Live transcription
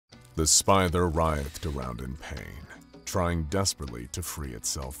The spider writhed around in pain, trying desperately to free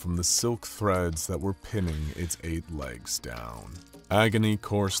itself from the silk threads that were pinning its 8 legs down. Agony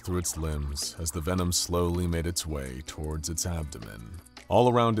coursed through its limbs as the venom slowly made its way towards its abdomen. All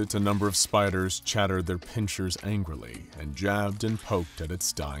around it, a number of spiders chattered their pinchers angrily and jabbed and poked at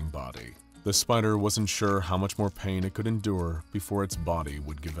its dying body. The spider wasn't sure how much more pain it could endure before its body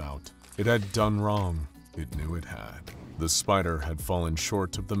would give out. It had done wrong. It knew it had. The spider had fallen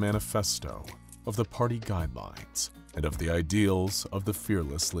short of the manifesto, of the party guidelines, and of the ideals of the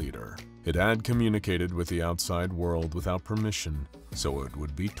fearless leader. It had communicated with the outside world without permission, so it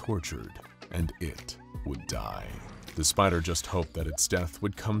would be tortured, and it would die. The spider just hoped that its death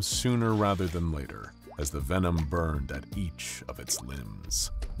would come sooner rather than later, as the venom burned at each of its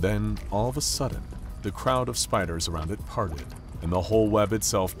limbs. Then, all of a sudden, the crowd of spiders around it parted, and the whole web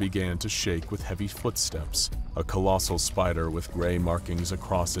itself began to shake with heavy footsteps. A colossal spider with gray markings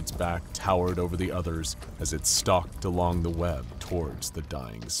across its back towered over the others as it stalked along the web towards the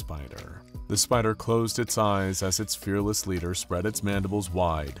dying spider. The spider closed its eyes as its fearless leader spread its mandibles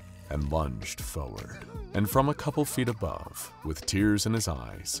wide and lunged forward. And from a couple feet above, with tears in his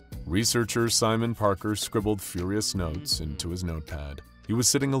eyes, researcher Simon Parker scribbled furious notes into his notepad. He was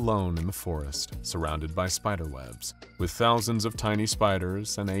sitting alone in the forest, surrounded by spider webs, with thousands of tiny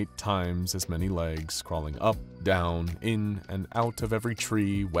spiders and 8 times as many legs crawling up, down, in, and out of every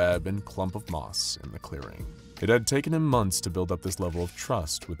tree, web, and clump of moss in the clearing. It had taken him months to build up this level of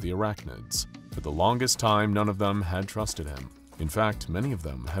trust with the arachnids. For the longest time, none of them had trusted him. In fact, many of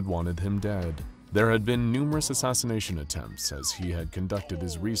them had wanted him dead. There had been numerous assassination attempts as he had conducted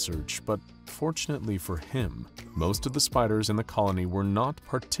his research, but fortunately for him, most of the spiders in the colony were not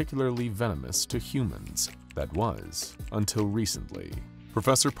particularly venomous to humans. That was, until recently.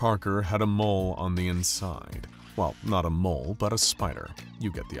 Professor Parker had a mole on the inside. Well, not a mole, but a spider.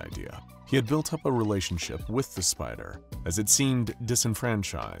 You get the idea. He had built up a relationship with the spider, as it seemed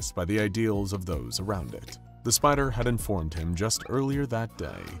disenfranchised by the ideals of those around it. The spider had informed him just earlier that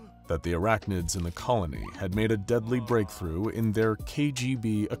day that the arachnids in the colony had made a deadly breakthrough in their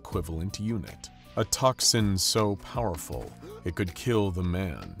KGB equivalent unit, a toxin so powerful it could kill the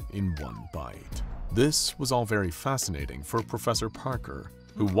man in one bite. This was all very fascinating for Professor Parker,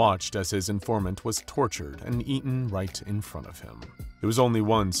 who watched as his informant was tortured and eaten right in front of him. It was only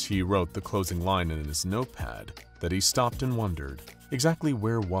once he wrote the closing line in his notepad that he stopped and wondered, exactly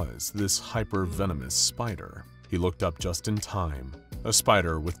where was this hyper-venomous spider? He looked up just in time. A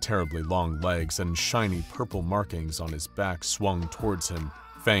spider with terribly long legs and shiny purple markings on his back swung towards him,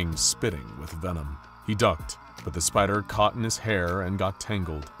 fangs spitting with venom. He ducked, but the spider caught in his hair and got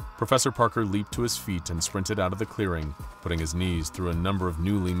tangled. Professor Parker leaped to his feet and sprinted out of the clearing, putting his knees through a number of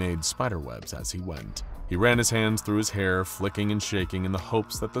newly made spider webs as he went. He ran his hands through his hair, flicking and shaking in the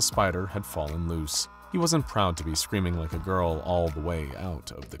hopes that the spider had fallen loose. He wasn't proud to be screaming like a girl all the way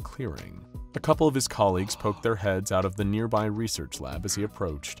out of the clearing. A couple of his colleagues poked their heads out of the nearby research lab as he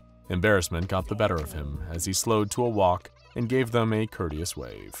approached. Embarrassment got the better of him as he slowed to a walk and gave them a courteous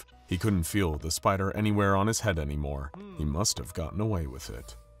wave. He couldn't feel the spider anywhere on his head anymore. He must have gotten away with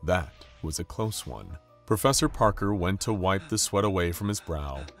it. That was a close one. Professor Parker went to wipe the sweat away from his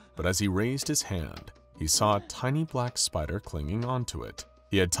brow, but as he raised his hand, he saw a tiny black spider clinging onto it.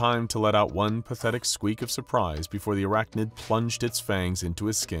 He had time to let out one pathetic squeak of surprise before the arachnid plunged its fangs into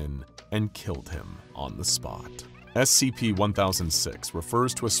his skin and killed him on the spot. SCP-1006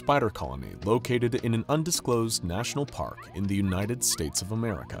 refers to a spider colony located in an undisclosed national park in the United States of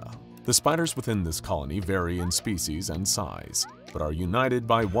America. The spiders within this colony vary in species and size, but are united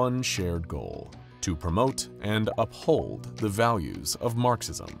by one shared goal: to promote and uphold the values of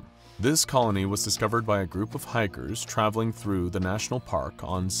Marxism. This colony was discovered by a group of hikers traveling through the national park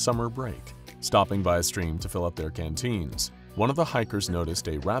on summer break, stopping by a stream to fill up their canteens. One of the hikers noticed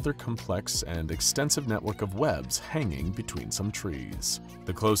a rather complex and extensive network of webs hanging between some trees.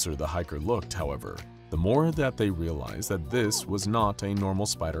 The closer the hiker looked, however, the more that they realized that this was not a normal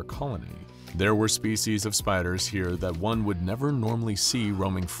spider colony. There were species of spiders here that one would never normally see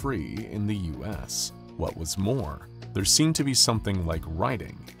roaming free in the US. What was more, there seemed to be something like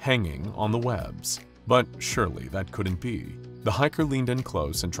writing hanging on the webs. But surely that couldn't be. The hiker leaned in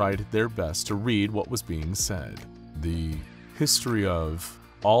close and tried their best to read what was being said. The history of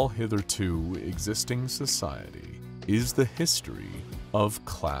all hitherto existing society is the history of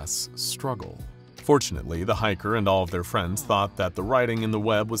class struggle. Fortunately, the hiker and all of their friends thought that the writing in the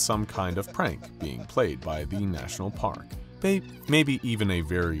web was some kind of prank being played by the national park. Maybe even a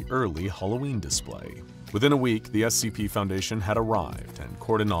very early Halloween display. Within a week, the SCP Foundation had arrived and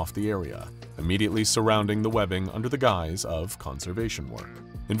cordoned off the area, immediately surrounding the webbing under the guise of conservation work.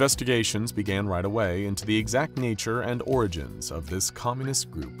 Investigations began right away into the exact nature and origins of this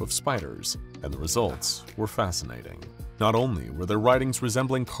communist group of spiders, and the results were fascinating. Not only were their writings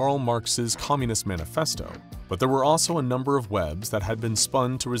resembling Karl Marx's Communist Manifesto, but there were also a number of webs that had been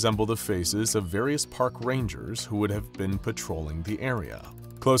spun to resemble the faces of various park rangers who would have been patrolling the area.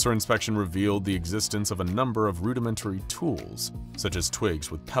 Closer inspection revealed the existence of a number of rudimentary tools, such as twigs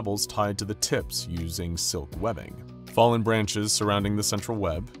with pebbles tied to the tips using silk webbing, fallen branches surrounding the central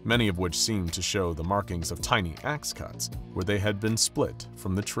web, many of which seemed to show the markings of tiny axe cuts where they had been split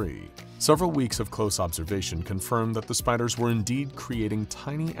from the tree. Several weeks of close observation confirmed that the spiders were indeed creating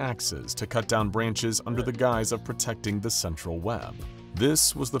tiny axes to cut down branches under the guise of protecting the central web.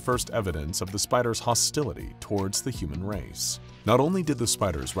 This was the first evidence of the spiders' hostility towards the human race. Not only did the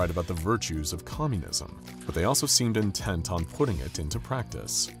spiders write about the virtues of communism, but they also seemed intent on putting it into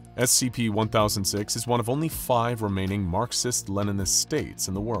practice. SCP-1006 is one of only 5 remaining Marxist-Leninist states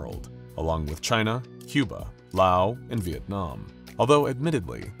in the world, along with China, Cuba, Laos, and Vietnam. Although,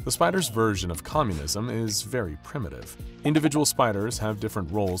 admittedly, the spiders' version of communism is very primitive. Individual spiders have different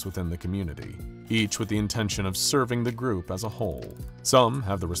roles within the community, each with the intention of serving the group as a whole. Some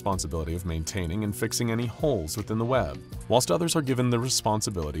have the responsibility of maintaining and fixing any holes within the web, whilst others are given the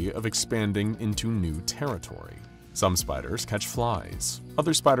responsibility of expanding into new territory. Some spiders catch flies,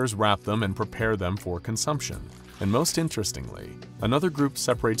 other spiders wrap them and prepare them for consumption. And most interestingly, another group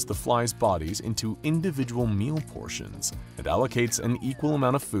separates the flies' bodies into individual meal portions and allocates an equal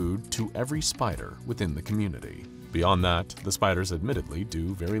amount of food to every spider within the community. Beyond that, the spiders admittedly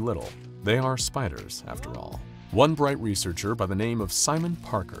do very little. They are spiders, after all. One bright researcher by the name of Simon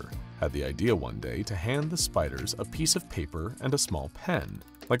Parker had the idea one day to hand the spiders a piece of paper and a small pen,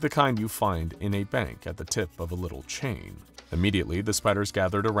 like the kind you find in a bank at the tip of a little chain. Immediately, the spiders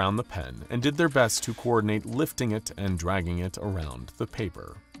gathered around the pen and did their best to coordinate lifting it and dragging it around the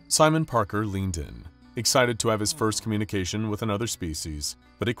paper. Simon Parker leaned in, excited to have his first communication with another species,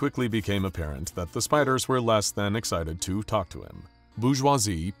 but it quickly became apparent that the spiders were less than excited to talk to him.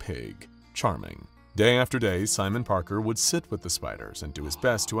 Bourgeoisie pig. Charming. Day after day, Simon Parker would sit with the spiders and do his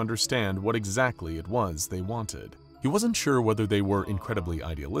best to understand what exactly it was they wanted. He wasn't sure whether they were incredibly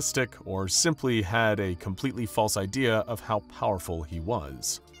idealistic or simply had a completely false idea of how powerful he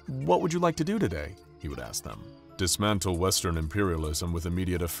was. "What would you like to do today?" he would ask them. "Dismantle Western imperialism with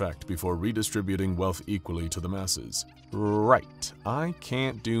immediate effect before redistributing wealth equally to the masses." Right, I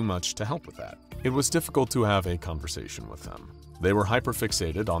can't do much to help with that. It was difficult to have a conversation with them. They were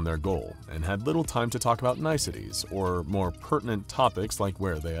hyperfixated on their goal and had little time to talk about niceties or more pertinent topics like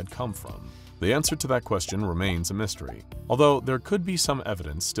where they had come from. The answer to that question remains a mystery, although there could be some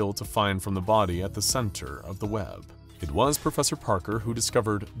evidence still to find from the body at the center of the web. It was Professor Parker who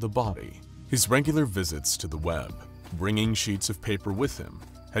discovered the body. His regular visits to the web, bringing sheets of paper with him,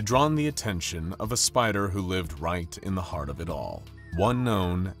 had drawn the attention of a spider who lived right in the heart of it all, one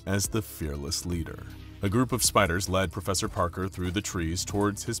known as the Fearless Leader. A group of spiders led Professor Parker through the trees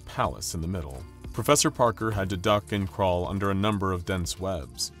towards his palace in the middle. Professor Parker had to duck and crawl under a number of dense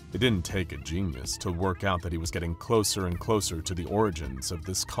webs. It didn't take a genius to work out that he was getting closer and closer to the origins of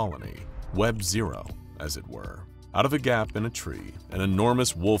this colony. Web Zero, as it were. Out of a gap in a tree, an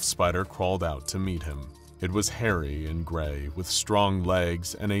enormous wolf spider crawled out to meet him. It was hairy and gray, with strong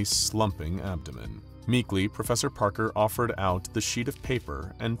legs and a slumping abdomen. Meekly, Professor Parker offered out the sheet of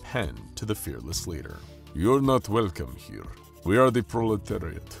paper and pen to the Fearless Leader. "You're not welcome here. We are the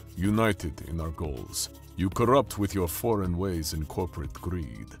proletariat, united in our goals. You corrupt with your foreign ways and corporate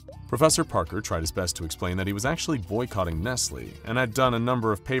greed." Professor Parker tried his best to explain that he was actually boycotting Nestle and had done a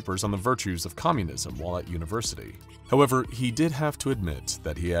number of papers on the virtues of communism while at university. However, he did have to admit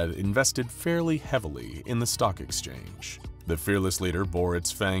that he had invested fairly heavily in the stock exchange. The Fearless Leader bore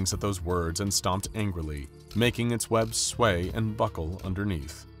its fangs at those words and stomped angrily, making its webs sway and buckle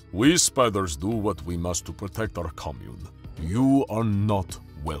underneath. "We spiders do what we must to protect our commune. You are not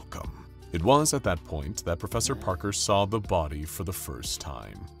welcome." It was at that point that Professor Parker saw the body for the first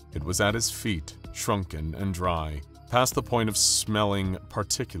time. It was at his feet, shrunken and dry, past the point of smelling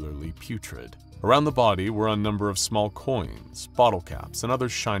particularly putrid. Around the body were a number of small coins, bottle caps, and other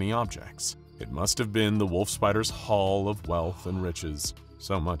shiny objects. It must have been the wolf spider's haul of wealth and riches.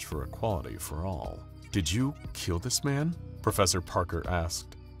 So much for equality for all. "Did you kill this man?" Professor Parker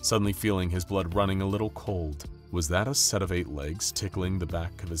asked, suddenly feeling his blood running a little cold. Was that a set of 8 legs tickling the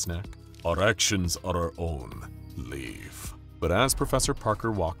back of his neck? "Our actions are our own. Leave." But as Professor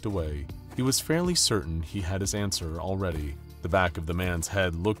Parker walked away, he was fairly certain he had his answer already. The back of the man's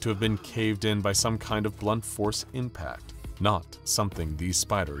head looked to have been caved in by some kind of blunt force impact, not something these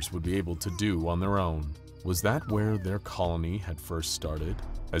spiders would be able to do on their own. Was that where their colony had first started?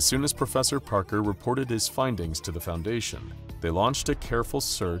 As soon as Professor Parker reported his findings to the Foundation, they launched a careful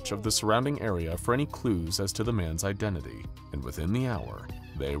search of the surrounding area for any clues as to the man's identity, and within the hour,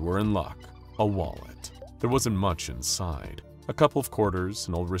 they were in luck. A wallet. There wasn't much inside. A couple of quarters,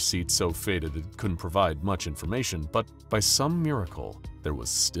 an old receipt so faded it couldn't provide much information, but by some miracle, there was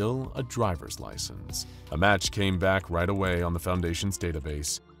still a driver's license. A match came back right away on the Foundation's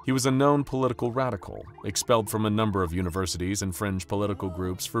database. He was a known political radical, expelled from a number of universities and fringe political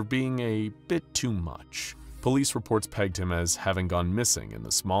groups for being a bit too much. Police reports pegged him as having gone missing in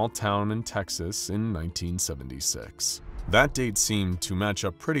the small town in Texas in 1976. That date seemed to match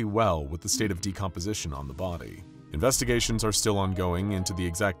up pretty well with the state of decomposition on the body. Investigations are still ongoing into the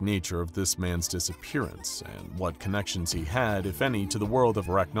exact nature of this man's disappearance and what connections he had, if any, to the world of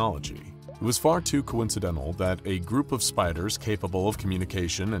arachnology. It was far too coincidental that a group of spiders capable of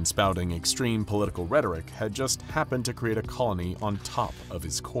communication and spouting extreme political rhetoric had just happened to create a colony on top of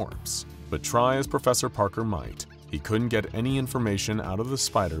his corpse. But try as Professor Parker might, he couldn't get any information out of the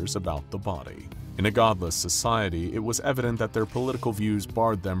spiders about the body. In a godless society, it was evident that their political views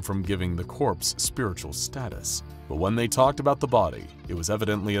barred them from giving the corpse spiritual status. But when they talked about the body, it was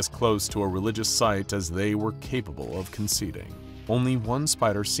evidently as close to a religious site as they were capable of conceding. Only one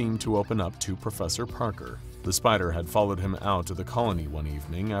spider seemed to open up to Professor Parker. The spider had followed him out of the colony one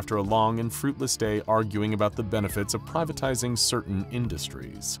evening after a long and fruitless day arguing about the benefits of privatizing certain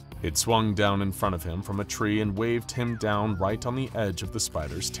industries. It swung down in front of him from a tree and waved him down right on the edge of the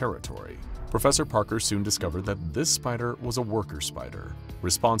spider's territory. Professor Parker soon discovered that this spider was a worker spider,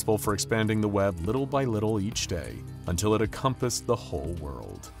 responsible for expanding the web little by little each day until it encompassed the whole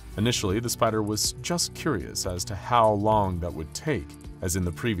world. Initially, the spider was just curious as to how long that would take, as in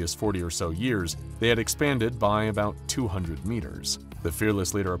the previous 40 or so years, they had expanded by about 200 meters. The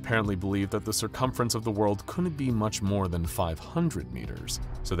fearless leader apparently believed that the circumference of the world couldn't be much more than 500 meters,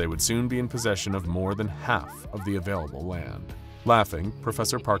 so they would soon be in possession of more than half of the available land. Laughing,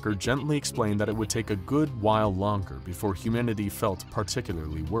 Professor Parker gently explained that it would take a good while longer before humanity felt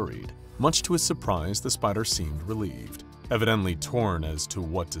particularly worried. Much to his surprise, the spider seemed relieved. Evidently torn as to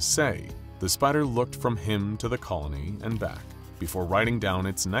what to say, the spider looked from him to the colony and back, before writing down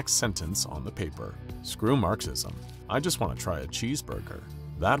its next sentence on the paper. "Screw Marxism. I just want to try a cheeseburger."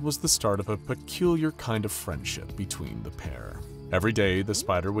 That was the start of a peculiar kind of friendship between the pair. Every day, the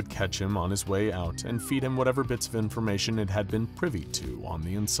spider would catch him on his way out and feed him whatever bits of information it had been privy to on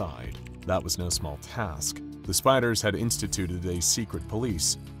the inside. That was no small task. The spiders had instituted a secret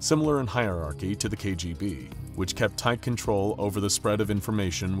police, similar in hierarchy to the KGB, which kept tight control over the spread of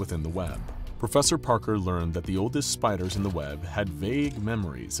information within the web. Professor Parker learned that the oldest spiders in the web had vague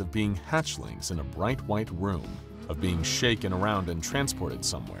memories of being hatchlings in a bright white room, of being shaken around and transported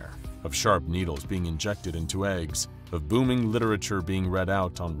somewhere, of sharp needles being injected into eggs, of booming literature being read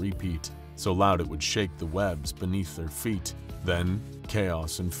out on repeat, so loud it would shake the webs beneath their feet, then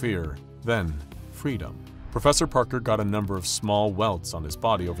chaos and fear, then freedom. Professor Parker got a number of small welts on his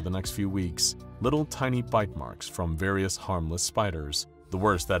body over the next few weeks, little tiny bite marks from various harmless spiders. The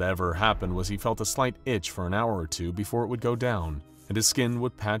worst that ever happened was he felt a slight itch for an hour or two before it would go down, and his skin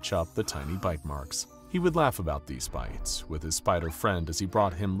would patch up the tiny bite marks. He would laugh about these bites with his spider friend as he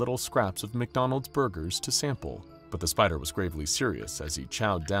brought him little scraps of McDonald's burgers to sample. But the spider was gravely serious as he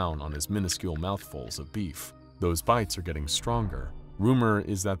chowed down on his minuscule mouthfuls of beef. Those bites are getting stronger. Rumor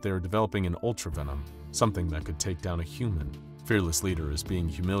is that they're developing an ultravenom, something that could take down a human. Fearless leader is being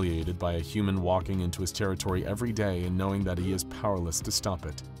humiliated by a human walking into his territory every day and knowing that he is powerless to stop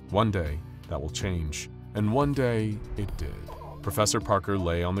it. One day, that will change. And one day, it did. Professor Parker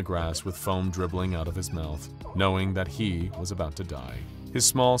lay on the grass with foam dribbling out of his mouth, knowing that he was about to die. His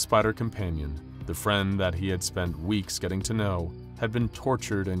small spider companion, the friend that he had spent weeks getting to know, had been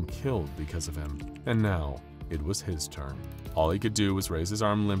tortured and killed because of him, and now it was his turn. All he could do was raise his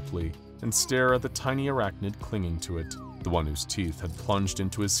arm limply and stare at the tiny arachnid clinging to it, the one whose teeth had plunged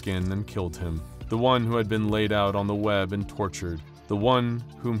into his skin and killed him, the one who had been laid out on the web and tortured, the one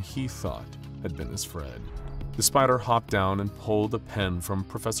whom he thought had been his friend. The spider hopped down and pulled a pen from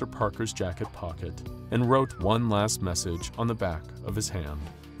Professor Parker's jacket pocket and wrote one last message on the back of his hand.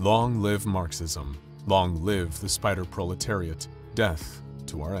 Long live Marxism. Long live the spider proletariat. Death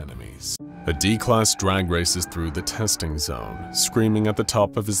to our enemies. A D-class drag races through the testing zone, screaming at the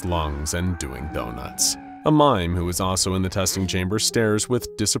top of his lungs and doing donuts. A mime who is also in the testing chamber stares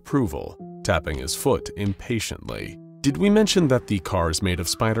with disapproval, tapping his foot impatiently. Did we mention that the car is made of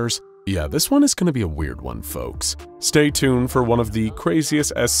spiders? Yeah, this one is going to be a weird one, folks. Stay tuned for one of the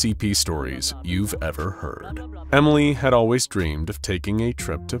craziest SCP stories you've ever heard. Emily had always dreamed of taking a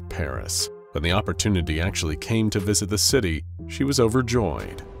trip to Paris. When the opportunity actually came to visit the city, she was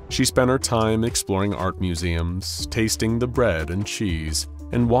overjoyed. She spent her time exploring art museums, tasting the bread and cheese,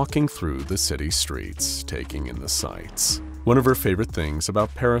 and walking through the city streets, taking in the sights. One of her favorite things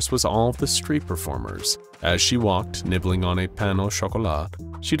about Paris was all of the street performers. As she walked, nibbling on a pain au chocolat,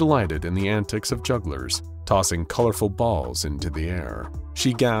 she delighted in the antics of jugglers, tossing colorful balls into the air.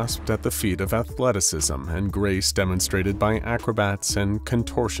 She gasped at the feat of athleticism and grace demonstrated by acrobats and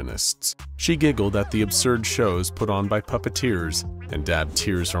contortionists. She giggled at the absurd shows put on by puppeteers and dabbed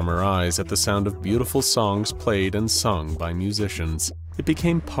tears from her eyes at the sound of beautiful songs played and sung by musicians. It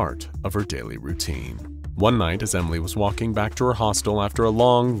became part of her daily routine. One night, as Emily was walking back to her hostel after a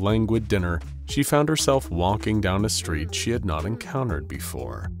long, languid dinner, she found herself walking down a street she had not encountered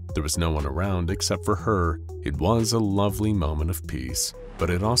before. There was no one around except for her. It was a lovely moment of peace, but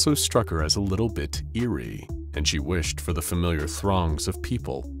it also struck her as a little bit eerie, and she wished for the familiar throngs of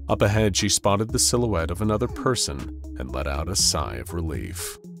people. Up ahead, she spotted the silhouette of another person and let out a sigh of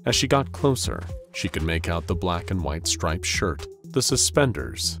relief. As she got closer, she could make out the black and white striped shirt, the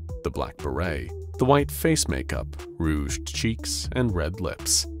suspenders, the black beret, the white face makeup, rouged cheeks, and red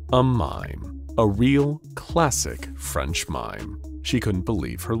lips. A mime. A real, classic French mime. She couldn't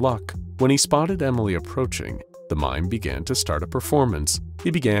believe her luck. When he spotted Emily approaching, the mime began to start a performance. He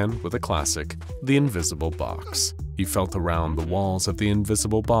began with a classic, the invisible box. He felt around the walls of the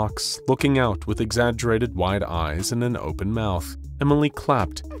invisible box, looking out with exaggerated wide eyes and an open mouth. Emily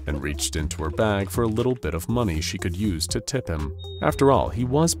clapped and reached into her bag for a little bit of money she could use to tip him. After all, he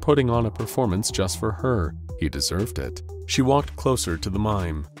was putting on a performance just for her. He deserved it. She walked closer to the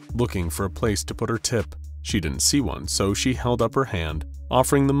mime, looking for a place to put her tip. She didn't see one, so she held up her hand,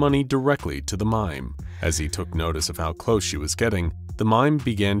 offering the money directly to the mime. As he took notice of how close she was getting, the mime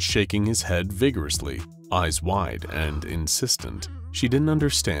began shaking his head vigorously, eyes wide and insistent. She didn't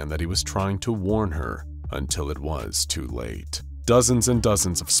understand that he was trying to warn her until it was too late. Dozens and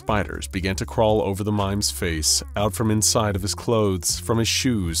dozens of spiders began to crawl over the mime's face, out from inside of his clothes, from his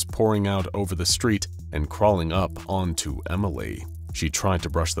shoes, pouring out over the street, and crawling up onto Emily. She tried to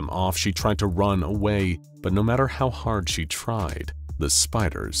brush them off, she tried to run away, but no matter how hard she tried, the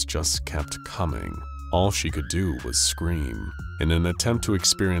spiders just kept coming. All she could do was scream. In an attempt to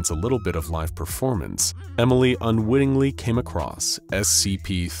experience a little bit of live performance, Emily unwittingly came across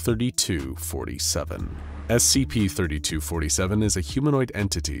SCP-3247. SCP-3247 is a humanoid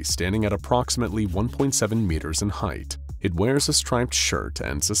entity standing at approximately 1.7 meters in height. It wears a striped shirt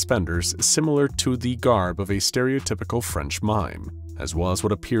and suspenders similar to the garb of a stereotypical French mime, as well as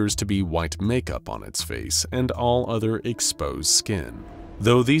what appears to be white makeup on its face and all other exposed skin.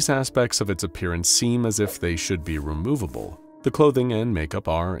 Though these aspects of its appearance seem as if they should be removable, the clothing and makeup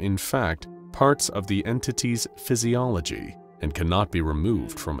are, in fact, parts of the entity's physiology and cannot be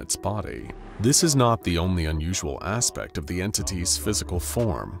removed from its body. This is not the only unusual aspect of the entity's physical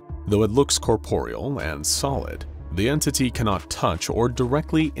form. Though it looks corporeal and solid, the entity cannot touch or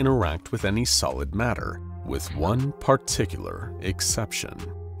directly interact with any solid matter, with one particular exception.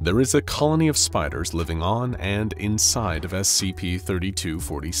 There is a colony of spiders living on and inside of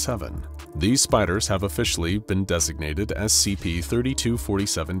SCP-3247. These spiders have officially been designated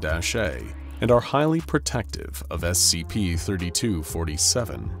SCP-3247-A and are highly protective of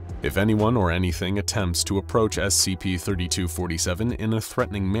SCP-3247. If anyone or anything attempts to approach SCP-3247 in a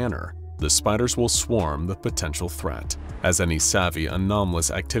threatening manner, the spiders will swarm the potential threat. As any savvy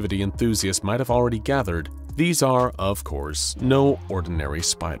anomalous activity enthusiast might have already gathered, these are, of course, no ordinary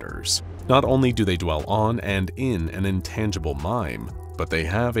spiders. Not only do they dwell on and in an intangible mime, but they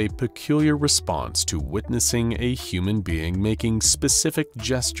have a peculiar response to witnessing a human being making specific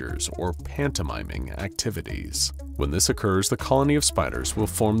gestures or pantomiming activities. When this occurs, the colony of spiders will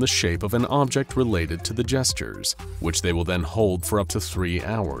form the shape of an object related to the gestures, which they will then hold for up to 3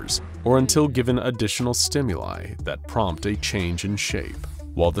 hours, or until given additional stimuli that prompt a change in shape.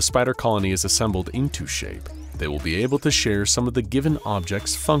 While the spider colony is assembled into shape, they will be able to share some of the given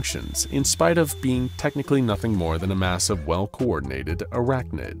object's functions in spite of being technically nothing more than a mass of well-coordinated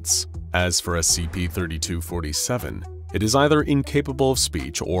arachnids. As for SCP-3247, it is either incapable of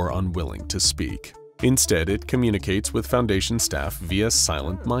speech or unwilling to speak. Instead, it communicates with Foundation staff via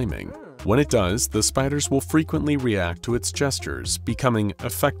silent miming. When it does, the spiders will frequently react to its gestures, becoming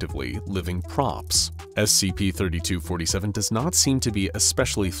effectively living props. SCP-3247 does not seem to be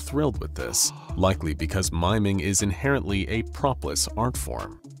especially thrilled with this, likely because miming is inherently a propless art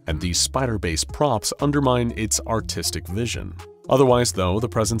form, and these spider-based props undermine its artistic vision. Otherwise, though, the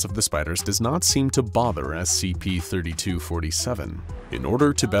presence of the spiders does not seem to bother SCP-3247. In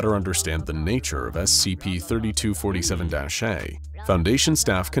order to better understand the nature of SCP-3247-A, Foundation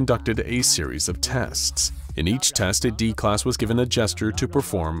staff conducted a series of tests. In each test, a D-Class was given a gesture to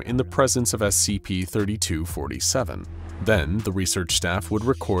perform in the presence of SCP-3247. Then, the research staff would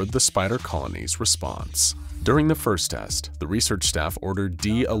record the spider colony's response. During the first test, the research staff ordered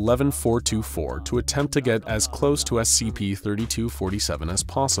D-11424 to attempt to get as close to SCP-3247 as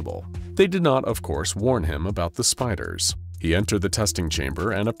possible. They did not, of course, warn him about the spiders. He entered the testing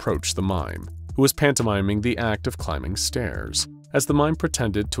chamber and approached the Mime, who was pantomiming the act of climbing stairs. As the Mime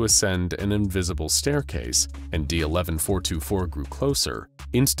pretended to ascend an invisible staircase and D-11424 grew closer,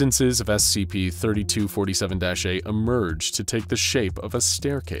 instances of SCP-3247-A emerged to take the shape of a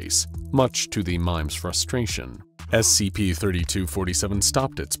staircase, much to the Mime's frustration. SCP-3247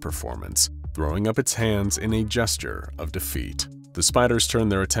 stopped its performance, throwing up its hands in a gesture of defeat. The spiders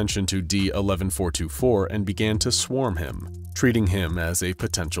turned their attention to D-11424 and began to swarm him, treating him as a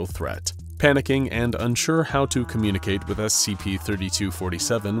potential threat. Panicking and unsure how to communicate with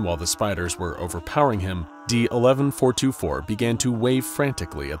SCP-3247 while the spiders were overpowering him, D-11424 began to wave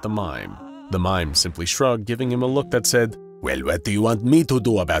frantically at the Mime. The Mime simply shrugged, giving him a look that said, "Well, what do you want me to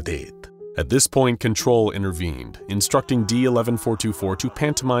do about it?" At this point, Control intervened, instructing D-11424 to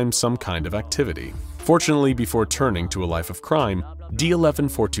pantomime some kind of activity. Fortunately, before turning to a life of crime,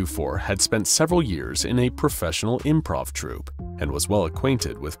 D-11424 had spent several years in a professional improv troupe and was well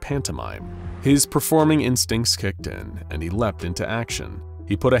acquainted with pantomime. His performing instincts kicked in, and he leapt into action.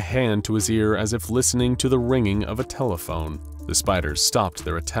 He put a hand to his ear as if listening to the ringing of a telephone. The spiders stopped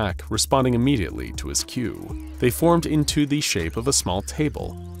their attack, responding immediately to his cue. They formed into the shape of a small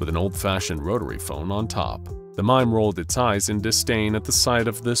table, with an old-fashioned rotary phone on top. The Mime rolled its eyes in disdain at the sight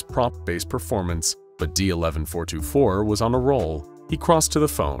of this prop-based performance, but D-11424 was on a roll. He crossed to the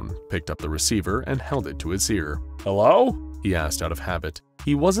phone, picked up the receiver, and held it to his ear. "Hello?" he asked out of habit.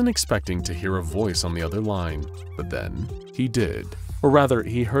 He wasn't expecting to hear a voice on the other line, but then he did. Or rather,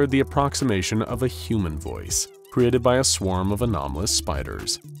 he heard the approximation of a human voice, created by a swarm of anomalous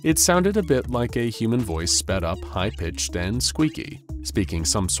spiders. It sounded a bit like a human voice sped up, high-pitched, and squeaky, speaking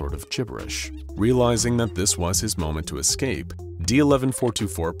some sort of gibberish. Realizing that this was his moment to escape,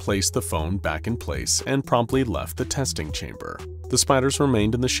 D-11424 placed the phone back in place and promptly left the testing chamber. The spiders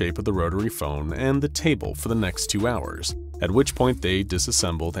remained in the shape of the rotary phone and the table for the next 2 hours, at which point they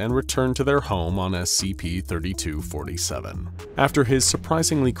disassembled and returned to their home on SCP-3247. After his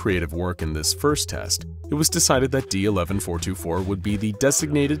surprisingly creative work in this first test, it was decided that D-11424 would be the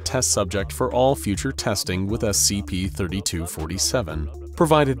designated test subject for all future testing with SCP-3247,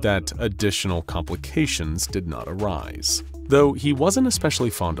 provided that additional complications did not arise. Though he wasn't especially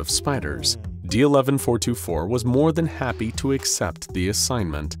fond of spiders, D-11424 was more than happy to accept the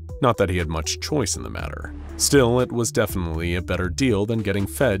assignment, not that he had much choice in the matter. Still, it was definitely a better deal than getting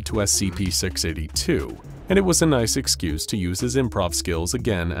fed to SCP-682, and it was a nice excuse to use his improv skills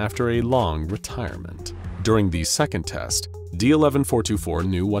again after a long retirement. During the second test, D-11424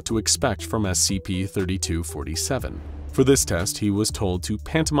 knew what to expect from SCP-3247. For this test, he was told to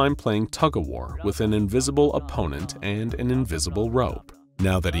pantomime playing tug-of-war with an invisible opponent and an invisible rope.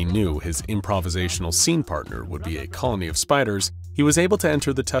 Now that he knew his improvisational scene partner would be a colony of spiders, he was able to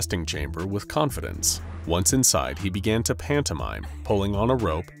enter the testing chamber with confidence. Once inside, he began to pantomime, pulling on a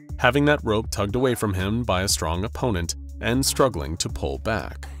rope, having that rope tugged away from him by a strong opponent, and struggling to pull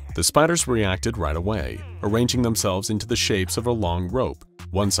back. The spiders reacted right away, arranging themselves into the shapes of a long rope,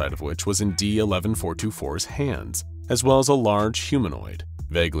 one side of which was in D-11424's hands, as well as a large humanoid,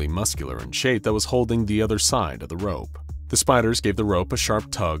 vaguely muscular in shape, that was holding the other side of the rope. The spiders gave the rope a sharp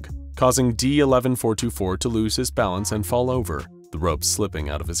tug, causing D-11424 to lose his balance and fall over, the rope slipping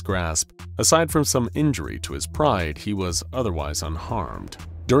out of his grasp. Aside from some injury to his pride, he was otherwise unharmed.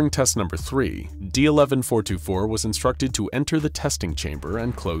 During test number 3, D-11424 was instructed to enter the testing chamber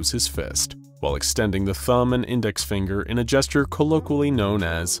and close his fist, while extending the thumb and index finger in a gesture colloquially known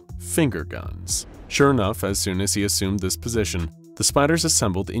as finger guns. Sure enough, as soon as he assumed this position, the spiders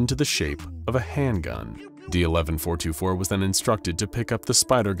assembled into the shape of a handgun. D-11424 was then instructed to pick up the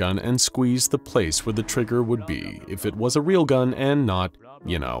spider gun and squeeze the place where the trigger would be if it was a real gun and not,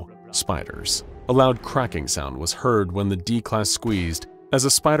 spiders. A loud cracking sound was heard when the D-Class squeezed, as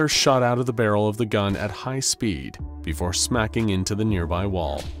a spider shot out of the barrel of the gun at high speed before smacking into the nearby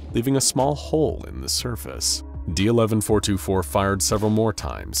wall, leaving a small hole in the surface. D-11424 fired several more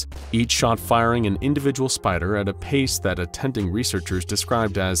times, each shot firing an individual spider at a pace that attending researchers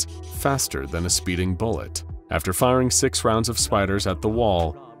described as faster than a speeding bullet. After firing 6 rounds of spiders at the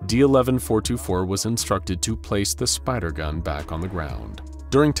wall, D-11424 was instructed to place the spider gun back on the ground.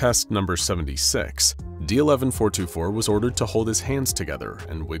 During test number 76, D-11424 was ordered to hold his hands together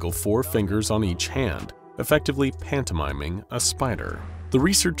and wiggle 4 fingers on each hand, effectively pantomiming a spider. The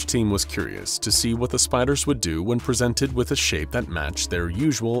research team was curious to see what the spiders would do when presented with a shape that matched their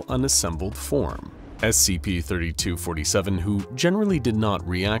usual unassembled form. SCP-3247, who generally did not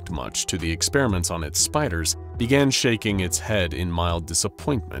react much to the experiments on its spiders, began shaking its head in mild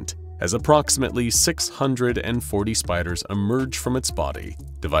disappointment as approximately 640 spiders emerged from its body,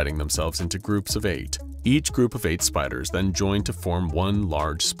 dividing themselves into groups of 8. Each group of 8 spiders then joined to form one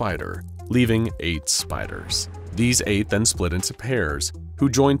large spider, leaving 8 spiders. These 8 then split into pairs, who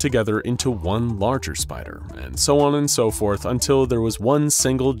joined together into one larger spider, and so on and so forth until there was one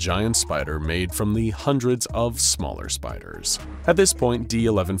single giant spider made from the hundreds of smaller spiders. At this point,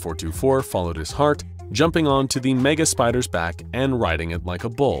 D11424 followed his heart, jumping onto the mega spider's back and riding it like a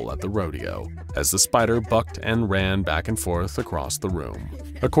bull at the rodeo, as the spider bucked and ran back and forth across the room.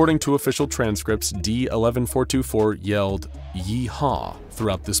 According to official transcripts, D11424 yelled "Yee-haw"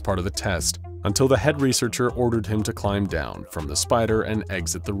 throughout this part of the test, until the head researcher ordered him to climb down from the spider and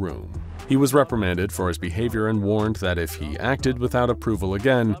exit the room. He was reprimanded for his behavior and warned that if he acted without approval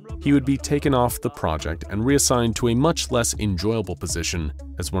again, he would be taken off the project and reassigned to a much less enjoyable position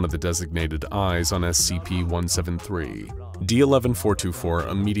as one of the designated eyes on SCP-173.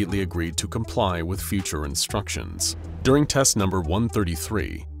 D11424 immediately agreed to comply with future instructions. During test number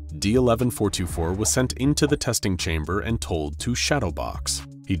 133, D11424 was sent into the testing chamber and told to shadowbox.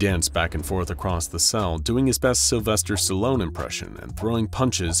 He danced back and forth across the cell, doing his best Sylvester Stallone impression and throwing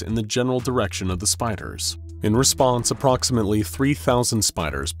punches in the general direction of the spiders. In response, approximately 3,000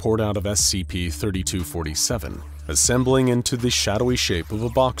 spiders poured out of SCP-3247, assembling into the shadowy shape of a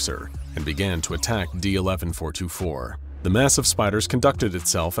boxer, and began to attack D11424. The mass of spiders conducted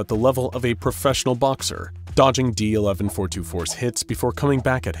itself at the level of a professional boxer, dodging D11424's hits before coming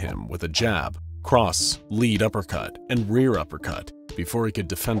back at him with a jab, cross, lead uppercut, and rear uppercut before he could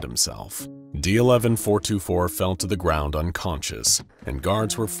defend himself. D11424 fell to the ground unconscious, and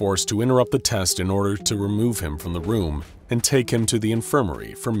guards were forced to interrupt the test in order to remove him from the room and take him to the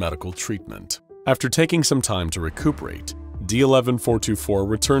infirmary for medical treatment. After taking some time to recuperate, D11424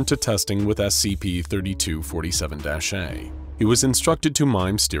 returned to testing with SCP-3247-A. He was instructed to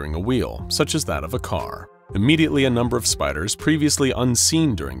mime steering a wheel, such as that of a car. Immediately, a number of spiders previously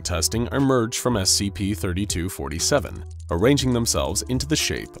unseen during testing emerged from SCP-3247, arranging themselves into the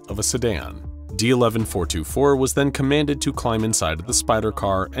shape of a sedan. D11424 was then commanded to climb inside of the spider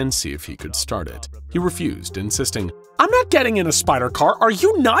car and see if he could start it. He refused, insisting, "I'm not getting in a spider car, are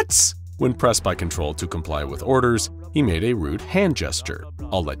you nuts?" When pressed by Control to comply with orders, he made a rude hand gesture.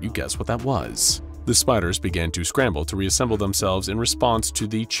 I'll let you guess what that was. The spiders began to scramble to reassemble themselves in response to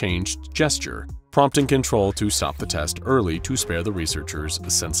the changed gesture, prompting Control to stop the test early to spare the researchers'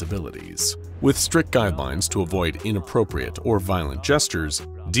 sensibilities. With strict guidelines to avoid inappropriate or violent gestures,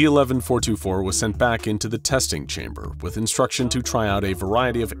 D11424 was sent back into the testing chamber with instruction to try out a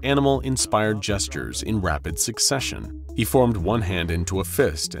variety of animal-inspired gestures in rapid succession. He formed one hand into a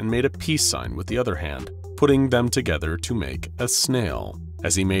fist and made a peace sign with the other hand, putting them together to make a snail.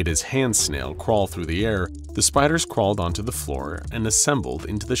 As he made his hand snail crawl through the air, the spiders crawled onto the floor and assembled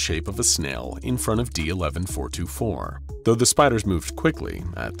into the shape of a snail in front of D11424. Though the spiders moved quickly,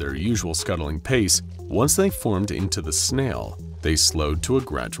 at their usual scuttling pace, once they formed into the snail, they slowed to a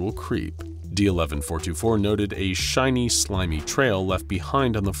gradual creep. D11424 noted a shiny, slimy trail left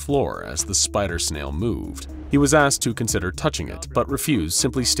behind on the floor as the spider snail moved. He was asked to consider touching it, but refused,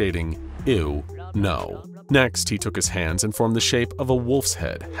 simply stating, "Ew, no." Next, he took his hands and formed the shape of a wolf's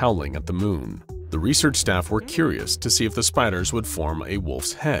head howling at the moon. The research staff were curious to see if the spiders would form a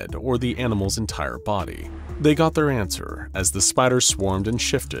wolf's head or the animal's entire body. They got their answer as the spiders swarmed and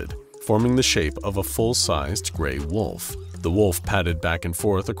shifted, forming the shape of a full-sized gray wolf. The wolf padded back and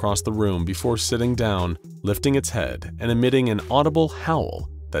forth across the room before sitting down, lifting its head and emitting an audible howl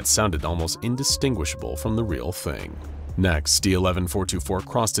that sounded almost indistinguishable from the real thing. Next, D11424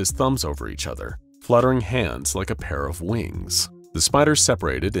 crossed his thumbs over each other, fluttering hands like a pair of wings. The spiders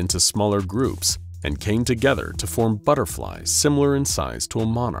separated into smaller groups and came together to form butterflies similar in size to a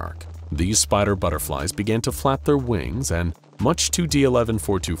monarch. These spider butterflies began to flap their wings and, much to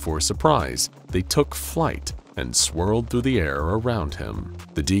D11424's surprise, they took flight and swirled through the air around him.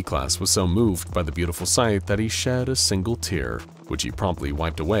 The D-Class was so moved by the beautiful sight that he shed a single tear, which he promptly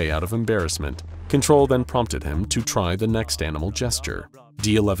wiped away out of embarrassment. Control then prompted him to try the next animal gesture.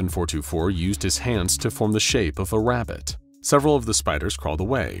 D11424 used his hands to form the shape of a rabbit. Several of the spiders crawled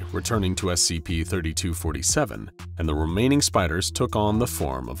away, returning to SCP-3247, and the remaining spiders took on the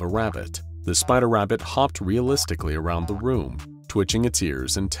form of a rabbit. The spider rabbit hopped realistically around the room, twitching its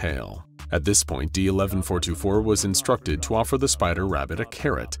ears and tail. At this point, D11424 was instructed to offer the spider rabbit a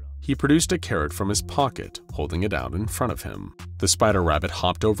carrot, he produced a carrot from his pocket, holding it out in front of him. The spider rabbit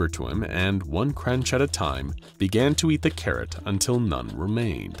hopped over to him and, one crunch at a time, began to eat the carrot until none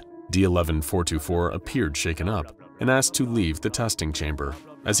remained. D11424 appeared shaken up and asked to leave the testing chamber.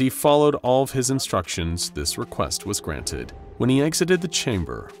 As he followed all of his instructions, this request was granted. When he exited the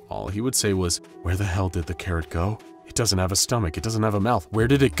chamber, all he would say was, "Where the hell did the carrot go? It doesn't have a stomach, it doesn't have a mouth, where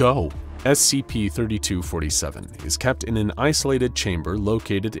did it go?" SCP-3247 is kept in an isolated chamber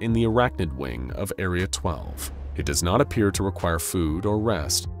located in the arachnid wing of Area 12. It does not appear to require food or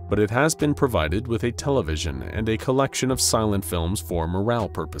rest, but it has been provided with a television and a collection of silent films for morale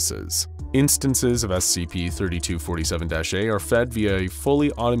purposes. Instances of SCP-3247-A are fed via a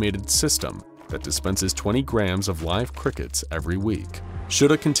fully automated system that dispenses 20 grams of live crickets every week.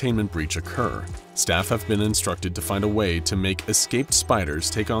 Should a containment breach occur, staff have been instructed to find a way to make escaped spiders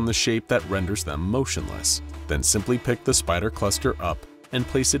take on the shape that renders them motionless, then simply pick the spider cluster up and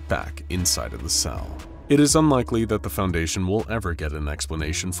place it back inside of the cell. It is unlikely that the Foundation will ever get an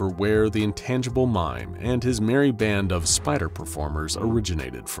explanation for where the intangible Mime and his merry band of spider performers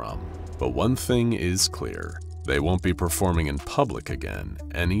originated from. But one thing is clear, they won't be performing in public again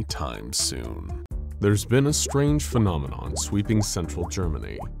anytime soon. There's been a strange phenomenon sweeping central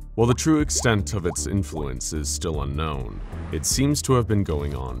Germany. While the true extent of its influence is still unknown, it seems to have been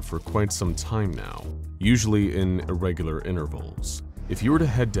going on for quite some time now, usually in irregular intervals. If you were to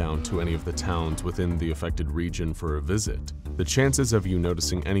head down to any of the towns within the affected region for a visit, the chances of you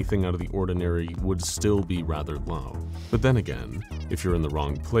noticing anything out of the ordinary would still be rather low. But then again, if you're in the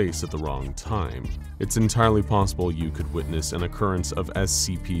wrong place at the wrong time, it's entirely possible you could witness an occurrence of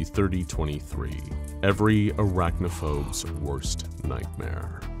SCP-3023, every arachnophobe's worst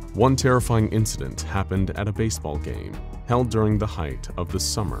nightmare. One terrifying incident happened at a baseball game held during the height of the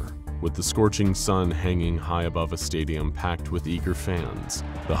summer. With the scorching sun hanging high above a stadium packed with eager fans,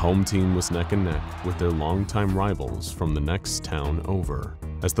 the home team was neck and neck with their longtime rivals from the next town over.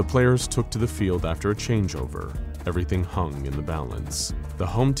 As the players took to the field after a changeover, everything hung in the balance. The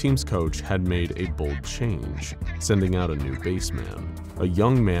home team's coach had made a bold change, sending out a new baseman, a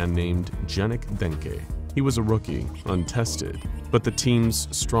young man named Jenik Denke. He was a rookie, untested, but the team's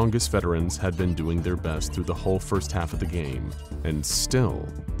strongest veterans had been doing their best through the whole first half of the game, and still,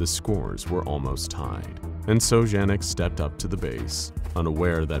 the scores were almost tied. And so Jenik stepped up to the base,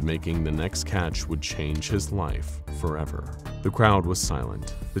 unaware that making the next catch would change his life forever. The crowd was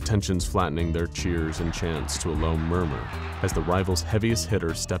silent, the tensions flattening their cheers and chants to a low murmur as the rival's heaviest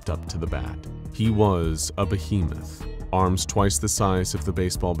hitter stepped up to the bat. He was a behemoth, arms twice the size of the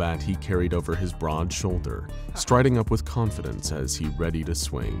baseball bat he carried over his broad shoulder, striding up with confidence as he readied to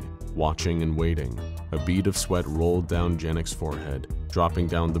swing. Watching and waiting, a bead of sweat rolled down Jenik's forehead, dropping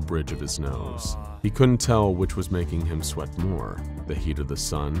down the bridge of his nose. He couldn't tell which was making him sweat more, the heat of the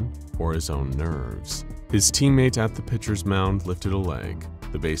sun or his own nerves. His teammate at the pitcher's mound lifted a leg,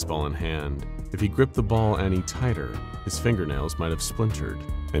 the baseball in hand. If he gripped the ball any tighter, his fingernails might have splintered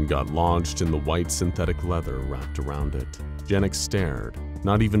and got lodged in the white synthetic leather wrapped around it. Jenik stared,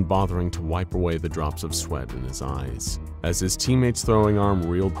 not even bothering to wipe away the drops of sweat in his eyes. As his teammate's throwing arm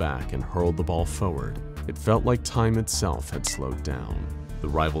reeled back and hurled the ball forward, it felt like time itself had slowed down. The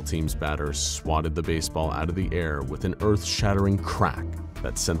rival team's batter swatted the baseball out of the air with an earth-shattering crack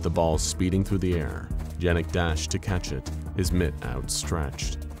that sent the ball speeding through the air. Jenik dashed to catch it, his mitt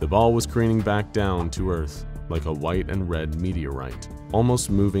outstretched. The ball was careening back down to earth like a white and red meteorite, almost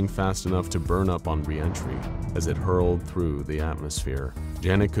moving fast enough to burn up on re-entry as it hurled through the atmosphere.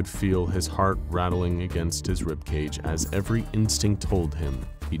 Jenik could feel his heart rattling against his ribcage as every instinct told him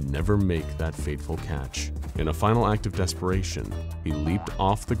he'd never make that fateful catch. In a final act of desperation, he leaped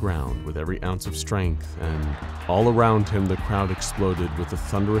off the ground with every ounce of strength, and all around him the crowd exploded with the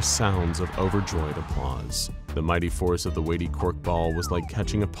thunderous sounds of overjoyed applause. The mighty force of the weighty cork ball was like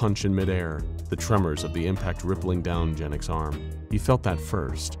catching a punch in midair, the tremors of the impact rippling down Jenik's arm. He felt that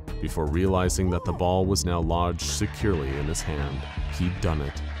first, before realizing that the ball was now lodged securely in his hand. He'd done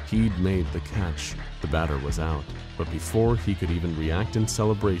it. He'd made the catch. The batter was out. But before he could even react in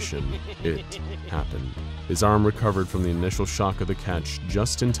celebration, it happened. His arm recovered from the initial shock of the catch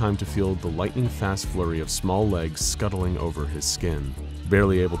just in time to feel the lightning-fast flurry of small legs scuttling over his skin.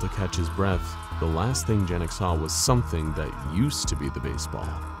 Barely able to catch his breath, the last thing Jenik saw was something that used to be the baseball,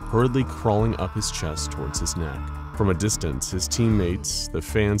 hurriedly crawling up his chest towards his neck. From a distance, his teammates, the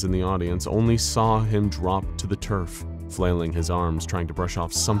fans in the audience, only saw him drop to the turf, flailing his arms trying to brush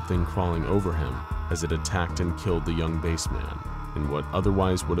off something crawling over him as it attacked and killed the young baseman. in what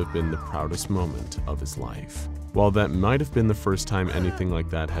otherwise would have been the proudest moment of his life. While that might have been the first time anything like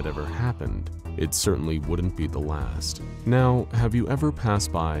that had ever happened, it certainly wouldn't be the last. Now, have you ever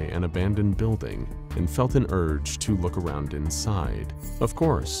passed by an abandoned building and felt an urge to look around inside? Of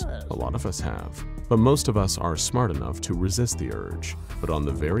course, a lot of us have. But most of us are smart enough to resist the urge. But on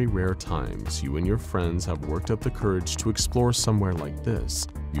the very rare times you and your friends have worked up the courage to explore somewhere like this,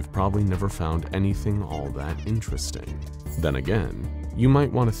 you've probably never found anything all that interesting. Then again, you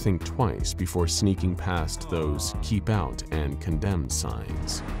might want to think twice before sneaking past those "keep out" and "condemned"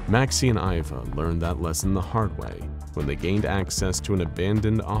 signs. Maxie and Iva learned that lesson the hard way when they gained access to an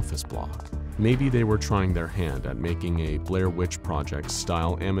abandoned office block. Maybe they were trying their hand at making a Blair Witch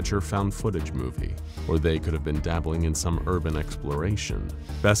Project-style amateur found footage movie, or they could have been dabbling in some urban exploration.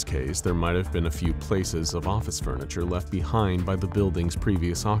 Best case, there might have been a few places of office furniture left behind by the building's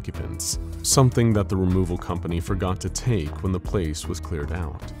previous occupants, something that the removal company forgot to take when the place was cleared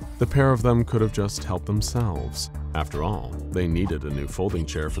out. The pair of them could have just helped themselves. After all, they needed a new folding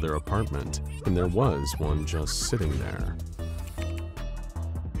chair for their apartment, and there was one just sitting there.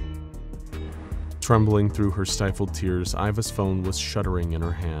 Trembling through her stifled tears, Iva's phone was shuddering in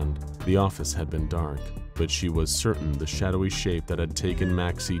her hand. The office had been dark, but she was certain the shadowy shape that had taken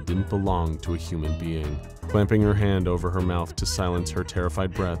Maxie didn't belong to a human being. Clamping her hand over her mouth to silence her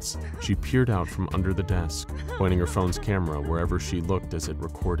terrified breaths, she peered out from under the desk, pointing her phone's camera wherever she looked as it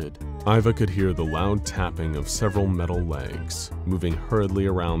recorded. Iva could hear the loud tapping of several metal legs, moving hurriedly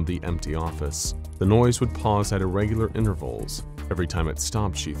around the empty office. The noise would pause at irregular intervals. Every time it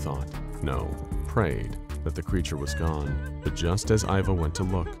stopped, she thought, no, prayed, that the creature was gone. But just as Iva went to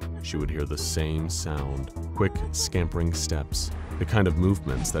look, she would hear the same sound, quick, scampering steps, the kind of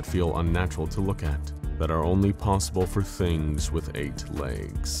movements that feel unnatural to look at, that are only possible for things with 8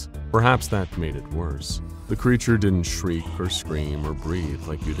 legs. Perhaps that made it worse. The creature didn't shriek or scream or breathe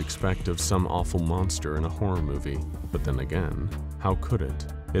like you'd expect of some awful monster in a horror movie. But then again, how could it?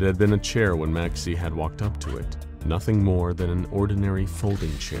 It had been a chair when Maxie had walked up to it, nothing more than an ordinary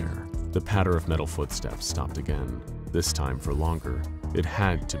folding chair. The patter of metal footsteps stopped again, this time for longer. It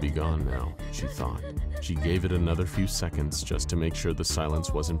had to be gone now, she thought. She gave it another few seconds just to make sure the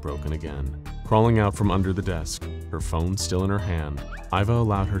silence wasn't broken again. Crawling out from under the desk, her phone still in her hand, Iva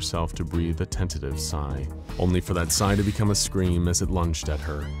allowed herself to breathe a tentative sigh, only for that sigh to become a scream as it lunged at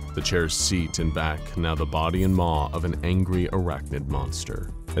her. The chair's seat and back, now the body and maw of an angry arachnid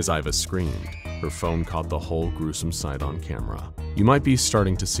monster. As Iva screamed, her phone caught the whole gruesome sight on camera. You might be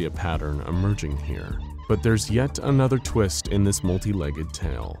starting to see a pattern emerging here. But there's yet another twist in this multi-legged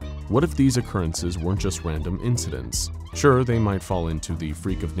tale. What if these occurrences weren't just random incidents? Sure, they might fall into the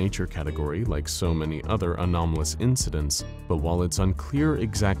freak of nature category like so many other anomalous incidents, but while it's unclear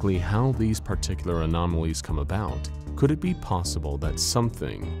exactly how these particular anomalies come about, could it be possible that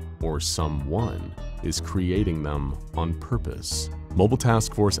something, or someone, is creating them on purpose? Mobile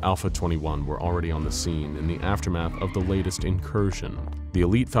Task Force Alpha 21 were already on the scene in the aftermath of the latest incursion. The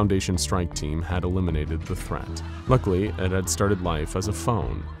elite Foundation strike team had eliminated the threat. Luckily, it had started life as a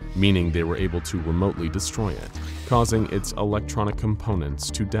phone, meaning they were able to remotely destroy it, causing its electronic components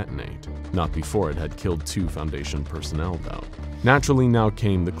to detonate. Not before it had killed 2 Foundation personnel, though. Naturally, now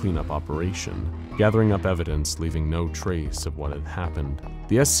came the cleanup operation, gathering up evidence, leaving no trace of what had happened.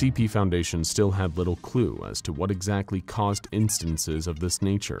 The SCP Foundation still had little clue as to what exactly caused instances of this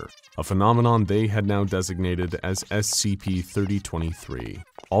nature, a phenomenon they had now designated as SCP-3023.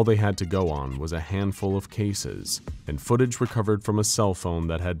 All they had to go on was a handful of cases, and footage recovered from a cell phone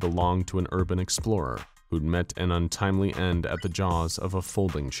that had belonged to an urban explorer who'd met an untimely end at the jaws of a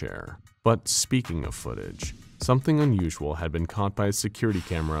folding chair. But speaking of footage, something unusual had been caught by a security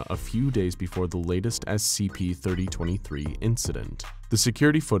camera a few days before the latest SCP-3023 incident. The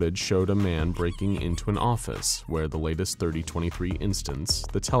security footage showed a man breaking into an office where the latest 3023 instance,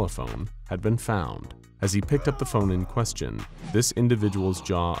 the telephone, had been found. As he picked up the phone in question, this individual's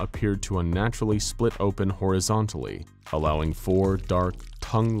jaw appeared to unnaturally split open horizontally, allowing 4 dark,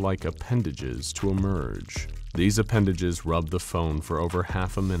 tongue-like appendages to emerge. These appendages rubbed the phone for over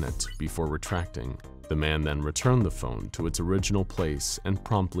half a minute before retracting. The man then returned the phone to its original place and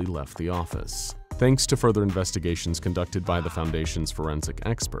promptly left the office. Thanks to further investigations conducted by the Foundation's forensic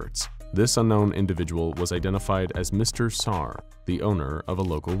experts, this unknown individual was identified as Mr. Sar, the owner of a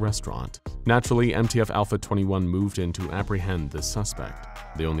local restaurant. Naturally, MTF Alpha 21 moved in to apprehend this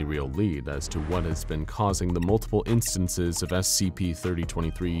suspect, the only real lead as to what has been causing the multiple instances of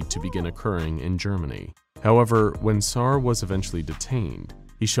SCP-3023 to begin occurring in Germany. However, when Sar was eventually detained,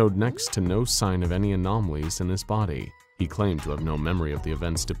 he showed next to no sign of any anomalies in his body. He claimed to have no memory of the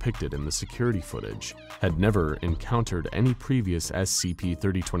events depicted in the security footage, had never encountered any previous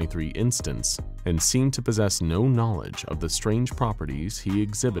SCP-3023 instance, and seemed to possess no knowledge of the strange properties he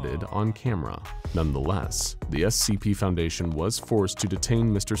exhibited on camera. Nonetheless, the SCP Foundation was forced to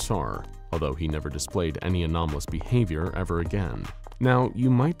detain Mr. Saar, although he never displayed any anomalous behavior ever again. Now, you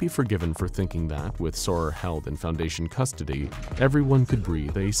might be forgiven for thinking that, with Saar held in Foundation custody, everyone could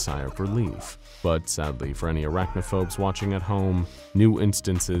breathe a sigh of relief. But sadly, for any arachnophobes watching at home, new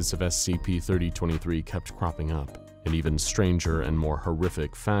instances of SCP-3023 kept cropping up, in even stranger and more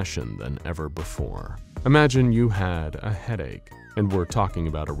horrific fashion than ever before. Imagine you had a headache, and we're talking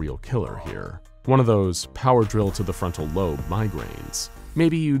about a real killer here. One of those power drill to the frontal lobe migraines.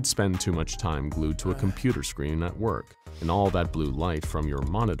 Maybe you'd spend too much time glued to a computer screen at work, and all that blue light from your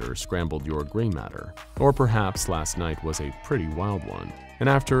monitor scrambled your gray matter. Or perhaps last night was a pretty wild one, and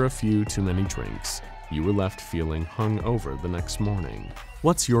after a few too many drinks, you were left feeling hungover the next morning.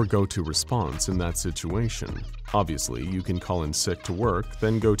 What's your go-to response in that situation? Obviously, you can call in sick to work,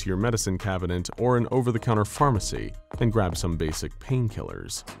 then go to your medicine cabinet or an over-the-counter pharmacy and grab some basic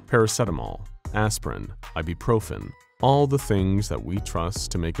painkillers, paracetamol, aspirin, ibuprofen, all the things that we trust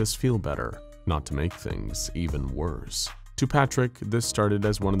to make us feel better, not to make things even worse. To Patrick, this started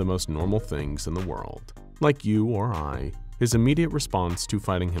as one of the most normal things in the world. Like you or I, his immediate response to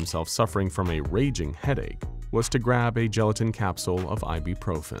finding himself suffering from a raging headache was to grab a gelatin capsule of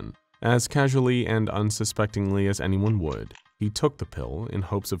ibuprofen. As casually and unsuspectingly as anyone would, he took the pill in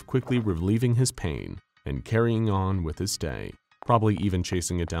hopes of quickly relieving his pain and carrying on with his day, probably even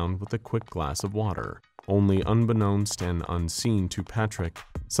chasing it down with a quick glass of water. Only unbeknownst and unseen to Patrick,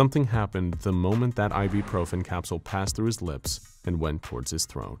 something happened the moment that ibuprofen capsule passed through his lips and went towards his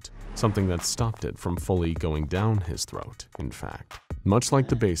throat. Something that stopped it from fully going down his throat, in fact. Much like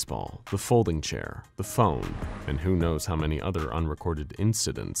the baseball, the folding chair, the phone, and who knows how many other unrecorded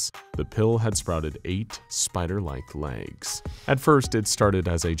incidents, the pill had sprouted 8 spider-like legs. At first, it started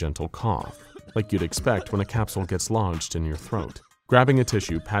as a gentle cough, like you'd expect when a capsule gets lodged in your throat. Grabbing a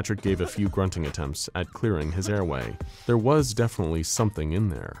tissue, Patrick gave a few grunting attempts at clearing his airway. There was definitely something in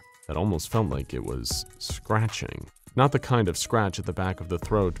there that almost felt like it was scratching. Not the kind of scratch at the back of the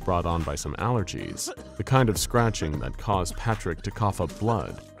throat brought on by some allergies, the kind of scratching that caused Patrick to cough up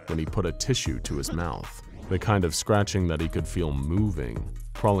blood when he put a tissue to his mouth, the kind of scratching that he could feel moving,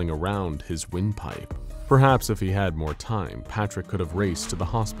 crawling around his windpipe. Perhaps if he had more time, Patrick could have raced to the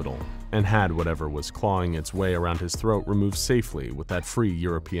hospital and had whatever was clawing its way around his throat removed safely with that free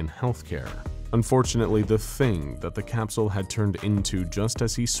European healthcare. Unfortunately, the thing that the capsule had turned into just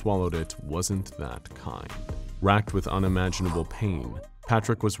as he swallowed it wasn't that kind. Racked with unimaginable pain,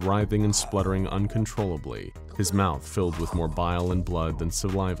 Patrick was writhing and spluttering uncontrollably, his mouth filled with more bile and blood than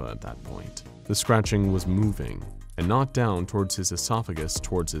saliva at that point. The scratching was moving, and not down towards his esophagus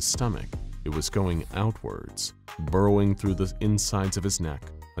towards his stomach. It was going outwards, burrowing through the insides of his neck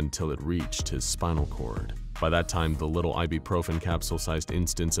until it reached his spinal cord. By that time, the little ibuprofen capsule-sized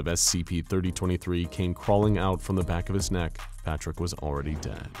instance of SCP-3023 came crawling out from the back of his neck. Patrick was already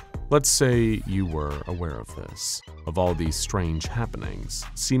dead. Let's say you were aware of this, of all these strange happenings,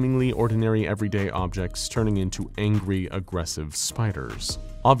 seemingly ordinary everyday objects turning into angry, aggressive spiders.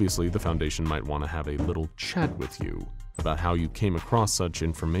 Obviously, the Foundation might want to have a little chat with you about how you came across such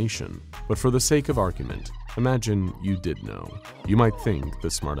information, but for the sake of argument, imagine you did know. You might think the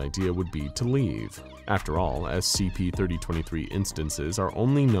smart idea would be to leave. After all, SCP-3023 instances are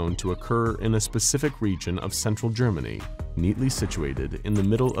only known to occur in a specific region of central Germany, neatly situated in the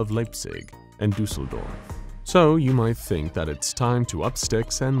middle of Leipzig and Dusseldorf. So you might think that it's time to up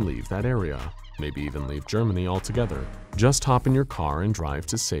sticks and leave that area. Maybe even leave Germany altogether. Just hop in your car and drive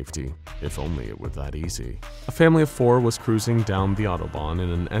to safety. If only it were that easy. A family of 4 was cruising down the Autobahn in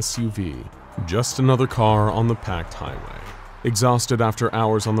an SUV. Just another car on the packed highway. Exhausted after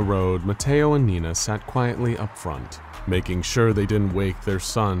hours on the road, Matteo and Nina sat quietly up front, making sure they didn't wake their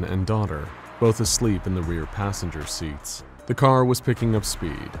son and daughter, both asleep in the rear passenger seats. The car was picking up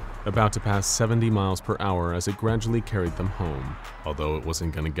speed, about to pass 70 miles per hour as it gradually carried them home, although it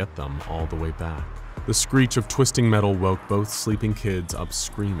wasn't going to get them all the way back. The screech of twisting metal woke both sleeping kids up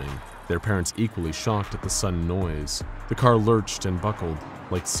screaming, their parents equally shocked at the sudden noise. The car lurched and buckled,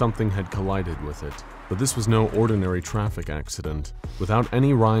 like something had collided with it. But this was no ordinary traffic accident. Without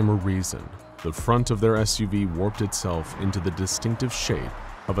any rhyme or reason, the front of their SUV warped itself into the distinctive shape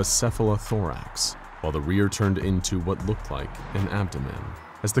of a cephalothorax, while the rear turned into what looked like an abdomen.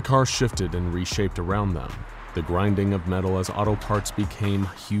 As the car shifted and reshaped around them, the grinding of metal as auto parts became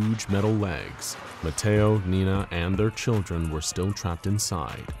huge metal legs. Matteo, Nina, and their children were still trapped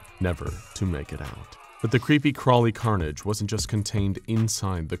inside, never to make it out. But the creepy crawly carnage wasn't just contained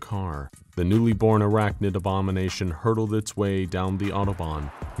inside the car. The newly born arachnid abomination hurtled its way down the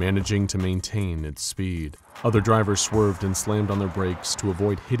Autobahn, managing to maintain its speed. Other drivers swerved and slammed on their brakes to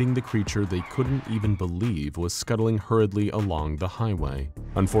avoid hitting the creature they couldn't even believe was scuttling hurriedly along the highway.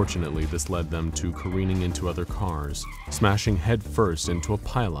 Unfortunately, this led them to careening into other cars, smashing headfirst into a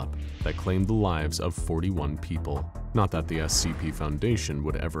pileup that claimed the lives of 41 people. Not that the SCP Foundation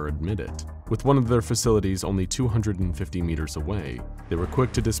would ever admit it. With one of their facilities only 250 meters away, they were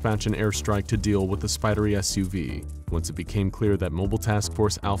quick to dispatch an airstrike to deal with the spidery SUV once it became clear that Mobile Task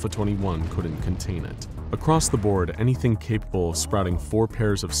Force Alpha 21 couldn't contain it. Across the board, anything capable of sprouting 4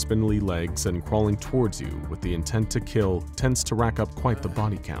 pairs of spindly legs and crawling towards you with the intent to kill tends to rack up quite the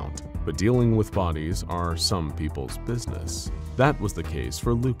body count. But dealing with bodies are some people's business. That was the case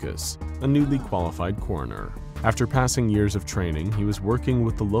for Lucas, a newly qualified coroner. After passing years of training, he was working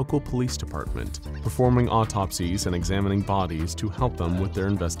with the local police department, performing autopsies and examining bodies to help them with their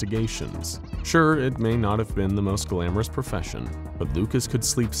investigations. Sure, it may not have been the most glamorous profession, but Lucas could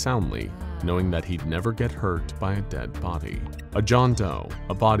sleep soundly, knowing that he'd never get hurt by a dead body. A John Doe,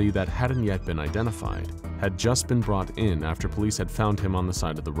 a body that hadn't yet been identified, had just been brought in after police had found him on the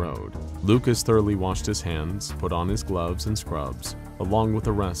side of the road. Lucas thoroughly washed his hands, put on his gloves and scrubs, along with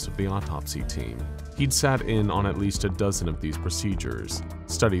the rest of the autopsy team. He'd sat in on at least a dozen of these procedures,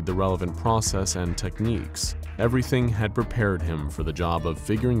 studied the relevant process and techniques. Everything had prepared him for the job of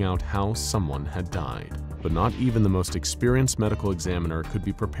figuring out how someone had died. But not even the most experienced medical examiner could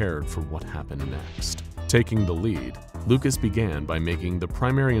be prepared for what happened next. Taking the lead, Lucas began by making the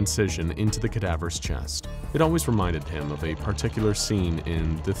primary incision into the cadaver's chest. It always reminded him of a particular scene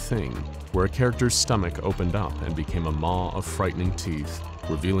in The Thing, where a character's stomach opened up and became a maw of frightening teeth,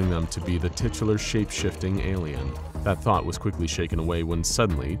 revealing them to be the titular shape-shifting alien. That thought was quickly shaken away when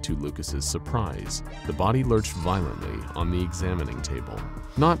suddenly, to Lucas's surprise, the body lurched violently on the examining table.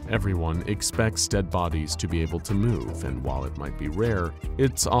 Not everyone expects dead bodies to be able to move, and while it might be rare,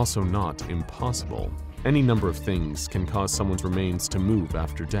 it's also not impossible. Any number of things can cause someone's remains to move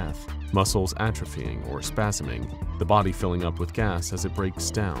after death. Muscles atrophying or spasming, the body filling up with gas as it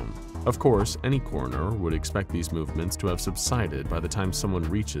breaks down. Of course, any coroner would expect these movements to have subsided by the time someone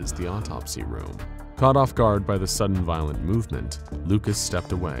reaches the autopsy room. Caught off guard by the sudden violent movement, Lucas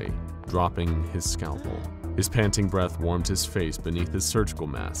stepped away, dropping his scalpel. His panting breath warmed his face beneath his surgical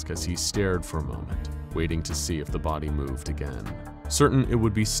mask as he stared for a moment, waiting to see if the body moved again. Certain it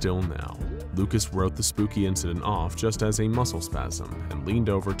would be still now, Lucas wrote the spooky incident off just as a muscle spasm and leaned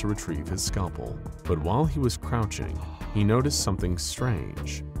over to retrieve his scalpel. But while he was crouching, he noticed something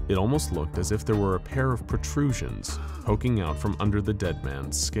strange. It almost looked as if there were a pair of protrusions poking out from under the dead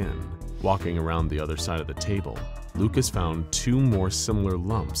man's skin. Walking around the other side of the table, Lucas found 2 more similar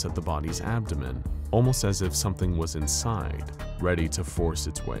lumps at the body's abdomen, almost as if something was inside, ready to force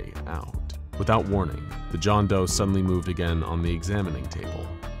its way out. Without warning, the John Doe suddenly moved again on the examining table,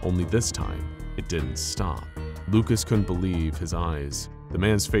 only this time, it didn't stop. Lucas couldn't believe his eyes. The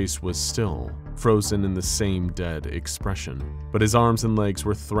man's face was still, frozen in the same dead expression, but his arms and legs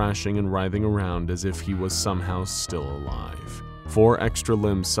were thrashing and writhing around as if he was somehow still alive. 4 extra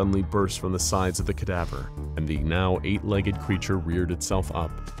limbs suddenly burst from the sides of the cadaver, and the now 8-legged creature reared itself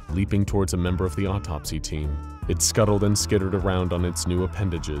up, leaping towards a member of the autopsy team. It scuttled and skittered around on its new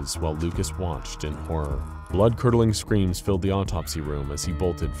appendages while Lucas watched in horror. Blood-curdling screams filled the autopsy room as he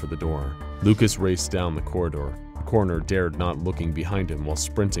bolted for the door. Lucas raced down the corridor. The coroner dared not looking behind him while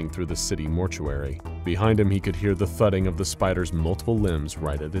sprinting through the city mortuary. Behind him, he could hear the thudding of the spider's multiple limbs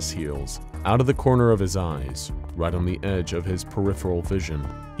right at his heels. Out of the corner of his eyes, right on the edge of his peripheral vision,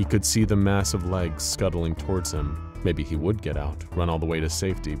 he could see the massive legs scuttling towards him. Maybe he would get out, run all the way to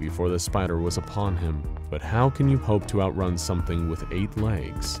safety before the spider was upon him. But how can you hope to outrun something with 8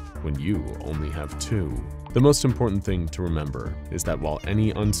 legs when you only have 2? The most important thing to remember is that while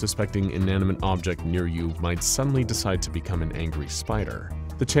any unsuspecting inanimate object near you might suddenly decide to become an angry spider,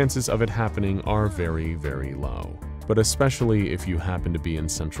 the chances of it happening are very, very low. But especially if you happen to be in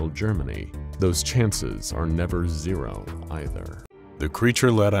central Germany, those chances are never 0 either. The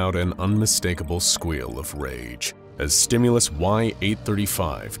creature let out an unmistakable squeal of rage as stimulus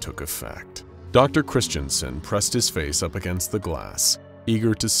Y835 took effect. Dr. Christensen pressed his face up against the glass,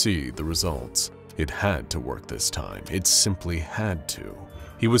 eager to see the results. It had to work this time. It simply had to.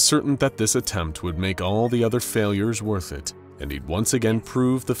 He was certain that this attempt would make all the other failures worth it, and he'd once again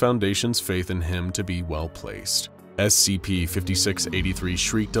prove the Foundation's faith in him to be well-placed. SCP-5683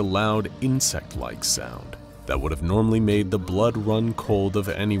 shrieked a loud, insect-like sound that would have normally made the blood run cold of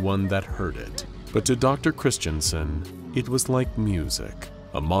anyone that heard it. But to Dr. Christensen, it was like music.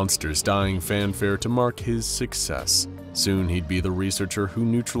 a monster's dying fanfare to mark his success. Soon he'd be the researcher who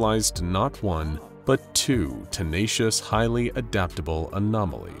neutralized not one, but two tenacious, highly adaptable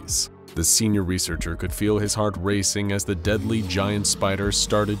anomalies. The senior researcher could feel his heart racing as the deadly giant spider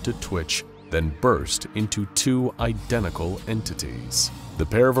started to twitch, then burst into two identical entities. The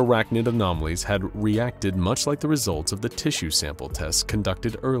pair of arachnid anomalies had reacted much like the results of the tissue sample tests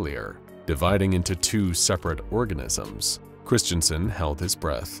conducted earlier, dividing into two separate organisms. Christensen held his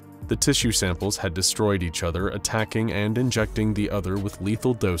breath. The tissue samples had destroyed each other, attacking and injecting the other with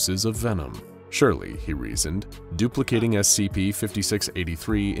lethal doses of venom. Surely, he reasoned, duplicating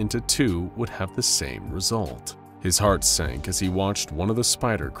SCP-5683 into two would have the same result. His heart sank as he watched one of the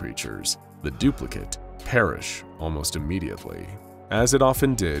spider creatures, the duplicate, perish almost immediately. As it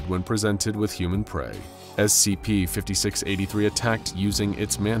often did when presented with human prey, SCP-5683 attacked using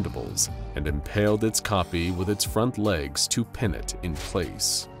its mandibles and impaled its copy with its front legs to pin it in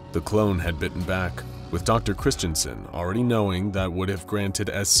place. The clone had bitten back, with Dr. Christensen already knowing that would have granted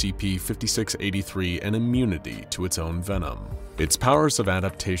SCP-5683 an immunity to its own venom. Its powers of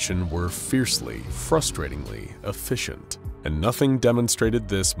adaptation were fiercely, frustratingly efficient, and nothing demonstrated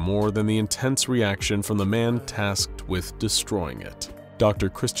this more than the intense reaction from the man tasked with destroying it. Dr.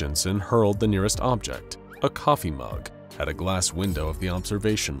 Christensen hurled the nearest object, a coffee mug, at a glass window of the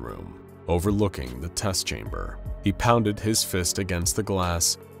observation room, overlooking the test chamber. He pounded his fist against the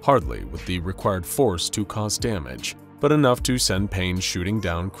glass, hardly with the required force to cause damage, but enough to send pain shooting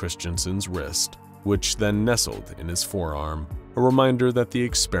down Christensen's wrist, which then nestled in his forearm, a reminder that the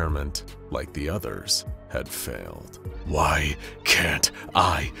experiment, like the others, had failed. "Why can't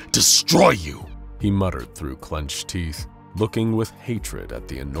I destroy you?" he muttered through clenched teeth, looking with hatred at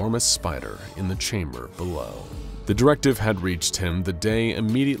the enormous spider in the chamber below. The directive had reached him the day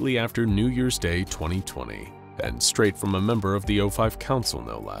immediately after New Year's Day 2020, and straight from a member of the O5 Council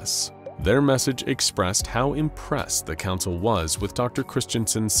no less. Their message expressed how impressed the Council was with Dr.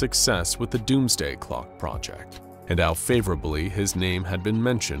 Christensen's success with the Doomsday Clock project, and how favorably his name had been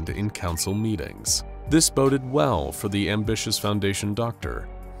mentioned in Council meetings. This boded well for the ambitious Foundation doctor.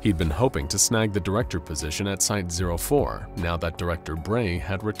 He'd been hoping to snag the director position at Site-04 now that Director Bray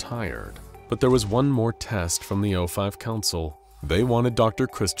had retired. But there was one more test from the O5 Council. They wanted Dr.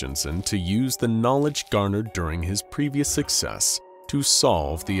 Christensen to use the knowledge garnered during his previous success to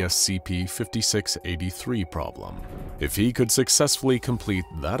solve the SCP-5683 problem. If he could successfully complete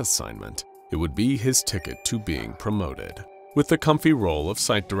that assignment, it would be his ticket to being promoted. With the comfy role of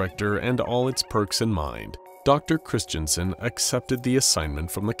site director and all its perks in mind, Dr. Christensen accepted the assignment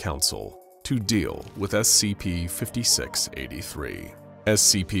from the Council to deal with SCP-5683.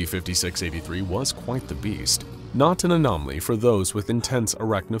 SCP-5683 was quite the beast, not an anomaly for those with intense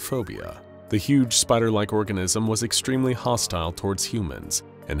arachnophobia. The huge spider-like organism was extremely hostile towards humans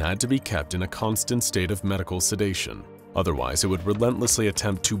and had to be kept in a constant state of medical sedation. Otherwise, it would relentlessly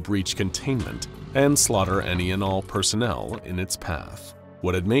attempt to breach containment and slaughter any and all personnel in its path.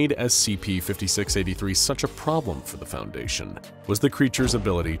 What had made SCP-5683 such a problem for the Foundation was the creature's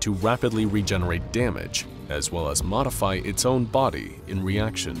ability to rapidly regenerate damage, as well as modify its own body in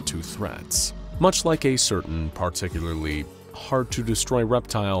reaction to threats. Much like a certain particularly hard-to-destroy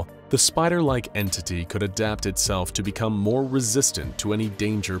reptile, the spider-like entity could adapt itself to become more resistant to any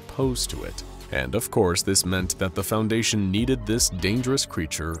danger posed to it. And of course, this meant that the Foundation needed this dangerous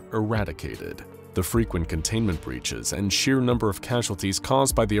creature eradicated. The frequent containment breaches and sheer number of casualties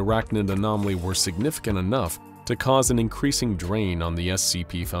caused by the arachnid anomaly were significant enough to cause an increasing drain on the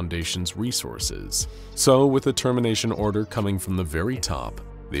SCP Foundation's resources. So, with a termination order coming from the very top,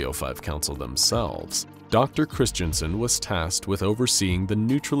 the O5 Council themselves, Dr. Christensen was tasked with overseeing the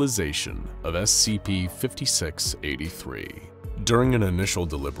neutralization of SCP-5683. During an initial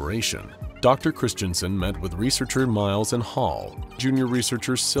deliberation, Dr. Christensen met with researcher Miles and Hall, junior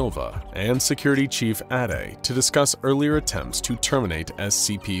researcher Silva, and security chief Ade to discuss earlier attempts to terminate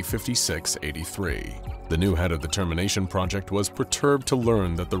SCP-5683. The new head of the termination project was perturbed to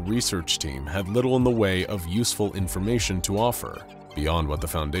learn that the research team had little in the way of useful information to offer, beyond what the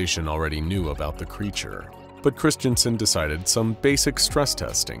Foundation already knew about the creature. But Christensen decided some basic stress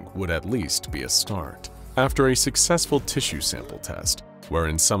testing would at least be a start. After a successful tissue sample test,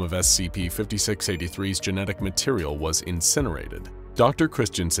 wherein some of SCP-5683's genetic material was incinerated, Dr.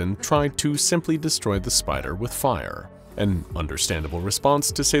 Christensen tried to simply destroy the spider with fire. An understandable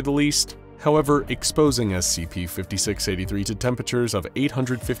response, to say the least. However, exposing SCP-5683 to temperatures of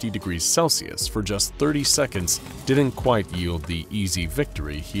 850 degrees Celsius for just 30 seconds didn't quite yield the easy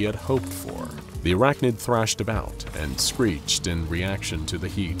victory he had hoped for. The arachnid thrashed about and screeched in reaction to the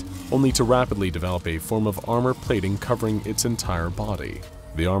heat, only to rapidly develop a form of armor plating covering its entire body.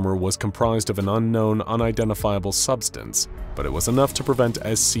 The armor was comprised of an unknown, unidentifiable substance, but it was enough to prevent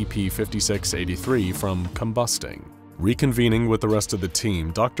SCP-5683 from combusting. Reconvening with the rest of the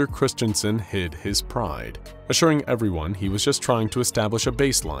team, Dr. Christensen hid his pride, assuring everyone he was just trying to establish a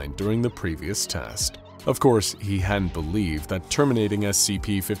baseline during the previous test. Of course, he hadn't believed that terminating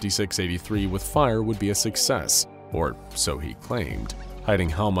SCP-5683 with fire would be a success, or so he claimed, hiding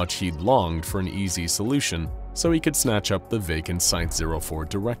how much he'd longed for an easy solution so he could snatch up the vacant Site-04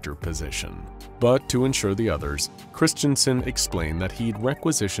 director position. But to ensure the others, Christensen explained that he'd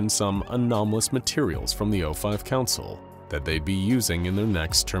requisitioned some anomalous materials from the O5 Council that they'd be using in their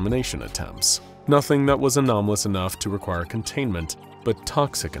next termination attempts. Nothing that was anomalous enough to require containment, but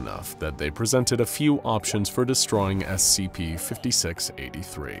toxic enough that they presented a few options for destroying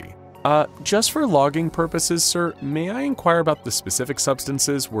SCP-5683. Just for logging purposes, sir, may I inquire about the specific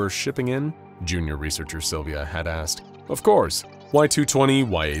substances we're shipping in? Junior researcher Sylvia had asked. Of course, Y220,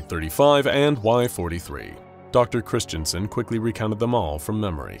 Y835, and Y43. Dr. Christensen quickly recounted them all from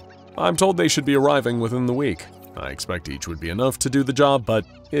memory. I'm told they should be arriving within the week. I expect each would be enough to do the job, but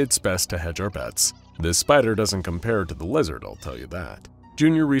it's best to hedge our bets. This spider doesn't compare to the lizard, I'll tell you that.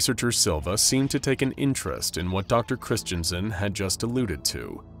 Junior researcher Silva seemed to take an interest in what Dr. Christensen had just alluded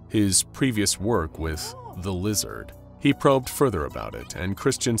to, his previous work with the lizard. He probed further about it, and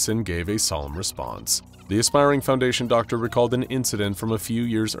Christensen gave a solemn response. The aspiring Foundation doctor recalled an incident from a few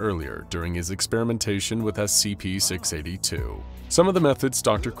years earlier during his experimentation with SCP-682. Some of the methods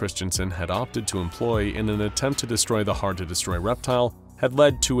Dr. Christensen had opted to employ in an attempt to destroy the hard-to-destroy reptile had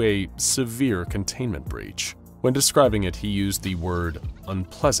led to a severe containment breach. When describing it, he used the word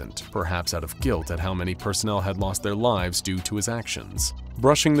unpleasant, perhaps out of guilt at how many personnel had lost their lives due to his actions.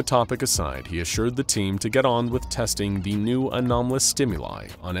 Brushing the topic aside, he assured the team to get on with testing the new anomalous stimuli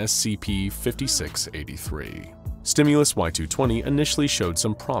on SCP-5683. Stimulus Y220 initially showed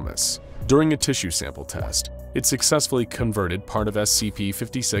some promise. During a tissue sample test, it successfully converted part of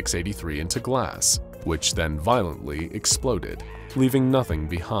SCP-5683 into glass, which then violently exploded, leaving nothing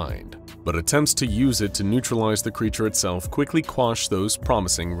behind. But attempts to use it to neutralize the creature itself quickly quashed those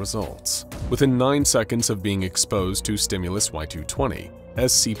promising results. Within 9 seconds of being exposed to Stimulus Y220,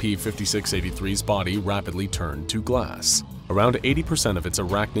 SCP-5683's body rapidly turned to glass. Around 80% of its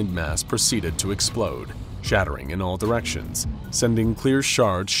arachnid mass proceeded to explode, shattering in all directions, sending clear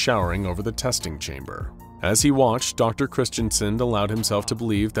shards showering over the testing chamber. As he watched, Dr. Christensen allowed himself to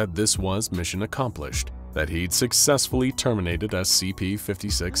believe that this was mission accomplished, that he'd successfully terminated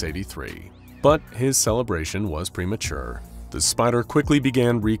SCP-5683. But his celebration was premature. The spider quickly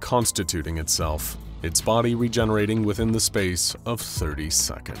began reconstituting itself, its body regenerating within the space of 30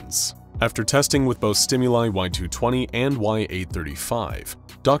 seconds. After testing with both stimuli Y220 and Y835,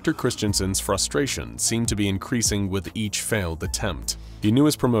 Dr. Christensen's frustration seemed to be increasing with each failed attempt. He knew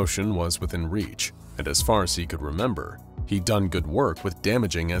his promotion was within reach, and as far as he could remember, he'd done good work with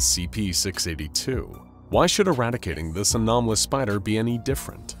damaging SCP-682. Why should eradicating this anomalous spider be any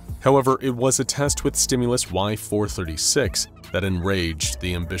different? However, it was a test with stimulus Y436 that enraged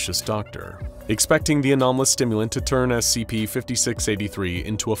the ambitious doctor. Expecting the anomalous stimulant to turn SCP-5683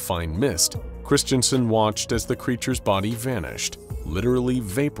 into a fine mist, Christensen watched as the creature's body vanished, literally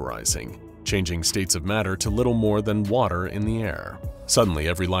vaporizing, changing states of matter to little more than water in the air. Suddenly,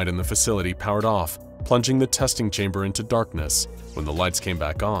 every light in the facility powered off, plunging the testing chamber into darkness. When the lights came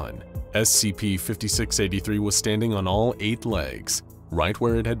back on, SCP-5683 was standing on all 8 legs, right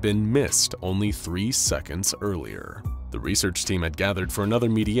where it had been missed only 3 seconds earlier. The research team had gathered for another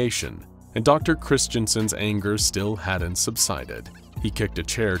mediation, and Dr. Christensen's anger still hadn't subsided. He kicked a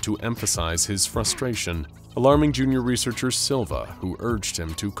chair to emphasize his frustration, alarming junior researcher Silva, who urged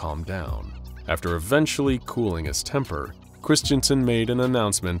him to calm down. After eventually cooling his temper, Christensen made an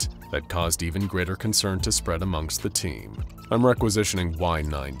announcement that caused even greater concern to spread amongst the team. I'm requisitioning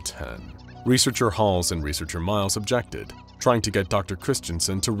Y910. Researcher Halls and Researcher Miles objected, trying to get Dr.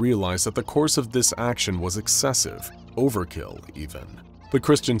 Christensen to realize that the course of this action was excessive, overkill even. But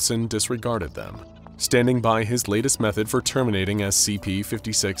Christensen disregarded them, standing by his latest method for terminating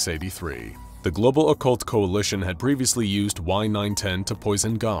SCP-5683. The Global Occult Coalition had previously used Y910 to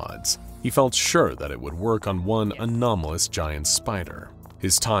poison gods. He felt sure that it would work on one anomalous giant spider.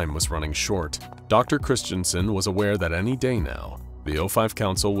 His time was running short. Dr. Christensen was aware that any day now, the O5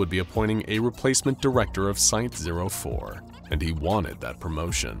 Council would be appointing a replacement director of Site-04, and he wanted that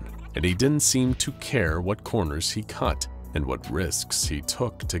promotion. And he didn't seem to care what corners he cut and what risks he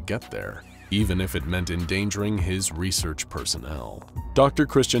took to get there, even if it meant endangering his research personnel. Dr.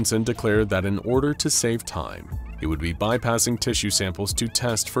 Christensen declared that in order to save time, he would be bypassing tissue samples to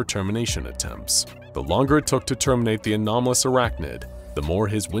test for termination attempts. The longer it took to terminate the anomalous arachnid, the more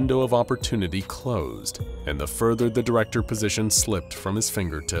his window of opportunity closed, and the further the director position slipped from his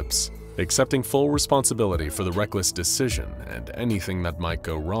fingertips. Accepting full responsibility for the reckless decision and anything that might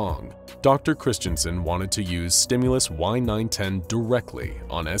go wrong, Dr. Christensen wanted to use stimulus Y910 directly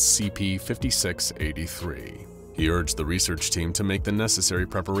on SCP-5683. He urged the research team to make the necessary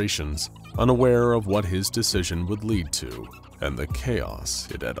preparations, unaware of what his decision would lead to, and the chaos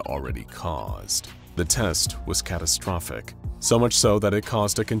it had already caused. The test was catastrophic, so much so that it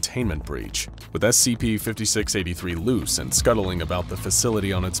caused a containment breach. With SCP-5683 loose and scuttling about the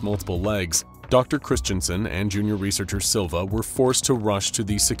facility on its multiple legs, Dr. Christensen and junior researcher Silva were forced to rush to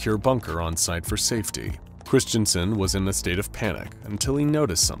the secure bunker on site for safety. Christensen was in a state of panic until he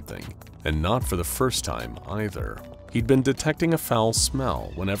noticed something, and not for the first time either. He'd been detecting a foul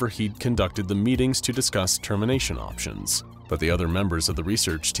smell whenever he'd conducted the meetings to discuss termination options. But the other members of the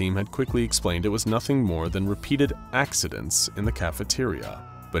research team had quickly explained it was nothing more than repeated accidents in the cafeteria.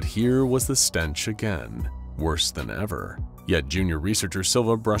 But here was the stench again, worse than ever. Yet junior researcher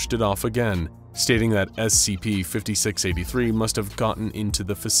Silva brushed it off again, stating that SCP-5683 must have gotten into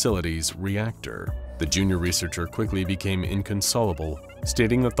the facility's reactor. The junior researcher quickly became inconsolable,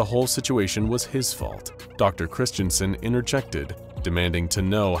 stating that the whole situation was his fault. Dr. Christensen interjected, demanding to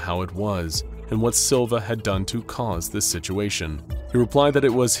know how it was and what Silva had done to cause this situation. He replied that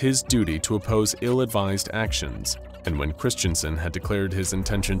it was his duty to oppose ill-advised actions, and when Christensen had declared his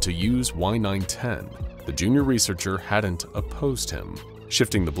intention to use Y910, the junior researcher hadn't opposed him.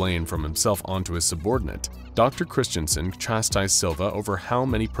 Shifting the blame from himself onto his subordinate, Dr. Christensen chastised Silva over how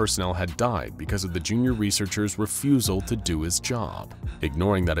many personnel had died because of the junior researcher's refusal to do his job,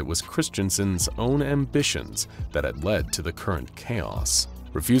 ignoring that it was Christensen's own ambitions that had led to the current chaos.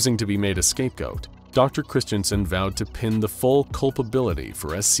 Refusing to be made a scapegoat, Dr. Christensen vowed to pin the full culpability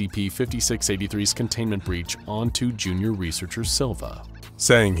for SCP-5683's containment breach onto junior researcher Silva,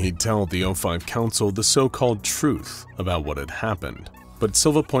 saying he'd tell the O5 Council the so-called truth about what had happened. But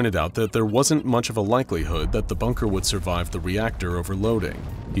Silva pointed out that there wasn't much of a likelihood that the bunker would survive the reactor overloading.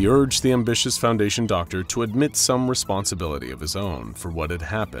 He urged the ambitious Foundation doctor to admit some responsibility of his own for what had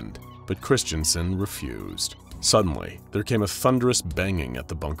happened, but Christensen refused. Suddenly, there came a thunderous banging at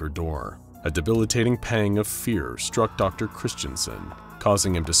the bunker door. A debilitating pang of fear struck Dr. Christensen,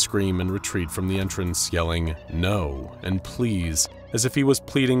 causing him to scream and retreat from the entrance, yelling "No" and "Please," as if he was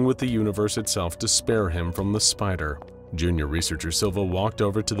pleading with the universe itself to spare him from the spider. Junior researcher Silva walked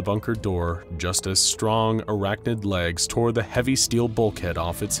over to the bunker door just as strong arachnid legs tore the heavy steel bulkhead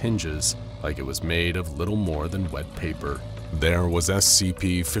off its hinges like it was made of little more than wet paper. There was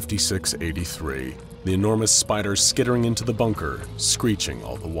SCP-5683, the enormous spider skittering into the bunker, screeching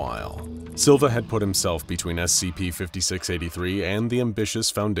all the while. Silva had put himself between SCP-5683 and the ambitious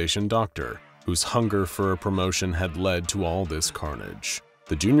Foundation doctor, whose hunger for a promotion had led to all this carnage.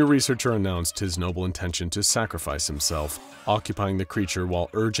 The junior researcher announced his noble intention to sacrifice himself, occupying the creature while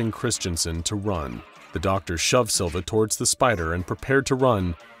urging Christensen to run. The doctor shoved Silva towards the spider and prepared to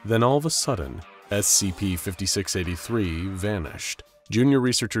run, then all of a sudden, SCP-5683 vanished. Junior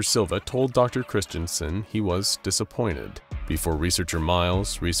researcher Silva told Dr. Christensen he was disappointed, before researcher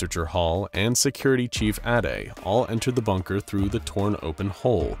Miles, researcher Hall, and security chief Ade all entered the bunker through the torn open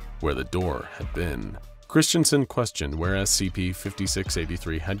hole where the door had been. Christensen questioned where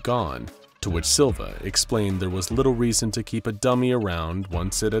SCP-5683 had gone, to which Silva explained there was little reason to keep a dummy around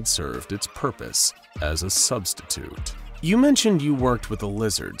once it had served its purpose as a substitute. "You mentioned you worked with the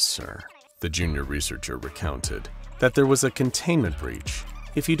lizards, sir," the junior researcher recounted. "That there was a containment breach.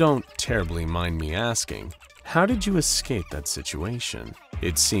 If you don't terribly mind me asking, how did you escape that situation?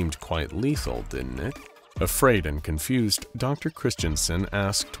 It seemed quite lethal, didn't it?" Afraid and confused, Dr. Christensen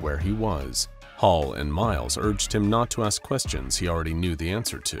asked where he was. Hall and Miles urged him not to ask questions he already knew the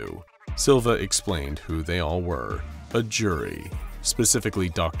answer to. Silva explained who they all were, a jury, specifically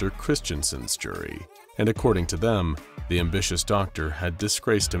Dr. Christensen's jury, and according to them, the ambitious doctor had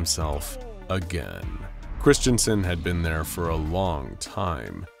disgraced himself again. Christensen had been there for a long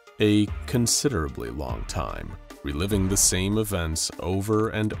time, a considerably long time, reliving the same events over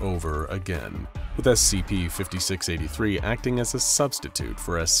and over again, with SCP-5683 acting as a substitute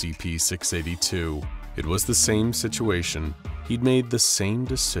for SCP-682. It was the same situation, he'd made the same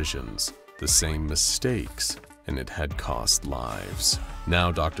decisions, the same mistakes, and it had cost lives.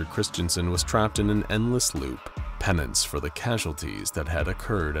 Now Dr. Christensen was trapped in an endless loop, penance for the casualties that had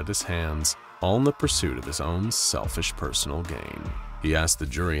occurred at his hands, all in the pursuit of his own selfish personal gain. He asked the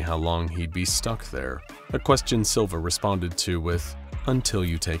jury how long he'd be stuck there, a question Silva responded to with, "Until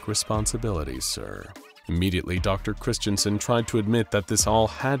you take responsibility, sir." Immediately, Dr. Christensen tried to admit that this all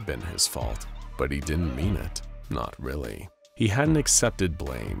had been his fault, but he didn't mean it. Not really. He hadn't accepted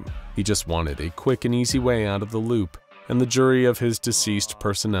blame. He just wanted a quick and easy way out of the loop, and the jury of his deceased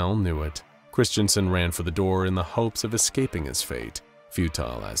personnel knew it. Christensen ran for the door in the hopes of escaping his fate.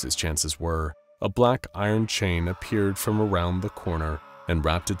 Futile as his chances were, a black iron chain appeared from around the corner and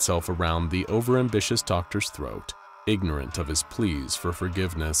wrapped itself around the overambitious doctor's throat, ignorant of his pleas for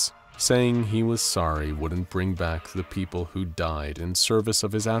forgiveness. Saying he was sorry wouldn't bring back the people who died in service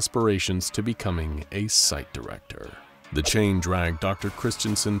of his aspirations to becoming a site director. The chain dragged Dr.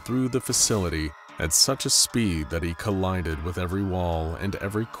 Christensen through the facility at such a speed that he collided with every wall and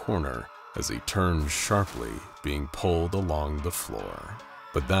every corner as he turned sharply, being pulled along the floor.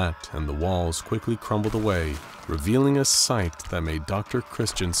 But that and the walls quickly crumbled away, revealing a sight that made Dr.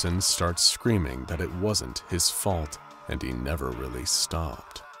 Christensen start screaming that it wasn't his fault, and he never really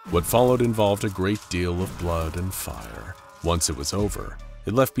stopped. What followed involved a great deal of blood and fire. Once it was over,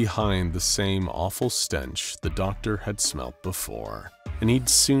 it left behind the same awful stench the doctor had smelt before, and he'd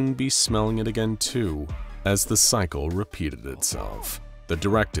soon be smelling it again too, as the cycle repeated itself. The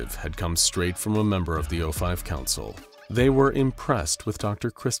directive had come straight from a member of the O5 Council. They were impressed with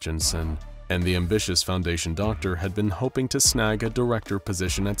Dr. Christensen, and the ambitious Foundation doctor had been hoping to snag a director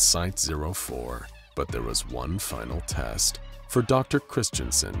position at Site-04. But there was one final test for Dr.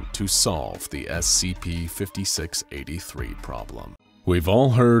 Christensen to solve the SCP-5683 problem. We've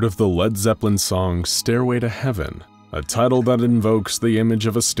all heard of the Led Zeppelin song Stairway to Heaven, a title that invokes the image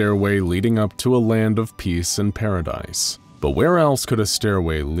of a stairway leading up to a land of peace and paradise. But where else could a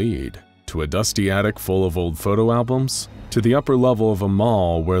stairway lead? To a dusty attic full of old photo albums? To the upper level of a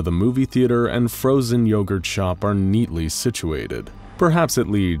mall where the movie theater and frozen yogurt shop are neatly situated? Perhaps it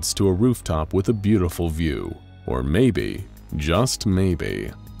leads to a rooftop with a beautiful view. Or maybe, just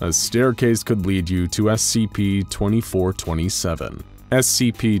maybe, a staircase could lead you to SCP-2427.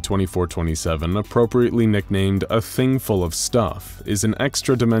 SCP-2427, appropriately nicknamed A Thing Full of Stuff, is an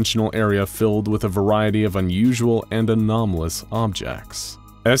extra-dimensional area filled with a variety of unusual and anomalous objects.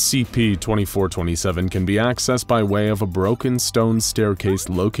 SCP-2427 can be accessed by way of a broken stone staircase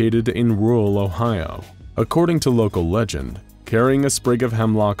located in rural Ohio. According to local legend, carrying a sprig of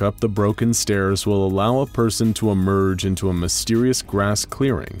hemlock up the broken stairs will allow a person to emerge into a mysterious grass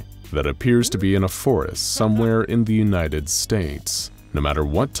clearing that appears to be in a forest somewhere in the United States. No matter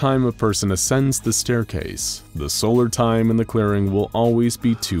what time a person ascends the staircase, the solar time in the clearing will always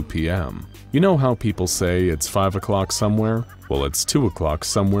be 2 p.m. You know how people say it's 5 o'clock somewhere? Well, it's 2 o'clock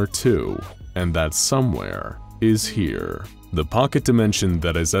somewhere too, and that somewhere is here. The pocket dimension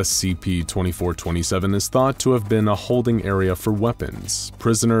that is SCP-2427 is thought to have been a holding area for weapons,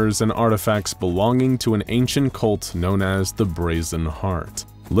 prisoners, and artifacts belonging to an ancient cult known as the Brazen Heart.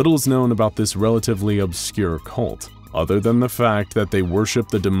 Little is known about this relatively obscure cult, other than the fact that they worship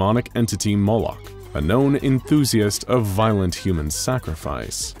the demonic entity Moloch, a known enthusiast of violent human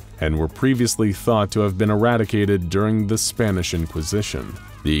sacrifice, and were previously thought to have been eradicated during the Spanish Inquisition.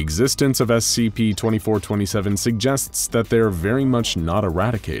 The existence of SCP-2427 suggests that they are very much not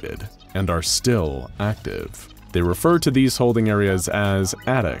eradicated, and are still active. They refer to these holding areas as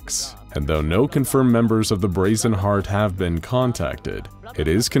attics, and though no confirmed members of the Brazen Heart have been contacted, it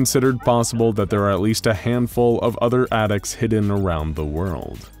is considered possible that there are at least a handful of other attics hidden around the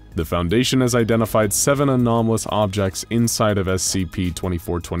world. The Foundation has identified 7 anomalous objects inside of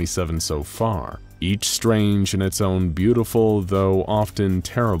SCP-2427 so far, each strange in its own beautiful, though often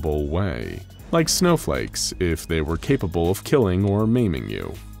terrible way. Like snowflakes, if they were capable of killing or maiming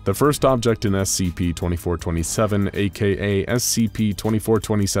you. The first object in SCP-2427, aka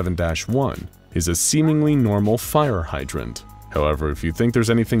SCP-2427-1, is a seemingly normal fire hydrant. However, if you think there's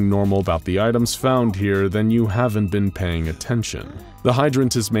anything normal about the items found here, then you haven't been paying attention. The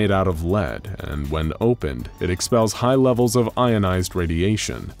hydrant is made out of lead, and when opened, it expels high levels of ionized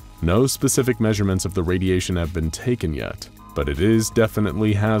radiation. No specific measurements of the radiation have been taken yet, but it is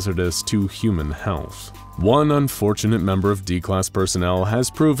definitely hazardous to human health. One unfortunate member of D-Class personnel has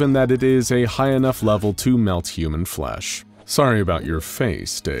proven that it is a high enough level to melt human flesh. Sorry about your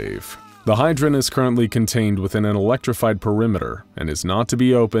face, Dave. The hydrant is currently contained within an electrified perimeter and is not to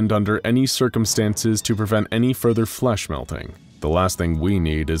be opened under any circumstances to prevent any further flesh melting. The last thing we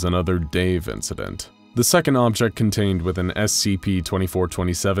need is another Dave incident. The second object contained within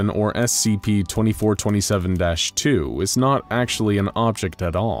SCP-2427 or SCP-2427-2 is not actually an object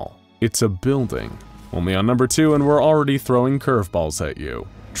at all. It's a building. Only on number 2 and we're already throwing curveballs at you.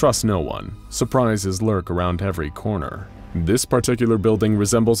 Trust no one. Surprises lurk around every corner. This particular building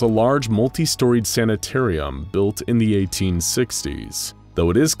resembles a large multi-storied sanitarium built in the 1860s. Though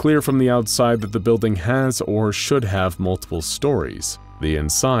it is clear from the outside that the building has or should have multiple stories, the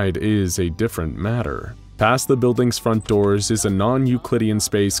inside is a different matter. Past the building's front doors is a non-Euclidean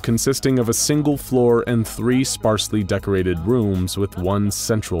space consisting of a single floor and 3 sparsely decorated rooms with one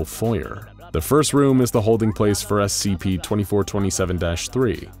central foyer. The first room is the holding place for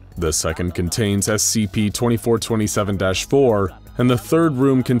SCP-2427-3. The second contains SCP-2427-4, and the third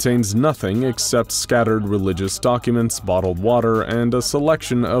room contains nothing except scattered religious documents, bottled water, and a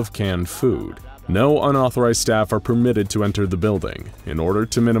selection of canned food. No unauthorized staff are permitted to enter the building, in order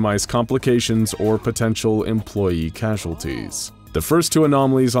to minimize complications or potential employee casualties. The first 2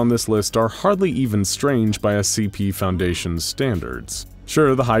 anomalies on this list are hardly even strange by SCP Foundation's standards.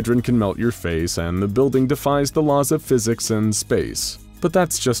 Sure, the hydrant can melt your face, and the building defies the laws of physics and space, but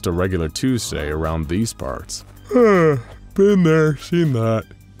that's just a regular Tuesday around these parts. Been there, seen that.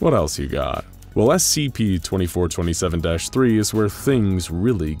 What else you got? Well, SCP-2427-3 is where things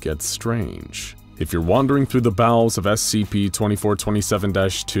really get strange. If you're wandering through the bowels of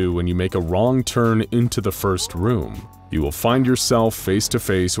SCP-2427-2 and you make a wrong turn into the first room, you will find yourself face to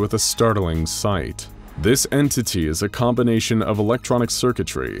face with a startling sight. This entity is a combination of electronic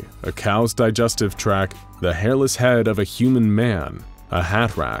circuitry, a cow's digestive tract, the hairless head of a human man, a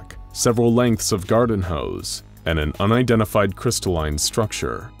hat rack, several lengths of garden hose, and an unidentified crystalline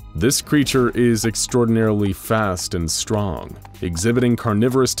structure. This creature is extraordinarily fast and strong, exhibiting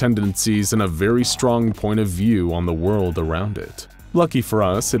carnivorous tendencies and a very strong point of view on the world around it. Lucky for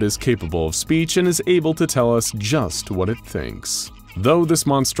us, it is capable of speech and is able to tell us just what it thinks. Though this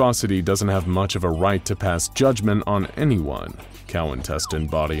monstrosity doesn't have much of a right to pass judgment on anyone, cow intestine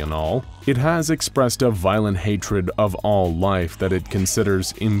body and all, it has expressed a violent hatred of all life that it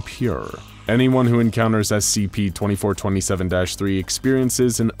considers impure. Anyone who encounters SCP-2427-3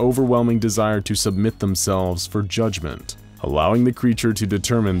 experiences an overwhelming desire to submit themselves for judgment, allowing the creature to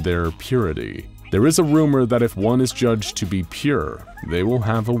determine their purity. There is a rumor that if one is judged to be pure, they will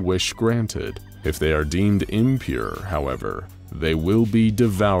have a wish granted. If they are deemed impure, however, they will be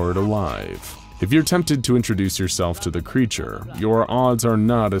devoured alive. If you're tempted to introduce yourself to the creature, your odds are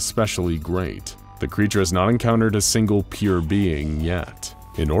not especially great. The creature has not encountered a single pure being yet.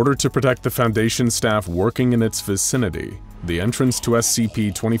 In order to protect the Foundation staff working in its vicinity, the entrance to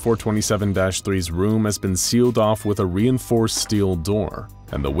SCP-2427-3's room has been sealed off with a reinforced steel door,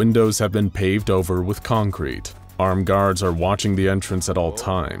 and the windows have been paved over with concrete. Armed guards are watching the entrance at all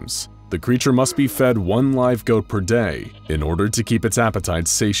times. The creature must be fed 1 live goat per day in order to keep its appetite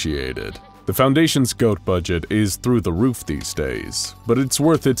satiated. The Foundation's goat budget is through the roof these days, but it's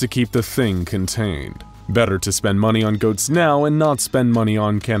worth it to keep the thing contained. Better to spend money on goats now and not spend money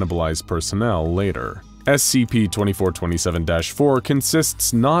on cannibalized personnel later. SCP-2427-4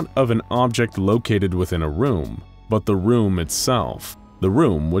 consists not of an object located within a room, but the room itself. The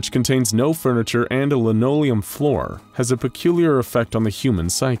room, which contains no furniture and a linoleum floor, has a peculiar effect on the human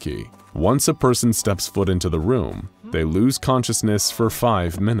psyche. Once a person steps foot into the room, they lose consciousness for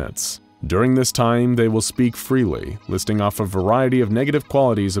 5 minutes. During this time, they will speak freely, listing off a variety of negative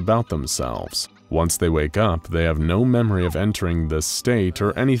qualities about themselves. Once they wake up, they have no memory of entering this state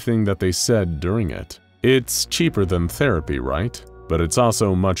or anything that they said during it. It's cheaper than therapy, right? But it's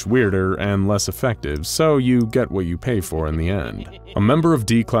also much weirder and less effective, so you get what you pay for in the end. A member of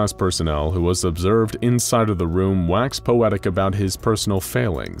D-Class personnel who was observed inside of the room waxed poetic about his personal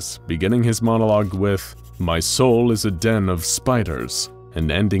failings, beginning his monologue with, "My soul is a den of spiders," and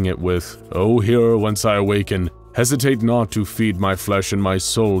ending it with, "Oh, here whence I awaken, hesitate not to feed my flesh and my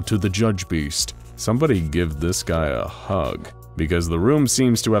soul to the judge beast." Somebody give this guy a hug, because the room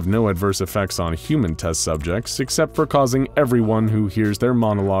seems to have no adverse effects on human test subjects except for causing everyone who hears their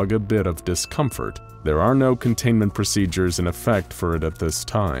monologue a bit of discomfort. There are no containment procedures in effect for it at this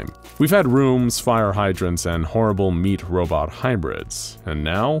time. We've had rooms, fire hydrants, and horrible meat-robot hybrids, and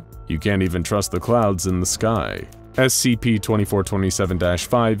now you can't even trust the clouds in the sky.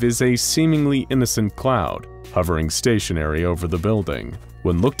 SCP-2427-5 is a seemingly innocent cloud, hovering stationary over the building.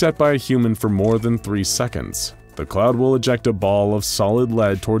 When looked at by a human for more than 3 seconds, the cloud will eject a ball of solid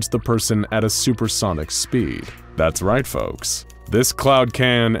lead towards the person at a supersonic speed. That's right, folks. This cloud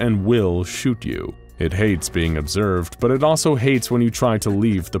can and will shoot you. It hates being observed, but it also hates when you try to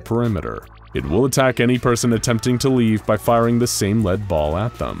leave the perimeter. It will attack any person attempting to leave by firing the same lead ball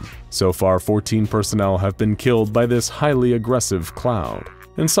at them. So far, 14 personnel have been killed by this highly aggressive cloud.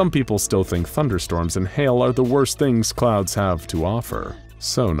 And some people still think thunderstorms and hail are the worst things clouds have to offer.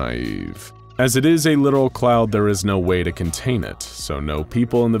 So naive. As it is a literal cloud, there is no way to contain it, so no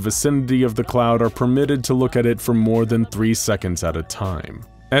people in the vicinity of the cloud are permitted to look at it for more than 3 seconds at a time.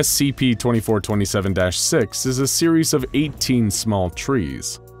 SCP-2427-6 is a series of 18 small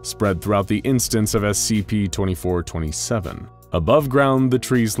trees, spread throughout the instance of SCP-2427. Above ground, the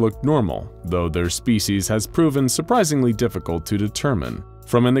trees look normal, though their species has proven surprisingly difficult to determine.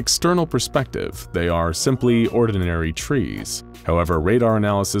 From an external perspective, they are simply ordinary trees. However, radar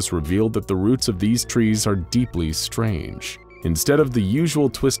analysis revealed that the roots of these trees are deeply strange. Instead of the usual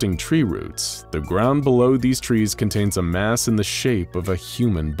twisting tree roots, the ground below these trees contains a mass in the shape of a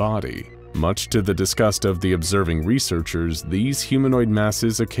human body. Much to the disgust of the observing researchers, these humanoid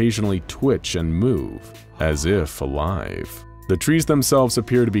masses occasionally twitch and move, as if alive. The trees themselves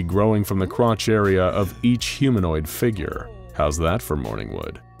appear to be growing from the crotch area of each humanoid figure. How's that for morning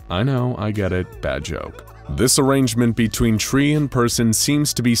wood? I know, I get it, bad joke. This arrangement between tree and person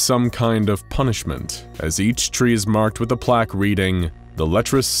seems to be some kind of punishment, as each tree is marked with a plaque reading, "The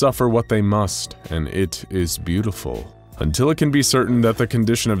lecherous suffer what they must, and it is beautiful." Until it can be certain that the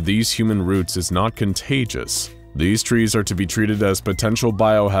condition of these human roots is not contagious, these trees are to be treated as potential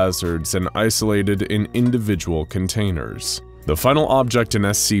biohazards and isolated in individual containers. The final object in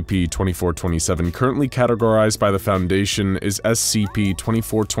SCP-2427 currently categorized by the Foundation is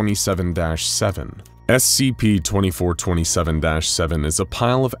SCP-2427-7. SCP-2427-7 is a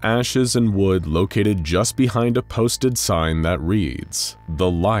pile of ashes and wood located just behind a posted sign that reads, "The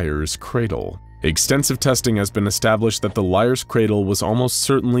Liar's Cradle." Extensive testing has been established that the Liar's Cradle was almost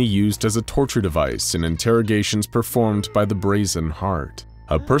certainly used as a torture device in interrogations performed by the Brazen Heart.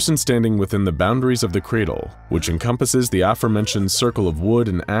 A person standing within the boundaries of the cradle, which encompasses the aforementioned circle of wood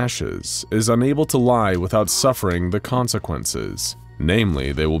and ashes, is unable to lie without suffering the consequences.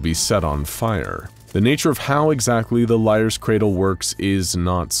 Namely, they will be set on fire. The nature of how exactly the Liar's Cradle works is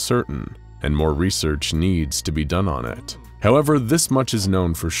not certain, and more research needs to be done on it. However, this much is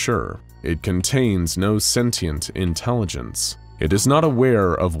known for sure. It contains no sentient intelligence. It is not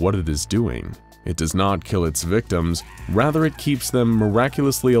aware of what it is doing. It does not kill its victims, rather it keeps them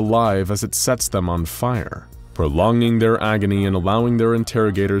miraculously alive as it sets them on fire, prolonging their agony and allowing their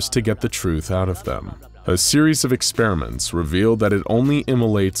interrogators to get the truth out of them. A series of experiments reveal that it only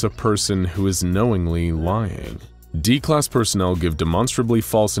immolates a person who is knowingly lying. D-Class personnel give demonstrably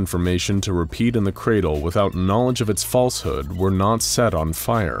false information to repeat in the cradle without knowledge of its falsehood were not set on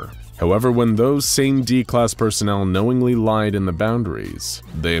fire. However, when those same D-Class personnel knowingly lied in the boundaries,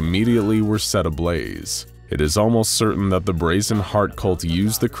 they immediately were set ablaze. It is almost certain that the Brazen Heart cult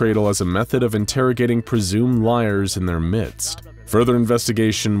used the cradle as a method of interrogating presumed liars in their midst. Further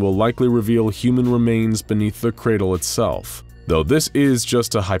investigation will likely reveal human remains beneath the cradle itself, though this is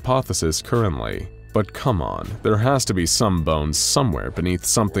just a hypothesis currently. But come on, there has to be some bones somewhere beneath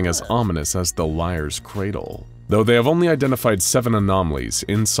something as ominous as the Liar's Cradle. Though they have only identified 7 anomalies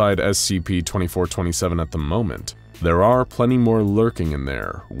inside SCP-2427 at the moment, there are plenty more lurking in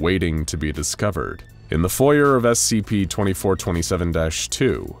there, waiting to be discovered. In the foyer of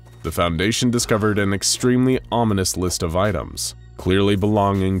SCP-2427-2, the Foundation discovered an extremely ominous list of items, clearly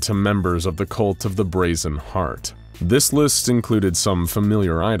belonging to members of the cult of the Brazen Heart. This list included some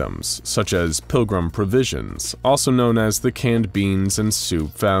familiar items, such as Pilgrim provisions, also known as the canned beans and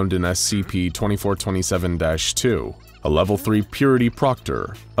soup found in SCP-2427-2, a Level 3 Purity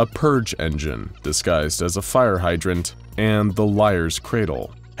Proctor, a purge engine, disguised as a fire hydrant, and the Liar's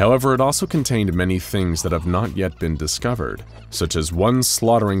Cradle. However, it also contained many things that have not yet been discovered, such as 1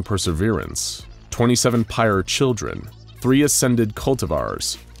 slaughtering perseverance, 27 pyre children, 3 ascended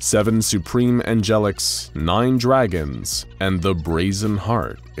cultivars, 7 supreme angelics, 9 dragons, and the Brazen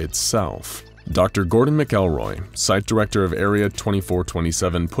Heart itself. Dr. Gordon McElroy, Site Director of Area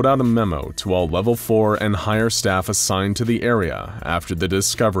 2427, put out a memo to all Level 4 and higher staff assigned to the area after the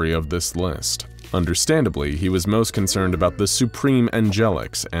discovery of this list. Understandably, he was most concerned about the supreme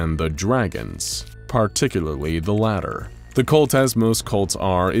angelics and the dragons, particularly the latter. The cult, as most cults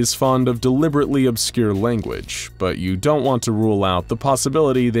are, is fond of deliberately obscure language, but you don't want to rule out the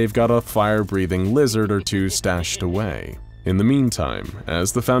possibility they've got a fire-breathing lizard or 2 stashed away. In the meantime,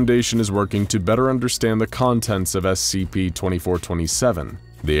 as the Foundation is working to better understand the contents of SCP-2427,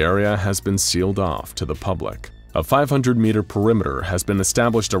 the area has been sealed off to the public. A 500-meter perimeter has been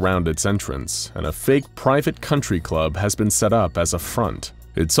established around its entrance, and a fake private country club has been set up as a front.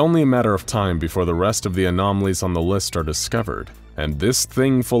 It's only a matter of time before the rest of the anomalies on the list are discovered, and this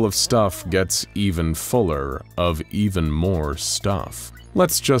thing full of stuff gets even fuller of even more stuff.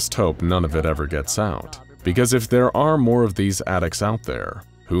 Let's just hope none of it ever gets out, because if there are more of these addicts out there,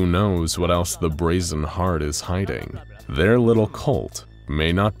 who knows what else the Brazen Heart is hiding? Their little cult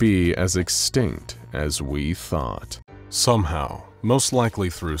may not be as extinct as we thought. Somehow, most likely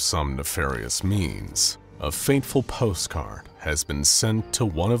through some nefarious means, a fateful postcard has been sent to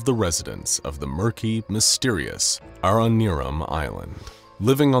one of the residents of the murky, mysterious Araniram Island.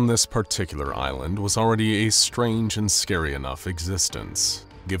 Living on this particular island was already a strange and scary enough existence,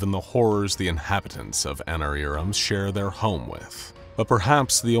 given the horrors the inhabitants of Anarirum share their home with. But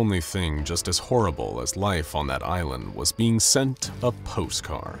perhaps the only thing just as horrible as life on that island was being sent a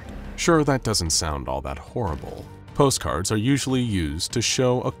postcard. Sure, that doesn't sound all that horrible. Postcards are usually used to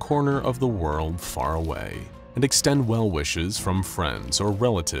show a corner of the world far away and extend well wishes from friends or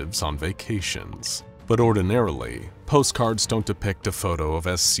relatives on vacations. But ordinarily, postcards don't depict a photo of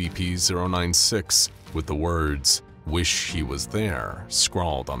SCP-096 with the words, "Wish he was there,"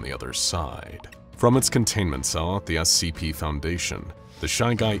 scrawled on the other side. From its containment cell at the SCP Foundation, the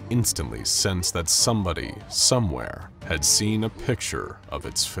Shy Guy instantly sensed that somebody, somewhere, had seen a picture of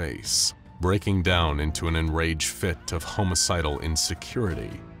its face. Breaking down into an enraged fit of homicidal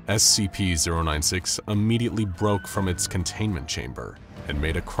insecurity, SCP-096 immediately broke from its containment chamber and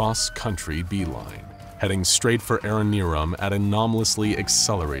made a cross-country beeline, heading straight for Aranirum at anomalously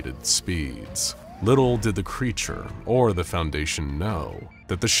accelerated speeds. Little did the creature or the Foundation know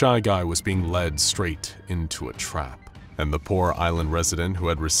that the Shy Guy was being led straight into a trap, and the poor island resident who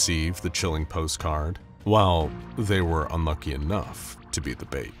had received the chilling postcard, well, they were unlucky enough to be the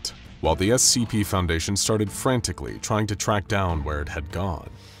bait. While the SCP Foundation started frantically trying to track down where it had gone,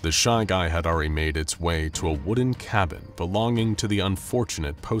 the Shy Guy had already made its way to a wooden cabin belonging to the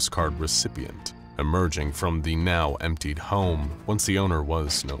unfortunate postcard recipient. Emerging from the now emptied home once the owner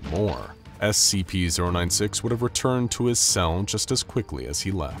was no more, SCP-096 would have returned to his cell just as quickly as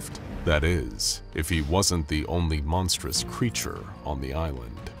he left. That is, if he wasn't the only monstrous creature on the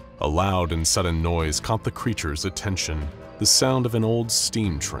island. A loud and sudden noise caught the creature's attention, the sound of an old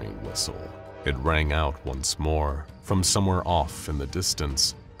steam train whistle. It rang out once more, from somewhere off in the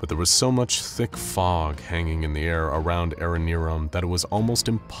distance, but there was so much thick fog hanging in the air around Aranirum that it was almost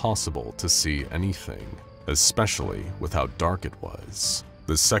impossible to see anything, especially with how dark it was.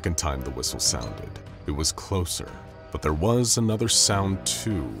 The second time the whistle sounded, it was closer, but there was another sound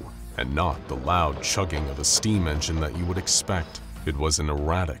too, and not the loud chugging of a steam engine that you would expect. It was an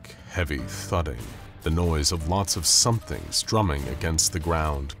erratic, heavy thudding, the noise of lots of somethings drumming against the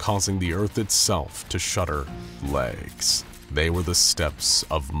ground, causing the earth itself to shudder. Legs. They were the steps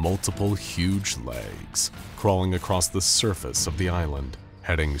of multiple huge legs, crawling across the surface of the island,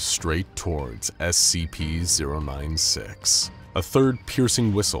 heading straight towards SCP-096. A third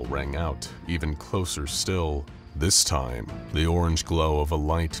piercing whistle rang out, even closer still. This time, the orange glow of a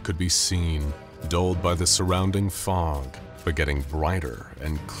light could be seen, dulled by the surrounding fog, but getting brighter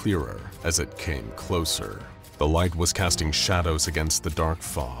and clearer as it came closer. The light was casting shadows against the dark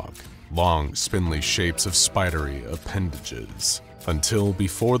fog, long, spindly shapes of spidery appendages, until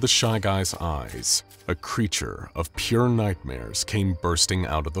before the Shy Guy's eyes, a creature of pure nightmares came bursting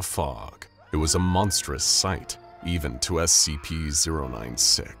out of the fog. It was a monstrous sight, even to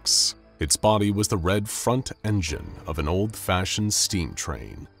SCP-096. Its body was the red front engine of an old-fashioned steam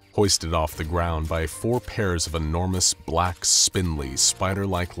train, hoisted off the ground by 4 pairs of enormous black, spindly,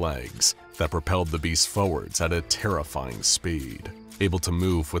 spider-like legs that propelled the beast forwards at a terrifying speed. Able to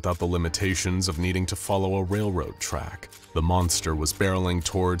move without the limitations of needing to follow a railroad track, the monster was barreling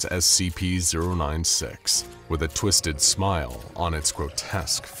towards SCP-096 with a twisted smile on its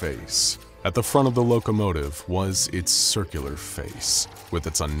grotesque face. At the front of the locomotive was its circular face, with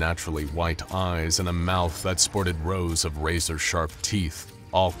its unnaturally white eyes and a mouth that sported rows of razor-sharp teeth,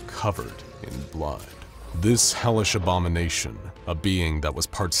 all covered in blood. This hellish abomination, a being that was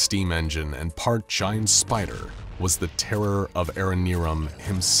part steam engine and part giant spider, was the terror of Aranirum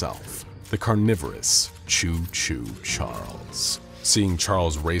himself, the carnivorous CHOO Charles. Seeing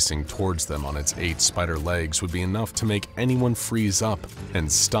Charles racing towards them on its 8 spider legs would be enough to make anyone freeze up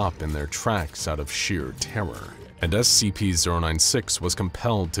and stop in their tracks out of sheer terror, and SCP-096 was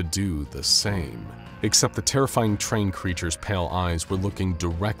compelled to do the same. Except the terrifying train creature's pale eyes were looking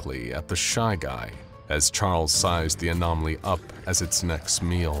directly at the Shy Guy. As Charles sized the anomaly up as its next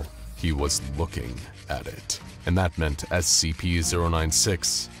meal, he was looking at it, and that meant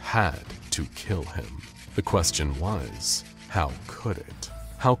SCP-096 had to kill him. The question was, how could it?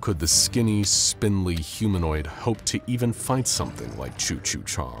 How could the skinny, spindly humanoid hope to even fight something like CHOO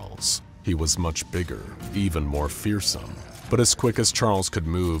Charles? He was much bigger, even more fearsome, but as quick as Charles could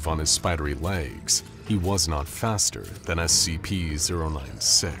move on his spidery legs, he was not faster than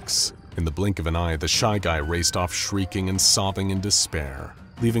SCP-096. In the blink of an eye, the Shy Guy raced off shrieking and sobbing in despair,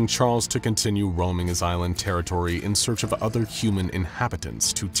 leaving Charles to continue roaming his island territory in search of other human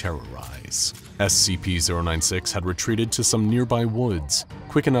inhabitants to terrorize. SCP-096 had retreated to some nearby woods,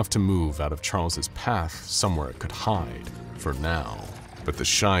 quick enough to move out of Charles's path somewhere it could hide, for now. But the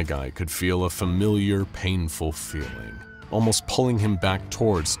Shy Guy could feel a familiar, painful feeling. almost pulling him back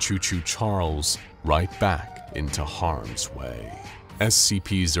towards CHOO Charles, right back into harm's way.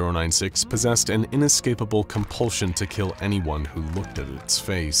 SCP-096 possessed an inescapable compulsion to kill anyone who looked at its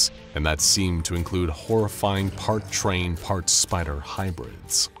face, and that seemed to include horrifying part-train, part-spider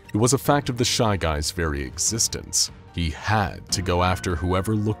hybrids. It was a fact of the Shy Guy's very existence. He had to go after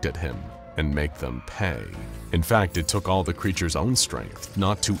whoever looked at him and make them pay. In fact, it took all the creature's own strength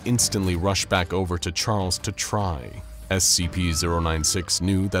not to instantly rush back over to Charles to try. SCP-096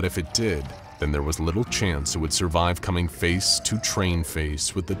 knew that if it did, then there was little chance it would survive coming face to train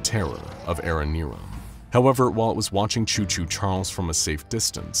face with the terror of Aranirum. However, while it was watching CHOO Charles from a safe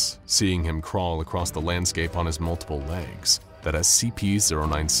distance, seeing him crawl across the landscape on his multiple legs, that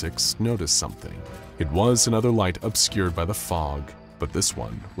SCP-096 noticed something. It was another light obscured by the fog, but this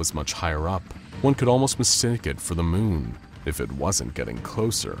one was much higher up. One could almost mistake it for the moon, if it wasn't getting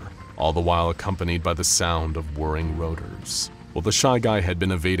closer, all the while accompanied by the sound of whirring rotors. While the Shy Guy had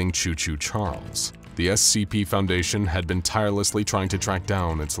been evading CHOO Charles, the SCP Foundation had been tirelessly trying to track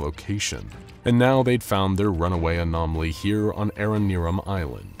down its location, and now they'd found their runaway anomaly here on Aranirum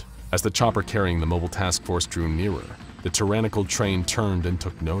Island. As the chopper carrying the mobile task force drew nearer, the tyrannical train turned and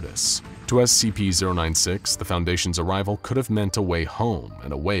took notice. To SCP-096, the Foundation's arrival could have meant a way home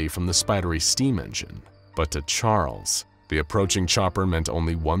and away from the spidery steam engine. But to Charles, the approaching chopper meant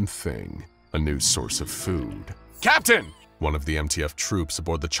only one thing: a new source of food. Captain! One of the MTF troops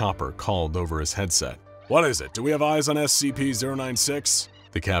aboard the chopper called over his headset. What is it? Do we have eyes on SCP-096?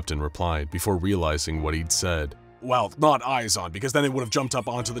 The captain replied before realizing what he'd said. Well, not eyes on, because then it would have jumped up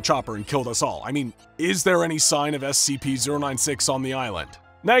onto the chopper and killed us all. I mean, is there any sign of SCP-096 on the island?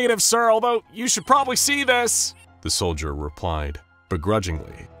 Negative, sir, although you should probably see this, the soldier replied.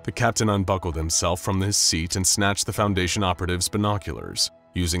 Begrudgingly, the captain unbuckled himself from his seat and snatched the Foundation operative's binoculars,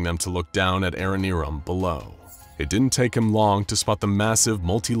 using them to look down at Aranirum below. It didn't take him long to spot the massive,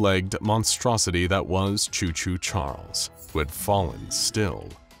 multi-legged monstrosity that was CHOO Charles, who had fallen still,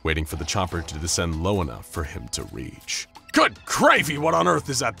 waiting for the chopper to descend low enough for him to reach. Good gravy, what on earth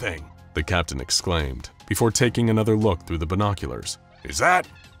is that thing? The captain exclaimed, before taking another look through the binoculars. Is that?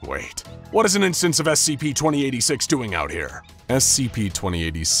 Wait, what is an instance of SCP-2086 doing out here?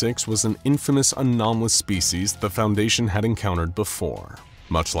 SCP-2086 was an infamous anomalous species the Foundation had encountered before.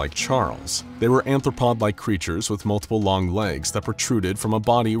 Much like Charles, they were arthropod-like creatures with multiple long legs that protruded from a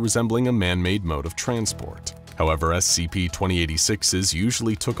body resembling a man-made mode of transport. However, SCP-2086s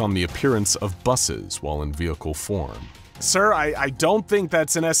usually took on the appearance of buses while in vehicle form. Sir, I don't think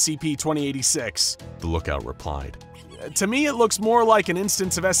that's an SCP-2086, the lookout replied. To me, it looks more like an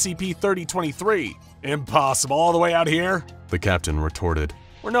instance of SCP-3023. Impossible, all the way out here? The captain retorted.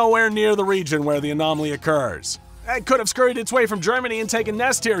 We're nowhere near the region where the anomaly occurs. It could have scurried its way from Germany and taken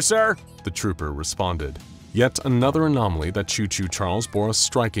nest here, sir, the trooper responded. Yet another anomaly that CHOO Charles bore a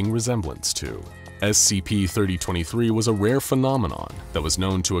striking resemblance to. SCP-3023 was a rare phenomenon that was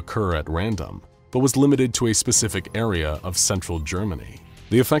known to occur at random, but was limited to a specific area of central Germany.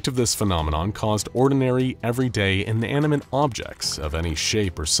 The effect of this phenomenon caused ordinary, everyday, inanimate objects of any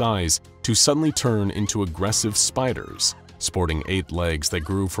shape or size to suddenly turn into aggressive spiders, sporting 8 legs that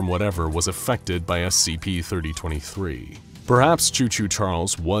grew from whatever was affected by SCP-3023. Perhaps CHOO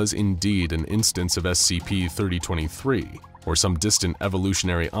Charles was indeed an instance of SCP-3023, or some distant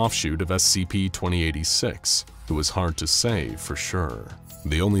evolutionary offshoot of SCP-2086. It was hard to say for sure.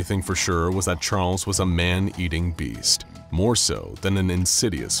 The only thing for sure was that Charles was a man-eating beast, more so than an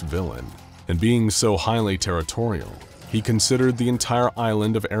insidious villain. And being so highly territorial, he considered the entire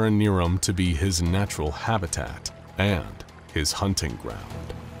island of Aranirum to be his natural habitat and his hunting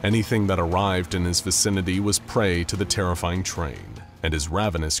ground. Anything that arrived in his vicinity was prey to the terrifying train, and his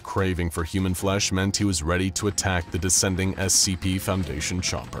ravenous craving for human flesh meant he was ready to attack the descending SCP Foundation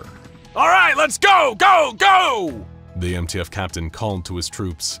chopper. All right, let's go, go, go! The MTF captain called to his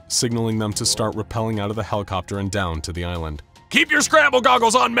troops, signaling them to start rappelling out of the helicopter and down to the island. Keep your scramble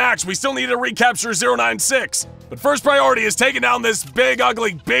goggles on max, we still need to recapture 096, but first priority is taking down this big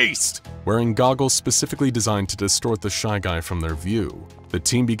ugly beast! Wearing goggles specifically designed to distort the Shy Guy from their view, the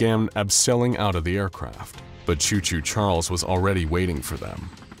team began abseiling out of the aircraft. But CHOO Charles was already waiting for them.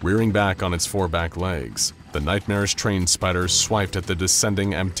 Rearing back on its 4 back legs, the nightmarish train spider swiped at the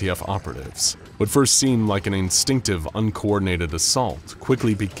descending MTF operatives. What first seemed like an instinctive, uncoordinated assault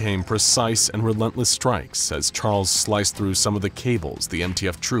quickly became precise and relentless strikes as Charles sliced through some of the cables the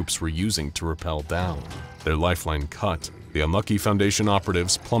MTF troops were using to rappel down. Their lifeline cut, the unlucky Foundation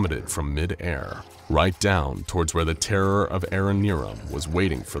operatives plummeted from mid-air, right down towards where the terror of Aranirum was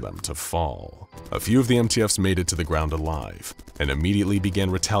waiting for them to fall. A few of the MTFs made it to the ground alive, and immediately began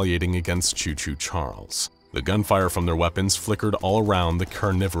retaliating against CHOO Charles. The gunfire from their weapons flickered all around the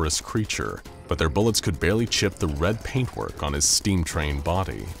carnivorous creature, but their bullets could barely chip the red paintwork on his steam-trained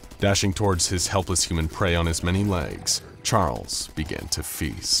body. Dashing towards his helpless human prey on his many legs, Charles began to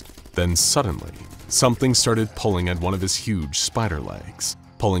feast. Then suddenly, something started pulling at one of his huge spider legs,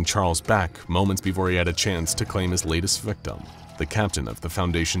 pulling Charles back moments before he had a chance to claim his latest victim, the captain of the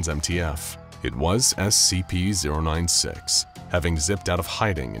Foundation's MTF. It was SCP-096, having zipped out of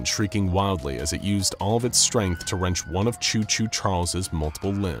hiding and shrieking wildly as it used all of its strength to wrench one of CHOO Charles's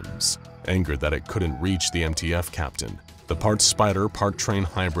multiple limbs. Angered that it couldn't reach the MTF captain, the part spider, part train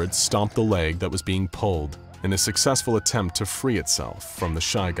hybrid stomped the leg that was being pulled in a successful attempt to free itself from the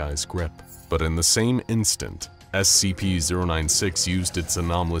Shy Guy's grip. But in the same instant, SCP-096 used its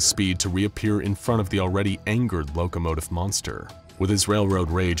anomalous speed to reappear in front of the already angered locomotive monster. With his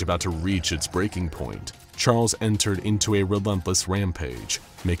railroad rage about to reach its breaking point, Charles entered into a relentless rampage,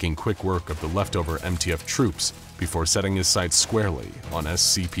 making quick work of the leftover MTF troops before setting his sights squarely on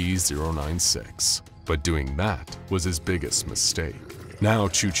SCP-096. But doing that was his biggest mistake. Now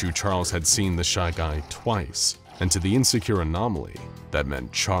CHOO Charles had seen the Shy Guy twice, and to the insecure anomaly, that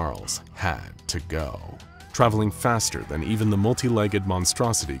meant Charles had to go. Traveling faster than even the multi-legged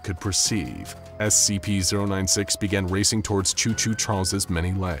monstrosity could perceive, SCP-096 began racing towards CHOO Charles's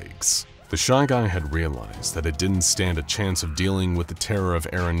many legs. The Shy Guy had realized that it didn't stand a chance of dealing with the terror of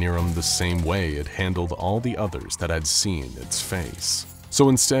Aranerum the same way it handled all the others that had seen its face. So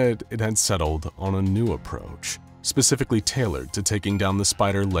instead, it had settled on a new approach, specifically tailored to taking down the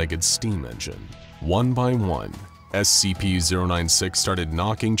spider-legged steam engine. One by one, SCP-096 started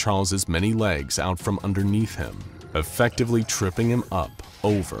knocking Charles's many legs out from underneath him, effectively tripping him up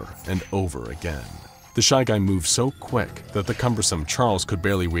over and over again. The Shy Guy moved so quick that the cumbersome Charles could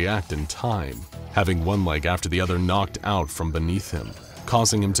barely react in time, having one leg after the other knocked out from beneath him,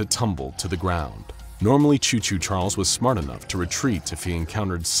 causing him to tumble to the ground. Normally, CHOO Charles was smart enough to retreat if he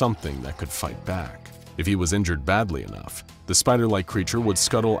encountered something that could fight back. If he was injured badly enough, the spider-like creature would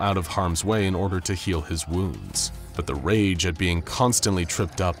scuttle out of harm's way in order to heal his wounds. But the rage at being constantly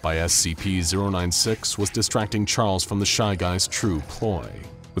tripped up by SCP-096 was distracting Charles from the Shy Guy's true ploy.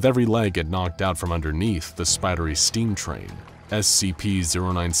 With every leg it knocked out from underneath the spidery steam train,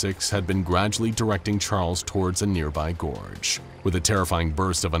 SCP-096 had been gradually directing Charles towards a nearby gorge. With a terrifying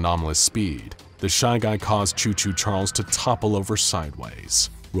burst of anomalous speed, the Shy Guy caused CHOO Charles to topple over sideways,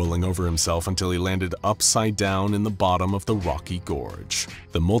 rolling over himself until he landed upside down in the bottom of the rocky gorge.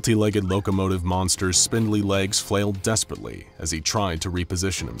 The multi-legged locomotive monster's spindly legs flailed desperately as he tried to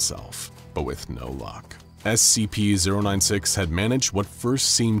reposition himself, but with no luck. SCP-096 had managed what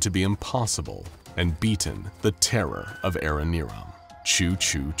first seemed to be impossible and beaten the terror of Aranerum,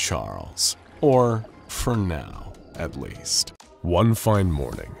 CHOO Charles. Or, for now, at least. One fine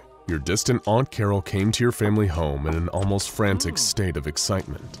morning, your distant Aunt Carol came to your family home in an almost frantic state of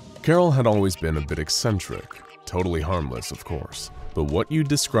excitement. Carol had always been a bit eccentric, totally harmless of course, but what you'd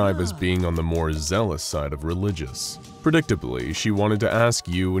describe as being on the more zealous side of religious. Predictably, she wanted to ask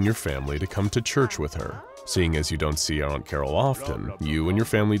you and your family to come to church with her. Seeing as you don't see Aunt Carol often, you and your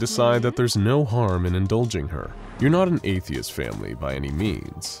family decide that there's no harm in indulging her. You're not an atheist family by any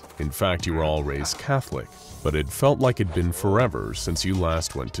means. In fact, you were all raised Catholic, but it felt like it'd been forever since you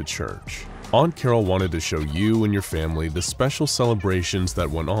last went to church. Aunt Carol wanted to show you and your family the special celebrations that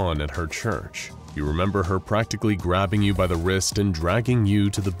went on at her church. You remember her practically grabbing you by the wrist and dragging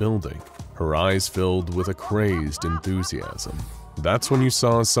you to the building, her eyes filled with a crazed enthusiasm. That's when you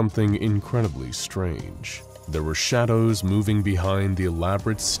saw something incredibly strange. There were shadows moving behind the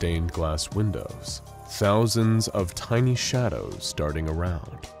elaborate stained glass windows, thousands of tiny shadows darting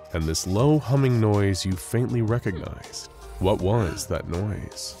around, and this low humming noise you faintly recognized. What was that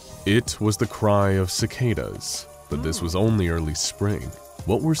noise? It was the cry of cicadas, but this was only early spring.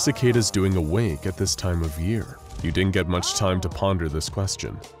 What were cicadas doing awake at this time of year? You didn't get much time to ponder this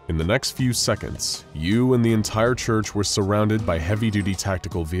question. In the next few seconds, you and the entire church were surrounded by heavy-duty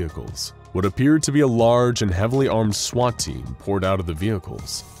tactical vehicles. What appeared to be a large and heavily armed SWAT team poured out of the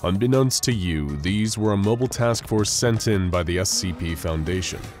vehicles. Unbeknownst to you, these were a mobile task force sent in by the SCP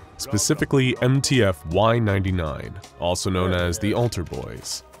Foundation, specifically MTF-Y99, also known as the Altar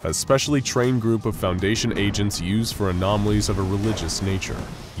Boys, a specially trained group of Foundation agents used for anomalies of a religious nature.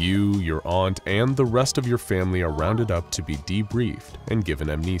 You, your aunt, and the rest of your family are rounded up to be debriefed and given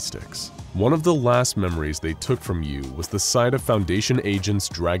amnestics. One of the last memories they took from you was the sight of Foundation agents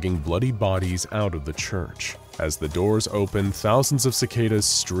dragging bloody bodies out of the church. As the doors opened, thousands of cicadas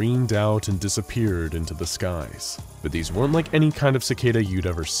streamed out and disappeared into the skies. But these weren't like any kind of cicada you'd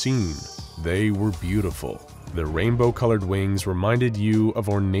ever seen. They were beautiful. Their rainbow-colored wings reminded you of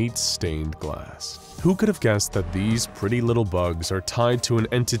ornate stained glass. Who could have guessed that these pretty little bugs are tied to an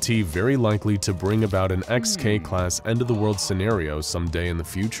entity very likely to bring about an XK-class end-of-the-world scenario someday in the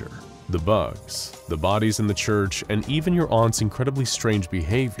future? The bugs, the bodies in the church, and even your aunt's incredibly strange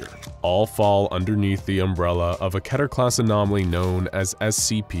behavior all fall underneath the umbrella of a Keter-class anomaly known as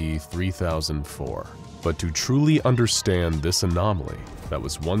SCP-3004. But to truly understand this anomaly that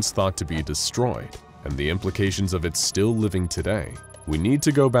was once thought to be destroyed, and the implications of it still living today, we need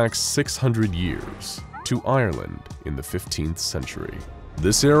to go back 600 years to Ireland in the 15th century.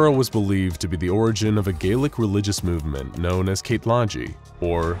 This era was believed to be the origin of a Gaelic religious movement known as Caitlaji,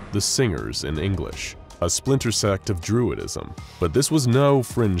 or the Singers in English, a splinter sect of Druidism. But this was no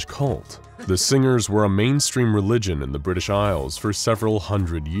fringe cult. The Singers were a mainstream religion in the British Isles for several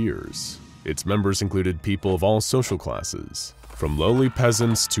hundred years. Its members included people of all social classes, from lowly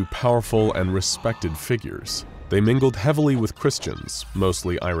peasants to powerful and respected figures. They mingled heavily with Christians,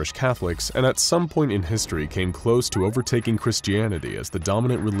 mostly Irish Catholics, and at some point in history came close to overtaking Christianity as the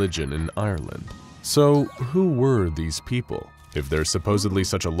dominant religion in Ireland. So, who were these people, if they're supposedly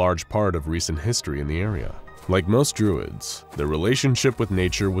such a large part of recent history in the area? Like most druids, their relationship with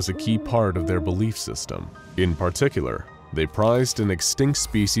nature was a key part of their belief system. In particular, they prized an extinct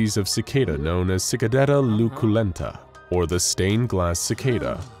species of cicada known as Cicadetta luculenta, or the stained glass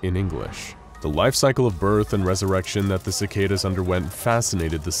cicada in English. The life cycle of birth and resurrection that the cicadas underwent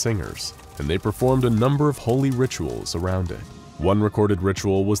fascinated the Singers, and they performed a number of holy rituals around it. One recorded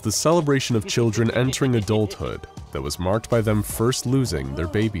ritual was the celebration of children entering adulthood that was marked by them first losing their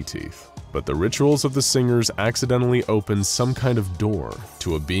baby teeth. But the rituals of the Singers accidentally opened some kind of door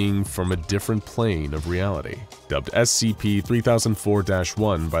to a being from a different plane of reality, dubbed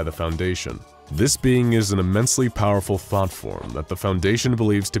SCP-3004-1 by the Foundation. This being is an immensely powerful thought form that the Foundation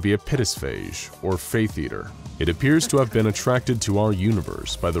believes to be a pittisphage, or faith eater. It appears to have been attracted to our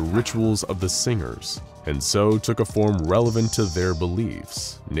universe by the rituals of the Singers, and so took a form relevant to their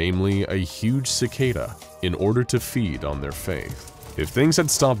beliefs, namely a huge cicada, in order to feed on their faith. If things had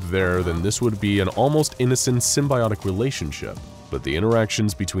stopped there, then this would be an almost innocent symbiotic relationship. But the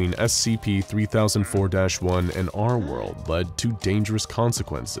interactions between SCP-3004-1 and our world led to dangerous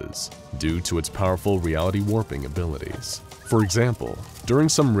consequences due to its powerful reality warping abilities. For example, during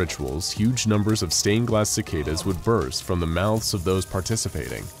some rituals, huge numbers of stained glass cicadas would burst from the mouths of those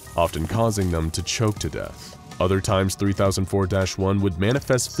participating, often causing them to choke to death. Other times, 3004-1 would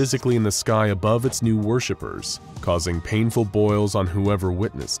manifest physically in the sky above its new worshippers, causing painful boils on whoever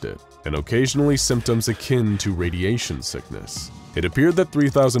witnessed it, and occasionally symptoms akin to radiation sickness. It appeared that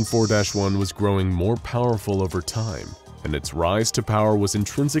 3004-1 was growing more powerful over time, and its rise to power was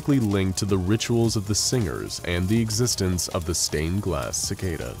intrinsically linked to the rituals of the Singers and the existence of the stained glass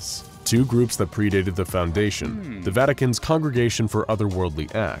cicadas. Two groups that predated the Foundation, the Vatican's Congregation for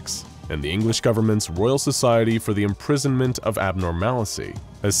Otherworldly Acts, and the English government's Royal Society for the Imprisonment of Abnormality,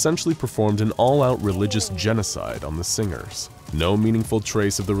 essentially performed an all-out religious genocide on the Singers. No meaningful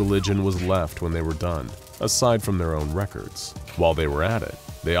trace of the religion was left when they were done, aside from their own records. While they were at it,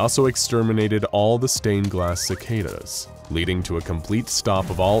 they also exterminated all the stained glass cicadas, leading to a complete stop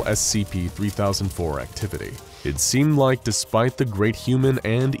of all SCP-3004 activity. It seemed like, despite the great human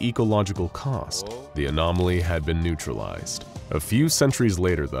and ecological cost, the anomaly had been neutralized. A few centuries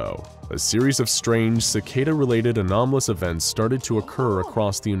later, though, a series of strange cicada-related anomalous events started to occur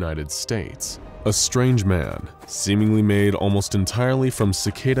across the United States. A strange man, seemingly made almost entirely from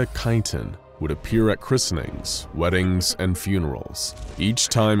cicada chitin, would appear at christenings, weddings, and funerals. Each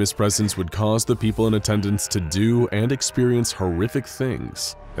time his presence would cause the people in attendance to do and experience horrific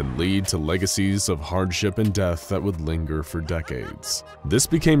things, and lead to legacies of hardship and death that would linger for decades. This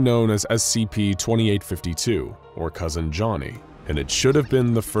became known as SCP-2852, or Cousin Johnny, and it should have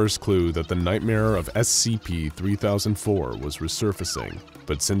been the first clue that the nightmare of SCP-3004 was resurfacing.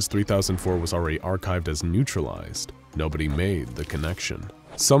 But since 3004 was already archived as neutralized, nobody made the connection.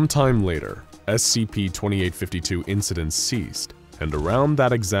 Sometime later, SCP-2852 incidents ceased, and around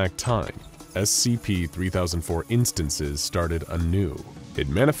that exact time, SCP-3004 instances started anew. It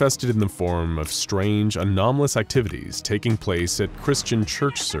manifested in the form of strange, anomalous activities taking place at Christian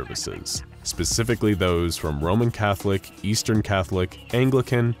church services, specifically those from Roman Catholic, Eastern Catholic,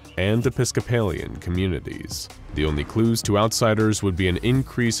 Anglican, and Episcopalian communities. The only clues to outsiders would be an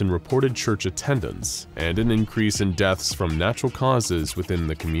increase in reported church attendance and an increase in deaths from natural causes within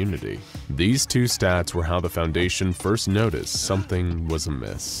the community. These two stats were how the Foundation first noticed something was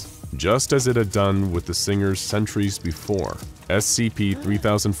amiss. Just as it had done with the Singers centuries before,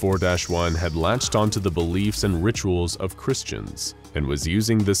 SCP-3004-1 had latched onto the beliefs and rituals of Christians, and was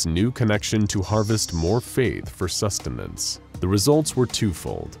using this new connection to harvest more faith for sustenance. The results were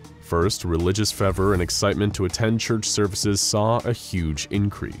twofold. First, religious fervor and excitement to attend church services saw a huge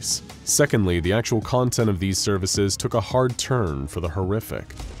increase. Secondly, the actual content of these services took a hard turn for the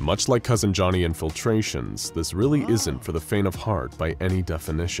horrific. Much like Cousin Johnny infiltrations, this really isn't for the faint of heart by any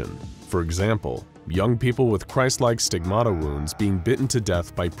definition. For example, young people with Christ-like stigmata wounds being bitten to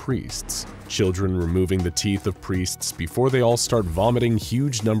death by priests, children removing the teeth of priests before they all start vomiting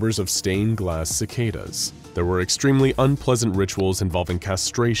huge numbers of stained glass cicadas. There were extremely unpleasant rituals involving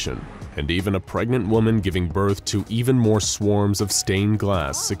castration, and even a pregnant woman giving birth to even more swarms of stained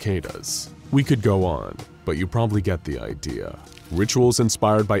glass cicadas. We could go on, but you probably get the idea. Rituals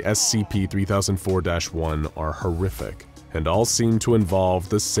inspired by SCP-3004-1 are horrific, and all seem to involve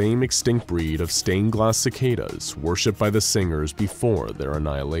the same extinct breed of stained glass cicadas worshipped by the singers before their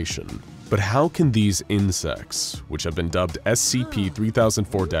annihilation. But how can these insects, which have been dubbed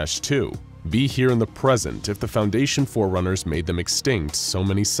SCP-3004-2, be here in the present if the Foundation Forerunners made them extinct so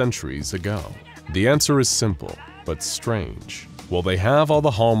many centuries ago? The answer is simple, but strange. While they have all the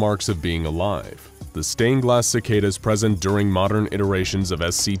hallmarks of being alive, the stained glass cicadas present during modern iterations of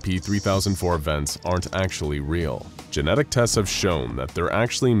SCP-3004 events aren't actually real. Genetic tests have shown that they're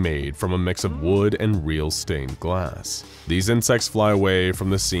actually made from a mix of wood and real stained glass. These insects fly away from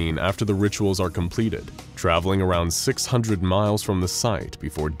the scene after the rituals are completed, traveling around 600 miles from the site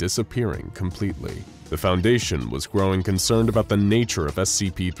before disappearing completely. The Foundation was growing concerned about the nature of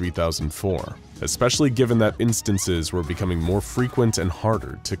SCP-3004, especially given that instances were becoming more frequent and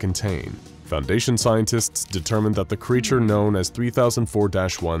harder to contain. Foundation scientists determined that the creature known as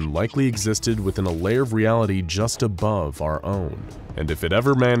 3004-1 likely existed within a layer of reality just above our own, and if it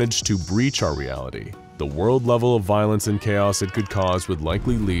ever managed to breach our reality, the world level of violence and chaos it could cause would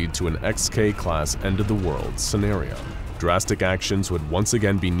likely lead to an XK-class end-of-the-world scenario. Drastic actions would once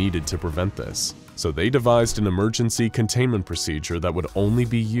again be needed to prevent this, so they devised an emergency containment procedure that would only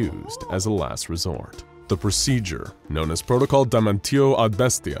be used as a last resort. The procedure, known as Protocol Damantio ad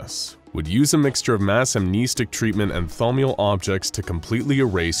Bestias, would use a mixture of mass amnestic treatment and thaumial objects to completely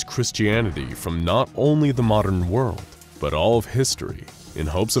erase Christianity from not only the modern world, but all of history, in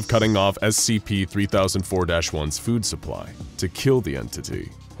hopes of cutting off SCP-3004-1's food supply to kill the entity,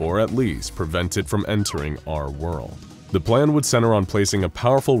 or at least prevent it from entering our world. The plan would center on placing a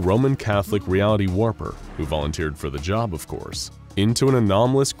powerful Roman Catholic reality warper, who volunteered for the job of course, into an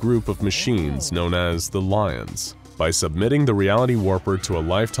anomalous group of machines known as the Lions. By submitting the reality warper to a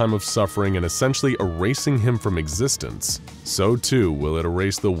lifetime of suffering and essentially erasing him from existence, so too will it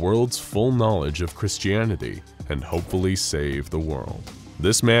erase the world's full knowledge of Christianity and hopefully save the world.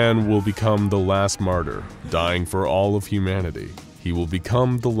 This man will become the last martyr, dying for all of humanity. He will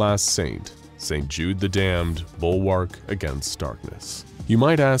become the last saint, St. Jude the Damned, bulwark against darkness. You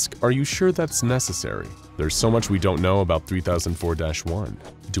might ask, are you sure that's necessary? There's so much we don't know about 3004-1.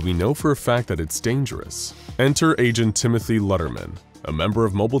 Do we know for a fact that it's dangerous? Enter Agent Timothy Lutterman, a member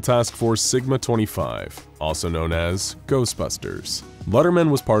of Mobile Task Force Sigma-25, also known as Ghostbusters.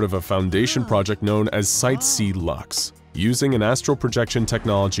 Lutterman was part of a Foundation project known as Site C Lux, using an astral projection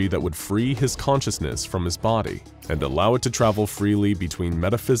technology that would free his consciousness from his body and allow it to travel freely between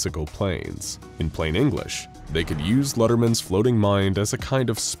metaphysical planes. In plain English, they could use Lutterman's floating mind as a kind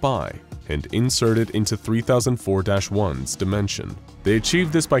of spy and insert it into 3004-1's dimension. They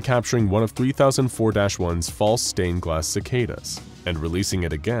achieved this by capturing one of 3004-1's false stained glass cicadas and releasing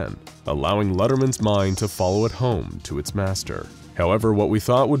it again, allowing Lutterman's mind to follow it home to its master. However, what we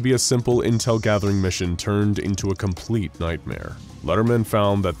thought would be a simple intel gathering mission turned into a complete nightmare. Lutterman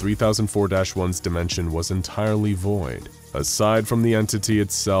found that 3004-1's dimension was entirely void, aside from the entity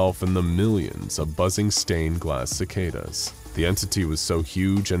itself and the millions of buzzing stained glass cicadas. The entity was so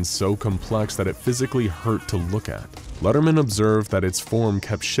huge and so complex that it physically hurt to look at. Lutterman observed that its form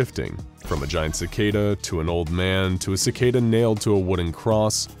kept shifting, from a giant cicada to an old man to a cicada nailed to a wooden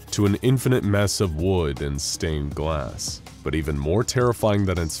cross to an infinite mess of wood and stained glass. But even more terrifying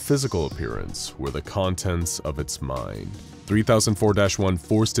than its physical appearance were the contents of its mind. 3004-1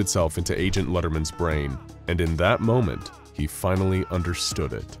 forced itself into Agent Lutterman's brain, and in that moment, he finally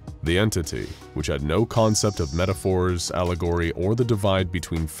understood it. The entity, which had no concept of metaphors, allegory, or the divide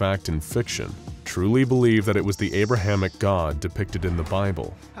between fact and fiction, truly believed that it was the Abrahamic God depicted in the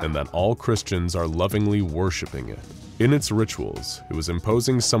Bible, and that all Christians are lovingly worshipping it. In its rituals, it was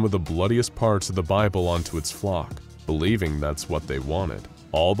imposing some of the bloodiest parts of the Bible onto its flock, believing that's what they wanted.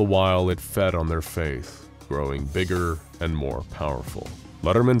 All the while it fed on their faith, growing bigger and more powerful.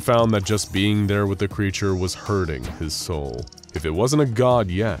 Lutterman found that just being there with the creature was hurting his soul. If it wasn't a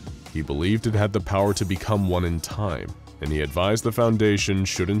god yet, he believed it had the power to become one in time, and he advised the Foundation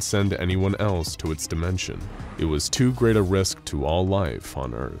shouldn't send anyone else to its dimension. It was too great a risk to all life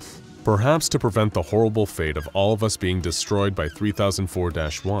on Earth. Perhaps to prevent the horrible fate of all of us being destroyed by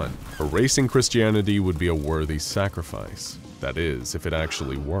 3004-1, erasing Christianity would be a worthy sacrifice. That is, if it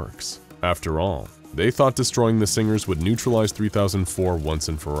actually works. After all, they thought destroying the Singers would neutralize 3004 once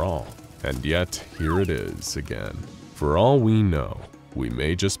and for all. And yet, here it is again. For all we know, we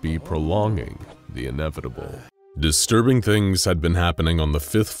may just be prolonging the inevitable. Disturbing things had been happening on the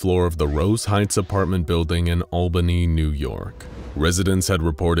 5th floor of the Rose Heights apartment building in Albany, New York. Residents had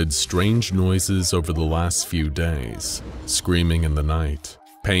reported strange noises over the last few days. Screaming in the night,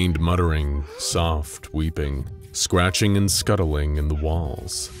 pained muttering, soft weeping, scratching and scuttling in the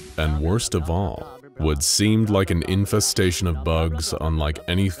walls. And worst of all, what seemed like an infestation of bugs unlike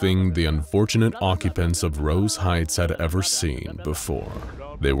anything the unfortunate occupants of Rose Heights had ever seen before.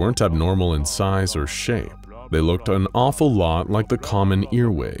 They weren't abnormal in size or shape. They looked an awful lot like the common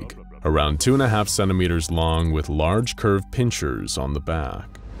earwig, around 2.5 centimeters long with large curved pinchers on the back.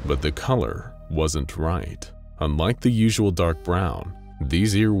 But the color wasn't right. Unlike the usual dark brown,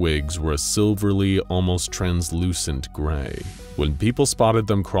 these earwigs were a silvery, almost translucent gray. When people spotted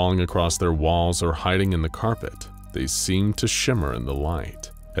them crawling across their walls or hiding in the carpet, they seemed to shimmer in the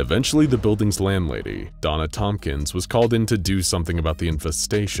light. Eventually, the building's landlady, Donna Tompkins, was called in to do something about the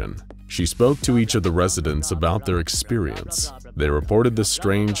infestation. She spoke to each of the residents about their experience. They reported the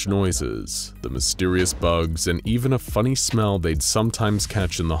strange noises, the mysterious bugs, and even a funny smell they'd sometimes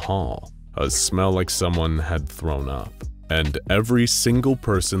catch in the hall. A smell like someone had thrown up. And every single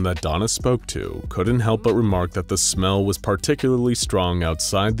person that Donna spoke to couldn't help but remark that the smell was particularly strong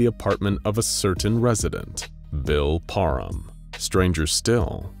outside the apartment of a certain resident, Bill Parham. Stranger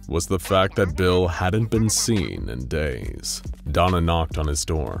still was the fact that Bill hadn't been seen in days. Donna knocked on his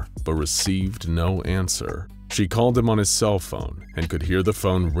door, but received no answer. She called him on his cell phone and could hear the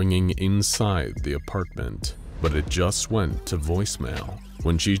phone ringing inside the apartment, but it just went to voicemail.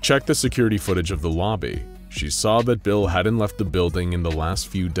 When she checked the security footage of the lobby, she saw that Bill hadn't left the building in the last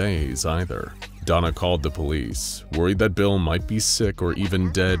few days either. Donna called the police, worried that Bill might be sick or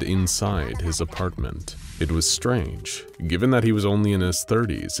even dead inside his apartment. It was strange, given that he was only in his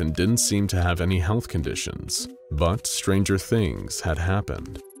 30s and didn't seem to have any health conditions. But stranger things had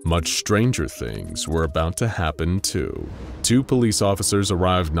happened. Much stranger things were about to happen too. 2 police officers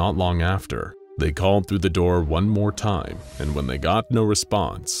arrived not long after. They called through the door one more time, and when they got no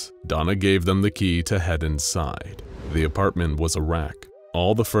response, Donna gave them the key to head inside. The apartment was a wreck.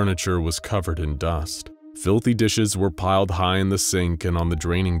 All the furniture was covered in dust. Filthy dishes were piled high in the sink and on the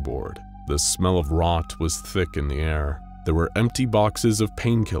draining board. The smell of rot was thick in the air. There were empty boxes of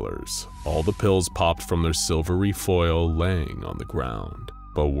painkillers, all the pills popped from their silvery foil laying on the ground.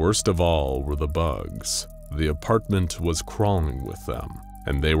 But worst of all were the bugs. The apartment was crawling with them,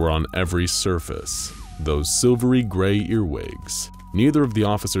 and they were on every surface. Those silvery gray earwigs. Neither of the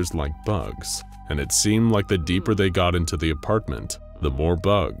officers liked bugs, and it seemed like the deeper they got into the apartment, the more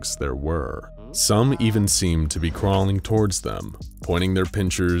bugs there were. Some even seemed to be crawling towards them, pointing their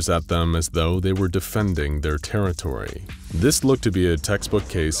pinchers at them as though they were defending their territory. This looked to be a textbook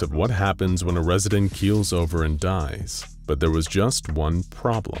case of what happens when a resident keels over and dies. But there was just one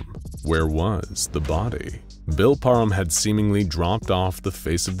problem. Where was the body? Bill Parham had seemingly dropped off the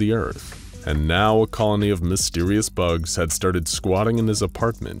face of the earth, and now a colony of mysterious bugs had started squatting in his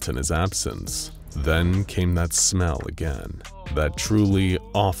apartment in his absence. Then came that smell again, that truly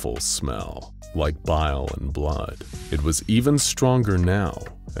awful smell, like bile and blood. It was even stronger now,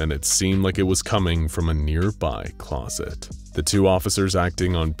 and it seemed like it was coming from a nearby closet. The 2 officers,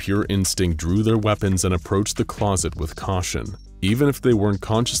 acting on pure instinct, drew their weapons and approached the closet with caution. Even if they weren't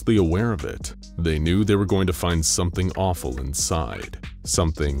consciously aware of it, they knew they were going to find something awful inside.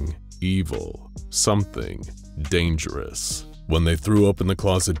 Something evil. Something dangerous. When they threw open the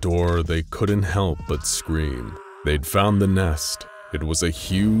closet door, they couldn't help but scream. They'd found the nest. It was a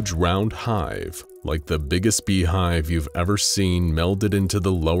huge round hive, like the biggest beehive you've ever seen, melded into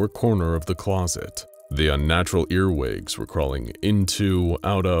the lower corner of the closet. The unnatural earwigs were crawling into,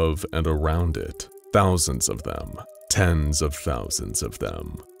 out of, and around it. Thousands of them. Tens of thousands of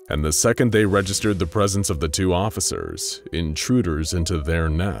them. And the second they registered the presence of the 2 officers, intruders into their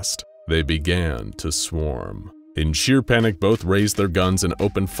nest, they began to swarm. In sheer panic, both raised their guns and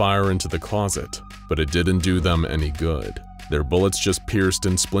opened fire into the closet, but it didn't do them any good. Their bullets just pierced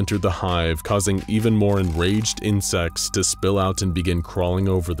and splintered the hive, causing even more enraged insects to spill out and begin crawling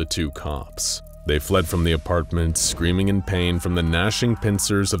over the 2 cops. They fled from the apartment, screaming in pain from the gnashing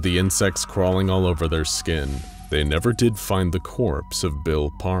pincers of the insects crawling all over their skin. They never did find the corpse of Bill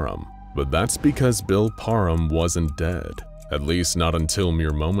Parham. But that's because Bill Parham wasn't dead, at least not until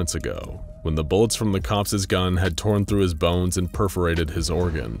mere moments ago, when the bullets from the cops' gun had torn through his bones and perforated his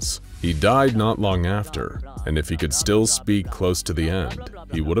organs. He died not long after, and if he could still speak close to the end,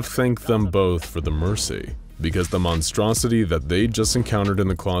 he would have thanked them both for the mercy, because the monstrosity that they'd just encountered in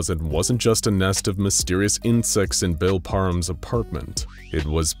the closet wasn't just a nest of mysterious insects in Bill Parham's apartment. It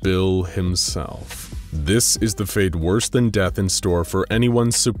was Bill himself. This is the fate worse than death in store for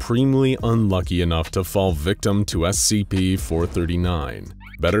anyone supremely unlucky enough to fall victim to SCP-439,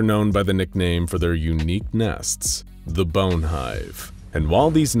 better known by the nickname for their unique nests, the Bone Hive. And while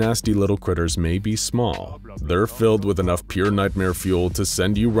these nasty little critters may be small, they're filled with enough pure nightmare fuel to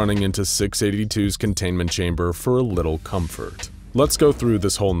send you running into 682's containment chamber for a little comfort. Let's go through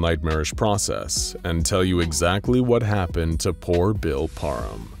this whole nightmarish process and tell you exactly what happened to poor Bill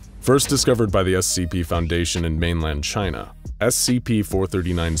Parham. First discovered by the SCP Foundation in mainland China,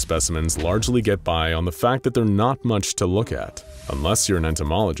 SCP-439 specimens largely get by on the fact that they're not much to look at. Unless you're an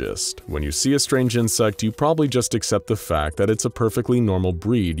entomologist, when you see a strange insect, you probably just accept the fact that it's a perfectly normal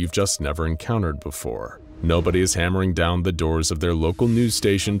breed you've just never encountered before. Nobody is hammering down the doors of their local news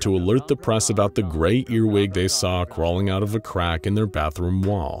station to alert the press about the gray earwig they saw crawling out of a crack in their bathroom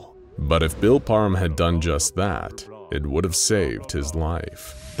wall. But if Bill Parham had done just that, it would have saved his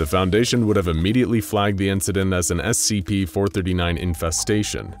life. The Foundation would have immediately flagged the incident as an SCP-439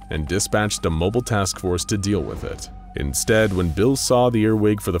 infestation and dispatched a mobile task force to deal with it. Instead, when Bill saw the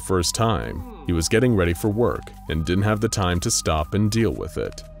earwig for the first time, he was getting ready for work and didn't have the time to stop and deal with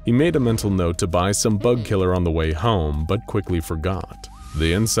it. He made a mental note to buy some bug killer on the way home, but quickly forgot.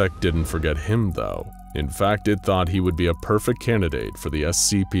 The insect didn't forget him though. In fact, it thought he would be a perfect candidate for the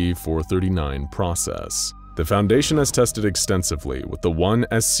SCP-439 process. The Foundation has tested extensively with the one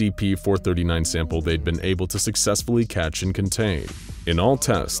SCP-439 sample they'd been able to successfully catch and contain. In all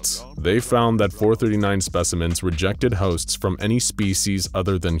tests, they found that 439 specimens rejected hosts from any species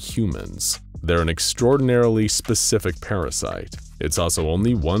other than humans. They're an extraordinarily specific parasite. It's also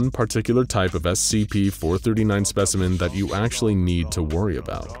only one particular type of SCP-439 specimen that you actually need to worry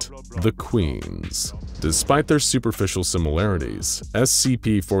about: the queens. Despite their superficial similarities,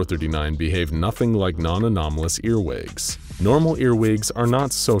 SCP-439 behave nothing like non-anomalous earwigs. Normal earwigs are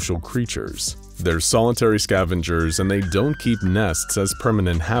not social creatures. They're solitary scavengers and they don't keep nests as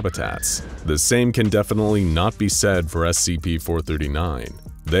permanent habitats. The same can definitely not be said for SCP-439.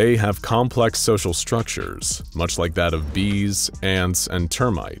 They have complex social structures, much like that of bees, ants, and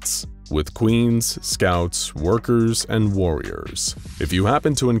termites, with queens, scouts, workers, and warriors. If you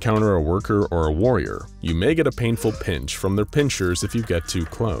happen to encounter a worker or a warrior, you may get a painful pinch from their pinchers if you get too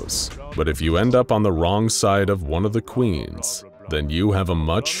close. But if you end up on the wrong side of one of the queens, then you have a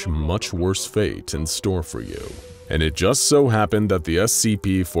much worse fate in store for you. And it just so happened that the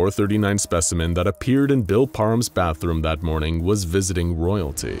SCP-439 specimen that appeared in Bill Parham's bathroom that morning was visiting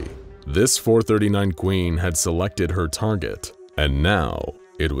royalty. This 439 queen had selected her target, and now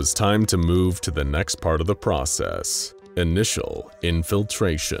it was time to move to the next part of the process: initial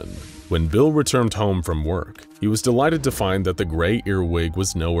infiltration. When Bill returned home from work, he was delighted to find that the gray earwig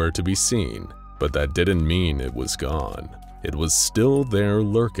was nowhere to be seen, but that didn't mean it was gone. It was still there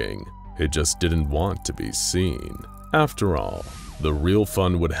lurking. It just didn't want to be seen. After all, the real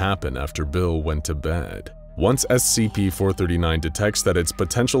fun would happen after Bill went to bed. Once SCP-439 detects that its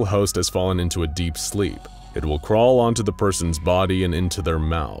potential host has fallen into a deep sleep, it will crawl onto the person's body and into their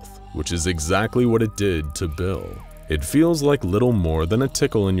mouth, which is exactly what it did to Bill. It feels like little more than a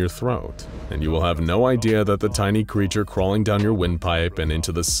tickle in your throat, and you will have no idea that the tiny creature crawling down your windpipe and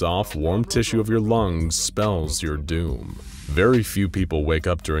into the soft, warm tissue of your lungs spells your doom. Very few people wake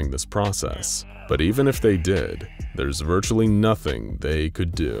up during this process, but even if they did, there's virtually nothing they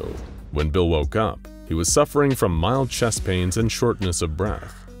could do. When Bill woke up, he was suffering from mild chest pains and shortness of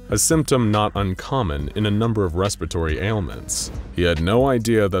breath, a symptom not uncommon in a number of respiratory ailments. He had no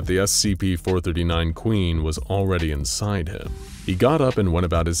idea that the SCP-439 queen was already inside him. He got up and went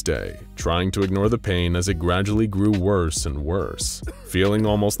about his day, trying to ignore the pain as it gradually grew worse and worse, feeling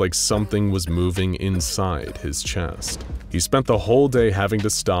almost like something was moving inside his chest. He spent the whole day having to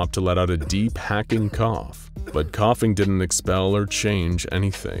stop to let out a deep, hacking cough, but coughing didn't expel or change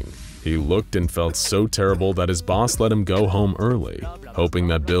anything. He looked and felt so terrible that his boss let him go home early, hoping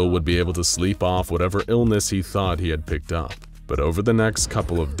that Bill would be able to sleep off whatever illness he thought he had picked up. But over the next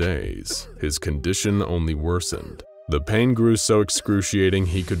couple of days, his condition only worsened. The pain grew so excruciating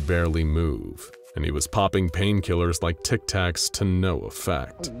he could barely move, and he was popping painkillers like Tic Tacs to no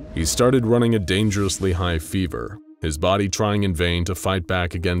effect. He started running a dangerously high fever, his body trying in vain to fight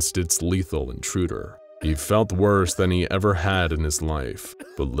back against its lethal intruder. He felt worse than he ever had in his life,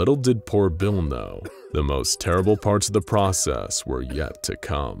 but little did poor Bill know, the most terrible parts of the process were yet to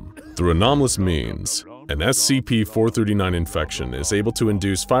come. Through anomalous means, an SCP-439 infection is able to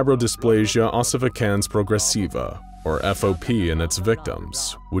induce fibrodysplasia ossificans progressiva, or FOP, in its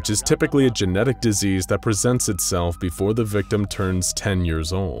victims, which is typically a genetic disease that presents itself before the victim turns 10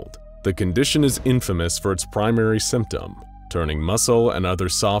 years old. The condition is infamous for its primary symptom, turning muscle and other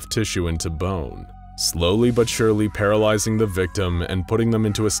soft tissue into bone, slowly but surely paralyzing the victim and putting them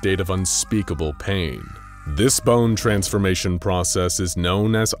into a state of unspeakable pain. This bone transformation process is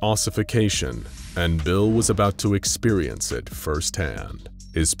known as ossification, and Bill was about to experience it firsthand.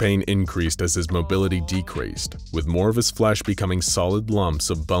 His pain increased as his mobility decreased, with more of his flesh becoming solid lumps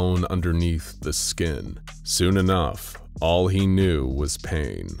of bone underneath the skin. Soon enough, all he knew was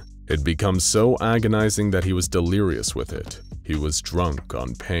pain. It became so agonizing that he was delirious with it. He was drunk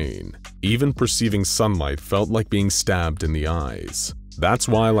on pain. Even perceiving sunlight felt like being stabbed in the eyes. That's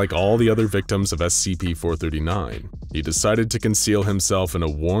why, like all the other victims of SCP-439, he decided to conceal himself in a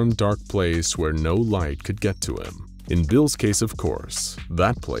warm, dark place where no light could get to him. In Bill's case, of course,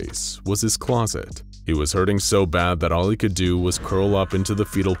 that place was his closet. He was hurting so bad that all he could do was curl up into the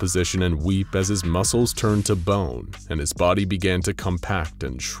fetal position and weep as his muscles turned to bone and his body began to compact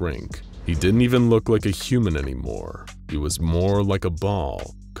and shrink. He didn't even look like a human anymore. He was more like a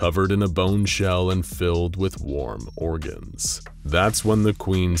ball, covered in a bone shell and filled with warm organs. That's when the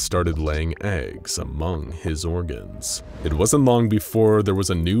queen started laying eggs among his organs. It wasn't long before there was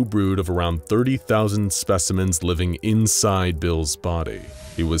a new brood of around 30,000 specimens living inside Bill's body.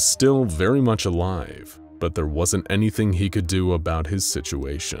 He was still very much alive, but there wasn't anything he could do about his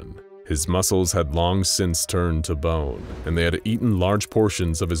situation. His muscles had long since turned to bone, and they had eaten large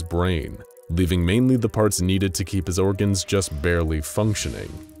portions of his brain, leaving mainly the parts needed to keep his organs just barely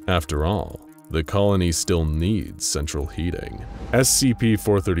functioning. After all, the colony still needs central heating.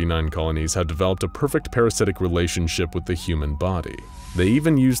 SCP-439 colonies had developed a perfect parasitic relationship with the human body. They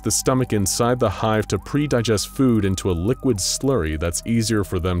even used the stomach inside the hive to pre-digest food into a liquid slurry that's easier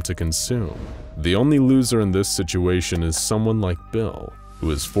for them to consume. The only loser in this situation is someone like Bill,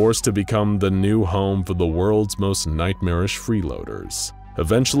 who is forced to become the new home for the world's most nightmarish freeloaders.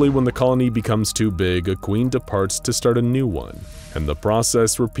 Eventually, when the colony becomes too big, a queen departs to start a new one, and the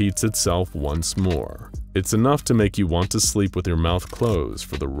process repeats itself once more. It's enough to make you want to sleep with your mouth closed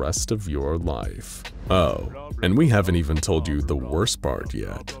for the rest of your life. Oh, and we haven't even told you the worst part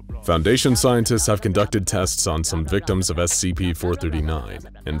yet. Foundation scientists have conducted tests on some victims of SCP-439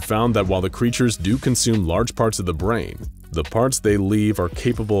 and found that while the creatures do consume large parts of the brain, the parts they leave are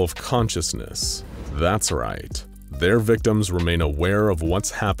capable of consciousness. That's right. Their victims remain aware of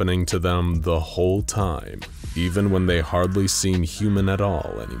what's happening to them the whole time, even when they hardly seem human at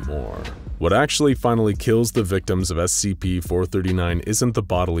all anymore. What actually finally kills the victims of SCP-439 isn't the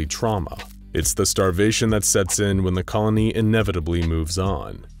bodily trauma. It's the starvation that sets in when the colony inevitably moves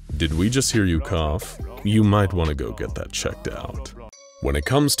on. Did we just hear you cough? You might want to go get that checked out. When it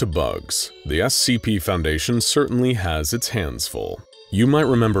comes to bugs, the SCP Foundation certainly has its hands full. You might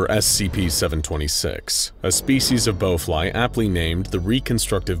remember SCP-726, a species of bowfly aptly named the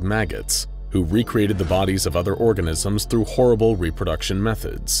Reconstructive Maggots, who recreated the bodies of other organisms through horrible reproduction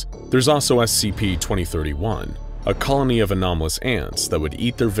methods. There's also SCP-2031, a colony of anomalous ants that would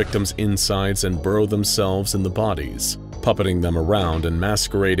eat their victims' insides and burrow themselves in the bodies, puppeting them around and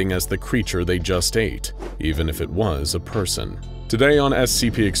masquerading as the creature they just ate, even if it was a person. Today on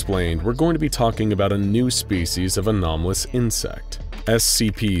SCP Explained, we're going to be talking about a new species of anomalous insect,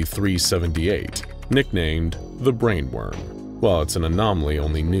 SCP-378, nicknamed the Brainworm. Well, it's an anomaly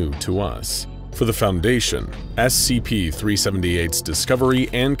only new to us. For the Foundation, SCP-378's discovery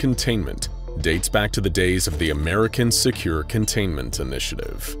and containment dates back to the days of the American Secure Containment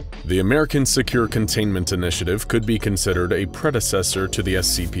Initiative. The American Secure Containment Initiative could be considered a predecessor to the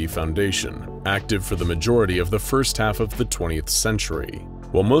SCP Foundation, active for the majority of the first half of the 20th century.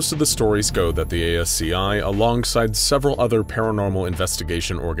 While most of the stories go that the ASCI, alongside several other paranormal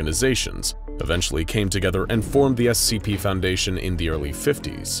investigation organizations, eventually came together and formed the SCP Foundation in the early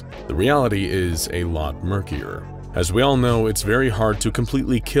 50s, the reality is a lot murkier. As we all know, it's very hard to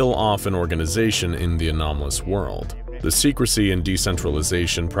completely kill off an organization in the anomalous world. The secrecy and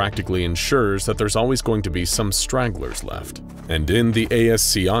decentralization practically ensures that there's always going to be some stragglers left. And in the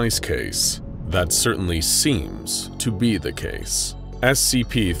ASCI's case, that certainly seems to be the case.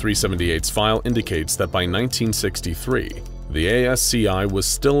 SCP-378's file indicates that by 1963, the ASCI was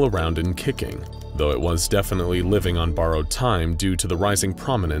still around and kicking, though it was definitely living on borrowed time due to the rising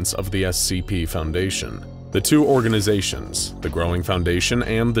prominence of the SCP Foundation. The two organizations, the growing Foundation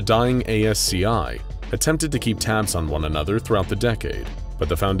and the dying ASCI, attempted to keep tabs on one another throughout the decade, but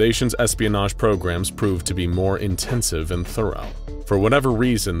the Foundation's espionage programs proved to be more intensive and thorough. For whatever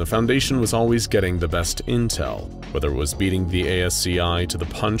reason, the Foundation was always getting the best intel, whether it was beating the ASCI to the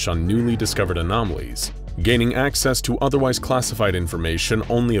punch on newly discovered anomalies, gaining access to otherwise classified information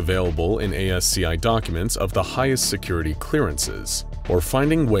only available in ASCI documents of the highest security clearances, or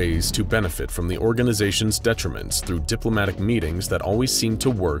finding ways to benefit from the organization's detriments through diplomatic meetings that always seemed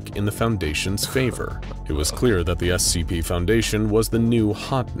to work in the Foundation's favor. It was clear that the SCP Foundation was the new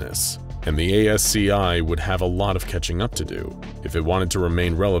hotness, and the ASCI would have a lot of catching up to do if it wanted to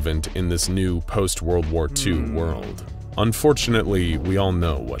remain relevant in this new post-World War II world. Unfortunately, we all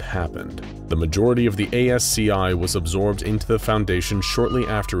know what happened. The majority of the ASCI was absorbed into the Foundation shortly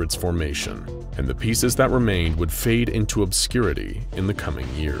after its formation, and the pieces that remained would fade into obscurity in the coming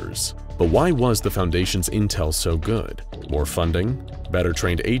years. But why was the Foundation's intel so good? More funding? Better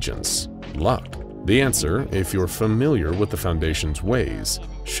trained agents? Luck? The answer, if you're familiar with the Foundation's ways,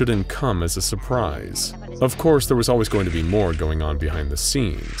 shouldn't come as a surprise. Of course, there was always going to be more going on behind the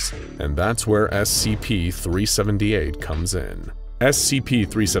scenes, and that's where SCP-378 comes in.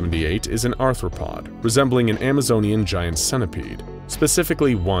 SCP-378 is an arthropod resembling an Amazonian giant centipede,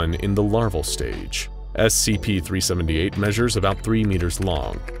 specifically one in the larval stage. SCP-378 measures about 3 meters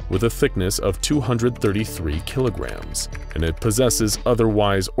long, with a thickness of 233 kilograms, and it possesses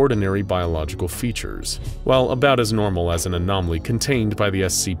otherwise ordinary biological features, while about as normal as an anomaly contained by the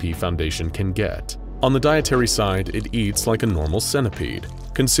SCP Foundation can get. On the dietary side, it eats like a normal centipede,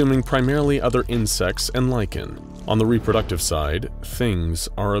 consuming primarily other insects and lichen. On the reproductive side, things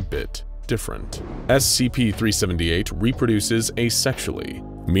are a bit different. SCP-378 reproduces asexually,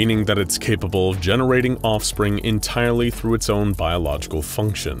 meaning that it's capable of generating offspring entirely through its own biological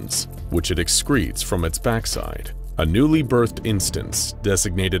functions, which it excretes from its backside. A newly birthed instance,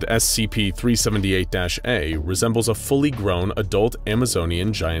 designated SCP-378-A, resembles a fully grown adult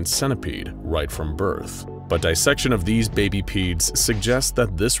Amazonian giant centipede right from birth. But dissection of these baby peds suggests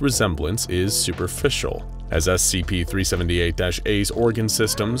that this resemblance is superficial, as SCP-378-A's organ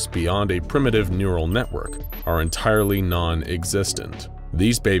systems, beyond a primitive neural network, are entirely non-existent.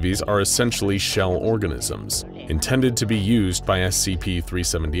 These babies are essentially shell organisms, intended to be used by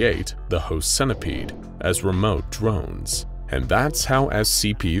SCP-378, the host centipede, as remote drones. And that's how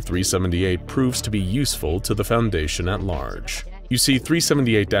SCP-378 proves to be useful to the Foundation at large. You see,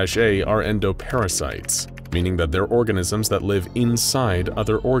 378-A are endoparasites, meaning that they're organisms that live inside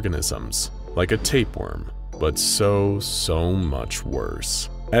other organisms, like a tapeworm, but so much worse.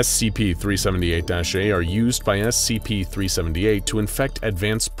 SCP-378-A are used by SCP-378 to infect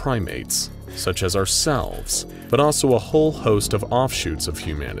advanced primates, such as ourselves, but also a whole host of offshoots of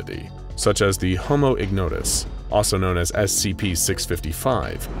humanity, such as the Homo ignotus, also known as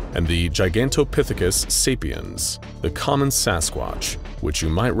SCP-655, and the Gigantopithecus sapiens, the common Sasquatch, which you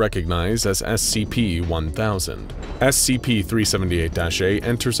might recognize as SCP-1000. SCP-378-A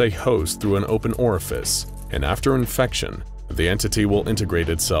enters a host through an open orifice, and after infection, the entity will integrate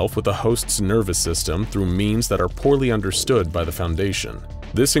itself with the host's nervous system through means that are poorly understood by the Foundation.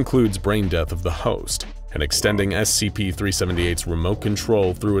 This includes brain death of the host, and extending SCP-378's remote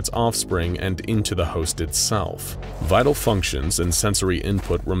control through its offspring and into the host itself. Vital functions and sensory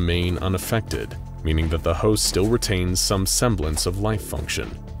input remain unaffected, meaning that the host still retains some semblance of life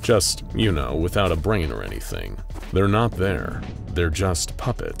function. Just, you know, without a brain or anything. They're not there. They're just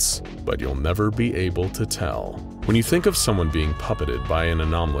puppets, but you'll never be able to tell. When you think of someone being puppeted by an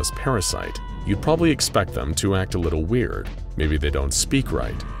anomalous parasite, you'd probably expect them to act a little weird. Maybe they don't speak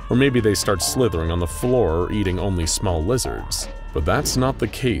right, or maybe they start slithering on the floor or eating only small lizards. But that's not the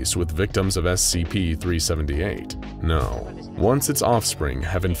case with victims of SCP-378. No. Once its offspring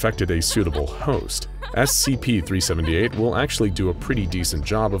have infected a suitable host, SCP-378 will actually do a pretty decent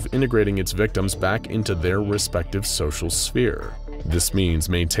job of integrating its victims back into their respective social sphere. This means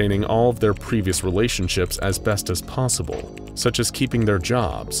maintaining all of their previous relationships as best as possible, such as keeping their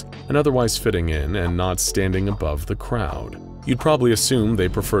jobs, and otherwise fitting in and not standing above the crowd. You'd probably assume they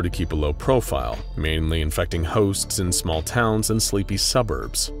prefer to keep a low profile, mainly infecting hosts in small towns and sleepy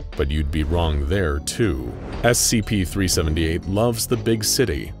suburbs, but you'd be wrong there too. SCP-378 loves the big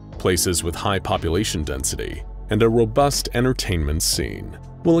city, places with high population density, and a robust entertainment scene.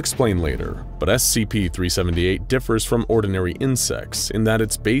 We'll explain later, but SCP-378 differs from ordinary insects in that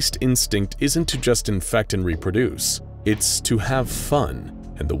its base instinct isn't to just infect and reproduce, it's to have fun.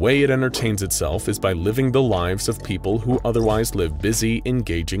 And the way it entertains itself is by living the lives of people who otherwise live busy,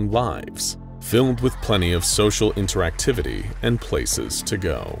 engaging lives, filled with plenty of social interactivity and places to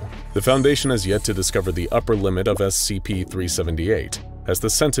go. The Foundation has yet to discover the upper limit of SCP-378, as the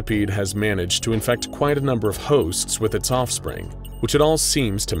centipede has managed to infect quite a number of hosts with its offspring, which it all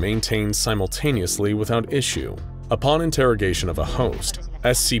seems to maintain simultaneously without issue. Upon interrogation of a host,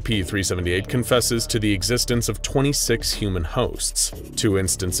 SCP-378 confesses to the existence of 26 human hosts, 2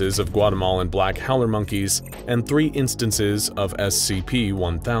 instances of Guatemalan black howler monkeys, and 3 instances of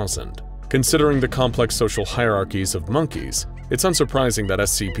SCP-1000. Considering the complex social hierarchies of monkeys, it's unsurprising that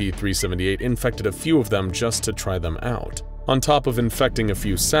SCP-378 infected a few of them just to try them out, on top of infecting a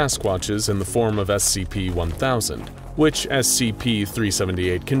few Sasquatches in the form of SCP-1000, which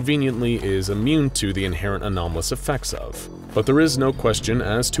SCP-378 conveniently is immune to the inherent anomalous effects of. But there is no question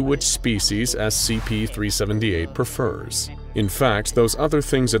as to which species SCP-378 prefers. In fact, those other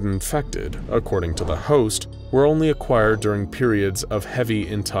things it infected, according to the host, were only acquired during periods of heavy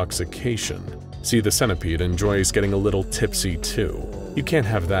intoxication. See, the centipede enjoys getting a little tipsy too. You can't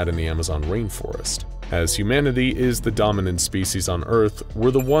have that in the Amazon rainforest. As humanity is the dominant species on Earth,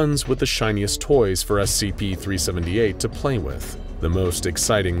 we're the ones with the shiniest toys for SCP-378 to play with, the most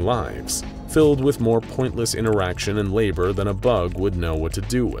exciting lives, filled with more pointless interaction and labor than a bug would know what to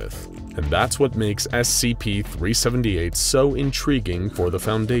do with. And that's what makes SCP-378 so intriguing for the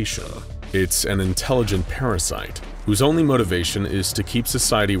Foundation. It's an intelligent parasite, whose only motivation is to keep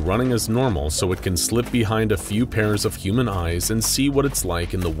society running as normal so it can slip behind a few pairs of human eyes and see what it's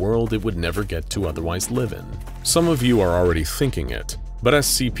like in the world it would never get to otherwise live in. Some of you are already thinking it, but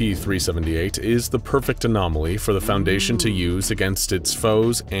SCP-378 is the perfect anomaly for the Foundation to use against its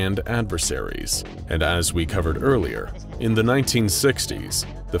foes and adversaries. And as we covered earlier, in the 1960s,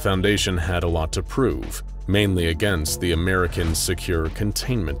 the Foundation had a lot to prove, mainly against the American Secure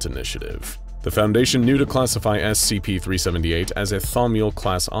Containment Initiative. The Foundation knew to classify SCP-378 as a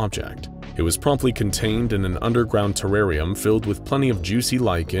Thaumiel-class object. It was promptly contained in an underground terrarium filled with plenty of juicy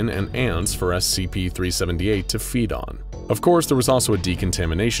lichen and ants for SCP-378 to feed on. Of course, there was also a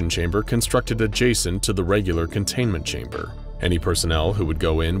decontamination chamber constructed adjacent to the regular containment chamber. Any personnel who would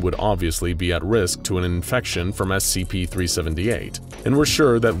go in would obviously be at risk to an infection from SCP-378, and we're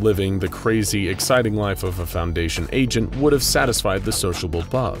sure that living the crazy, exciting life of a Foundation agent would have satisfied the sociable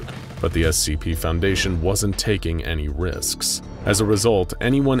bug. But the SCP Foundation wasn't taking any risks. As a result,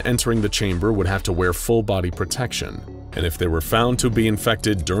 anyone entering the chamber would have to wear full-body protection, and if they were found to be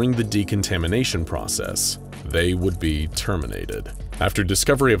infected during the decontamination process, they would be terminated. After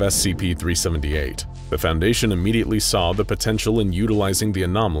discovery of SCP-378, the Foundation immediately saw the potential in utilizing the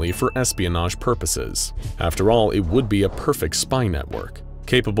anomaly for espionage purposes. After all, it would be a perfect spy network,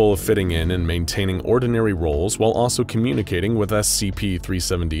 capable of fitting in and maintaining ordinary roles while also communicating with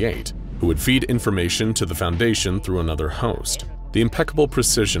SCP-378, who would feed information to the Foundation through another host. The impeccable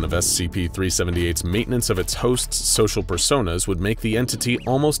precision of SCP-378's maintenance of its host's social personas would make the entity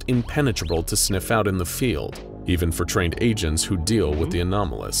almost impenetrable to sniff out in the field, even for trained agents who deal with the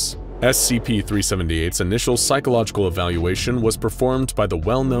anomalous. SCP-378's initial psychological evaluation was performed by the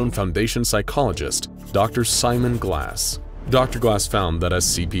well-known Foundation psychologist, Dr. Simon Glass. Dr. Glass found that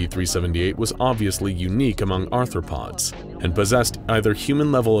SCP-378 was obviously unique among arthropods, and possessed either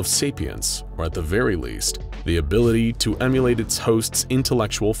human level of sapience, or at the very least, the ability to emulate its host's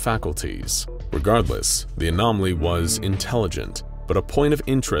intellectual faculties. Regardless, the anomaly was intelligent, but a point of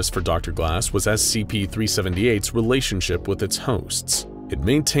interest for Dr. Glass was SCP-378's relationship with its hosts. It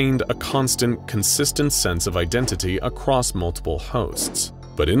maintained a constant, consistent sense of identity across multiple hosts.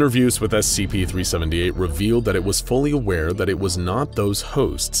 But interviews with SCP-378 revealed that it was fully aware that it was not those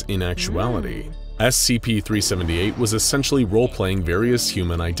hosts in actuality. SCP-378 was essentially role-playing various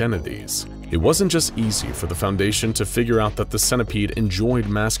human identities. It wasn't just easy for the Foundation to figure out that the centipede enjoyed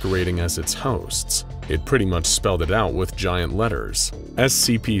masquerading as its hosts. It pretty much spelled it out with giant letters.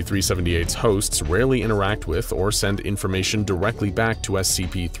 SCP-378's hosts rarely interact with or send information directly back to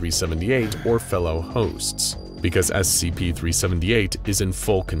SCP-378 or fellow hosts, because SCP-378 is in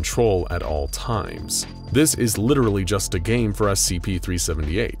full control at all times. This is literally just a game for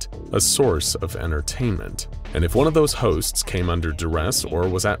SCP-378, a source of entertainment. And if one of those hosts came under duress or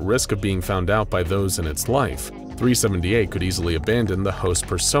was at risk of being found out by those in its life, 378 could easily abandon the host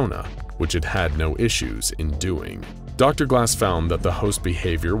persona, which it had no issues in doing. Dr. Glass found that the host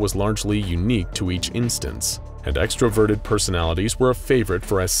behavior was largely unique to each instance, and extroverted personalities were a favorite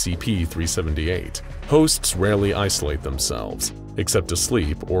for SCP-378. Hosts rarely isolate themselves, except to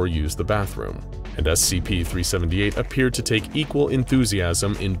sleep or use the bathroom, and SCP-378 appeared to take equal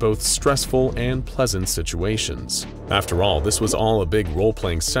enthusiasm in both stressful and pleasant situations. After all, this was all a big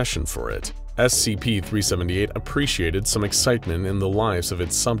role-playing session for it. SCP-378 appreciated some excitement in the lives of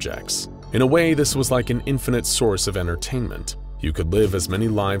its subjects. In a way, this was like an infinite source of entertainment. You could live as many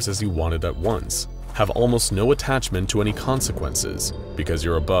lives as you wanted at once, have almost no attachment to any consequences, because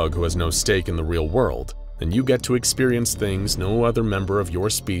you're a bug who has no stake in the real world, and you get to experience things no other member of your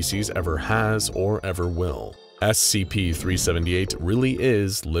species ever has or ever will. SCP-378 really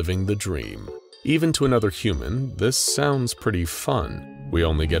is living the dream. Even to another human, this sounds pretty fun. We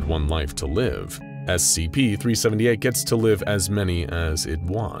only get one life to live. SCP-378 gets to live as many as it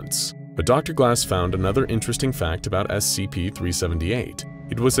wants. But Dr. Glass found another interesting fact about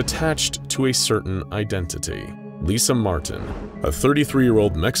SCP-378. It was attached to a certain identity. Lisa Martin, a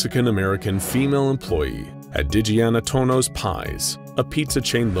 33-year-old Mexican-American female employee at Digianatono's Pies, a pizza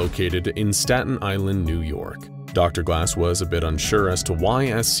chain located in Staten Island, New York. Dr. Glass was a bit unsure as to why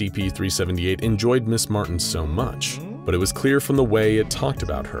SCP-378 enjoyed Miss Martin so much, but it was clear from the way it talked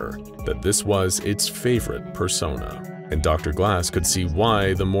about her that this was its favorite persona. And Dr. Glass could see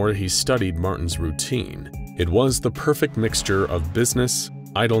why the more he studied Martin's routine. It was the perfect mixture of business,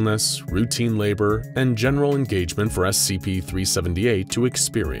 idleness, routine labor, and general engagement for SCP-378 to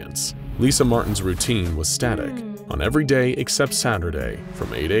experience. Lisa Martin's routine was static. On every day except Saturday,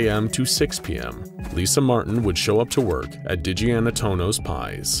 from 8 a.m. to 6 p.m., Lisa Martin would show up to work at Digianatono's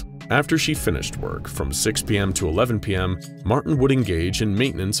Pies. After she finished work, from 6 p.m. to 11 p.m., Martin would engage in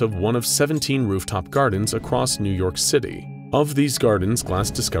maintenance of one of 17 rooftop gardens across New York City. Of these gardens, Glass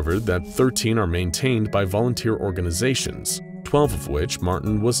discovered that 13 are maintained by volunteer organizations, 12 of which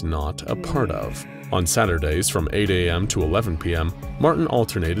Martin was not a part of. On Saturdays from 8 a.m. to 11 p.m., Martin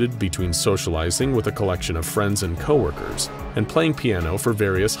alternated between socializing with a collection of friends and coworkers and playing piano for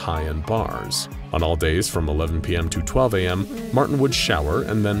various high-end bars. On all days from 11 p.m. to 12 a.m., Martin would shower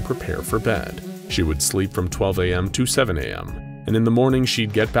and then prepare for bed. She would sleep from 12 a.m. to 7 a.m., and in the morning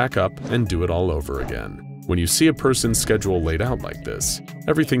she'd get back up and do it all over again. When you see a person's schedule laid out like this,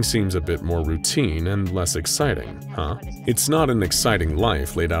 everything seems a bit more routine and less exciting, huh? It's not an exciting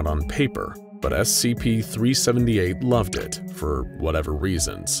life laid out on paper, but SCP-378 loved it for whatever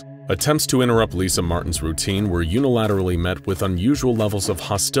reasons. Attempts to interrupt Lisa Martin's routine were unilaterally met with unusual levels of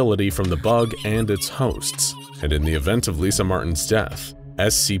hostility from the bug and its hosts, and in the event of Lisa Martin's death,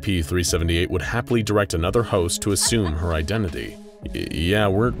 SCP-378 would happily direct another host to assume her identity. Yeah,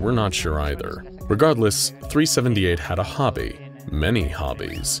 we're not sure either. Regardless, 378 had a hobby, many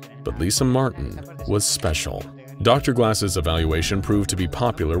hobbies, but Lisa Martin was special. Dr. Glass's evaluation proved to be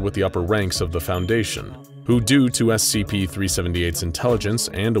popular with the upper ranks of the Foundation, who, due to SCP-378's intelligence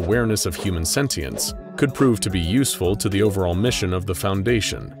and awareness of human sentience, could prove to be useful to the overall mission of the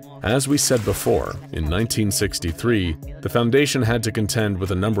Foundation. As we said before, in 1963, the Foundation had to contend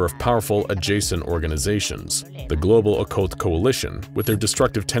with a number of powerful adjacent organizations, the Global Occult Coalition, with their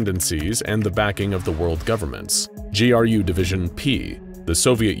destructive tendencies and the backing of the world governments, GRU Division P, the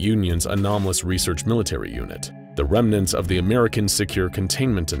Soviet Union's anomalous research military unit, the remnants of the American Secure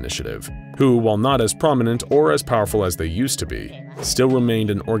Containment Initiative, who, while not as prominent or as powerful as they used to be, still remained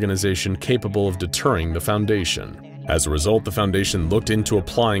an organization capable of deterring the Foundation. As a result, the Foundation looked into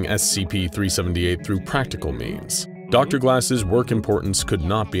applying SCP-378 through practical means. Dr. Glass's work importance could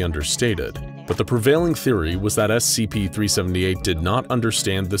not be understated, but the prevailing theory was that SCP-378 did not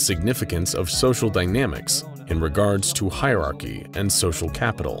understand the significance of social dynamics in regards to hierarchy and social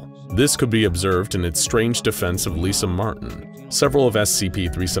capital. This could be observed in its strange defense of Lisa Martin. Several of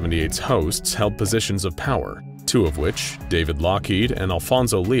SCP-378's hosts held positions of power, two of which, David Lockheed and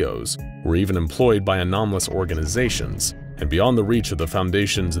Alfonso Leos, were even employed by anomalous organizations, and beyond the reach of the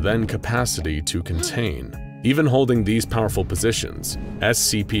Foundation's then capacity to contain. Even holding these powerful positions,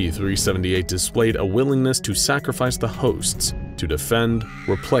 SCP-378 displayed a willingness to sacrifice the hosts to defend,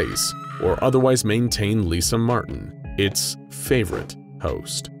 replace, or otherwise maintain Lisa Martin, its favorite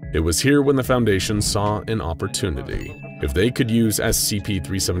host. It was here when the Foundation saw an opportunity. If they could use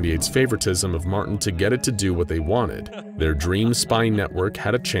SCP-378's favoritism of Martin to get it to do what they wanted, their dream spy network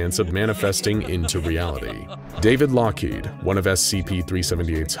had a chance of manifesting into reality. David Lockheed, one of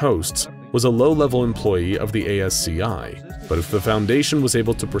SCP-378's hosts, was a low-level employee of the ASCI, but if the Foundation was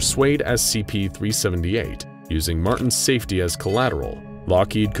able to persuade SCP-378, using Martin's safety as collateral,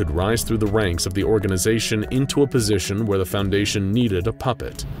 Lockheed could rise through the ranks of the organization into a position where the Foundation needed a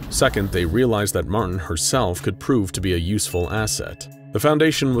puppet. Second, they realized that Martin herself could prove to be a useful asset. The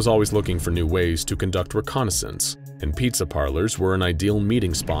Foundation was always looking for new ways to conduct reconnaissance, and pizza parlors were an ideal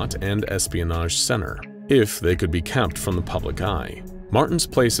meeting spot and espionage center, if they could be kept from the public eye. Martin's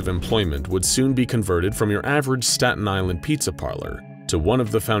place of employment would soon be converted from your average Staten Island pizza parlor to one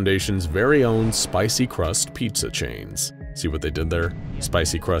of the Foundation's very own spicy crust pizza chains. See what they did there?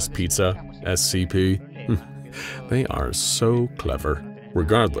 Spicy crust pizza, SCP. They are so clever.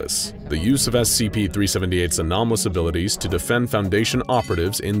 Regardless, the use of SCP-378's anomalous abilities to defend Foundation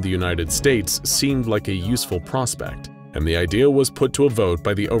operatives in the United States seemed like a useful prospect, and the idea was put to a vote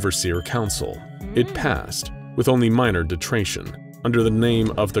by the Overseer Council. It passed, with only minor deterioration, under the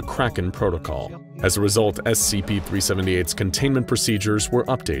name of the Kraken Protocol. As a result, SCP-378's containment procedures were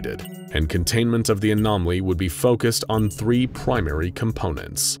updated, and containment of the anomaly would be focused on 3 primary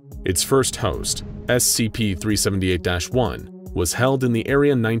components. Its first host, SCP-378-1, was held in the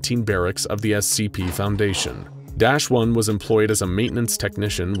Area 19 barracks of the SCP Foundation. -1 was employed as a maintenance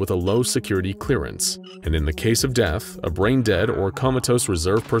technician with a low security clearance, and in the case of death, a brain-dead or comatose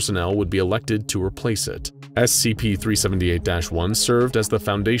reserve personnel would be elected to replace it. SCP-378-1 served as the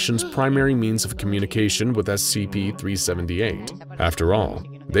Foundation's primary means of communication with SCP-378. After all,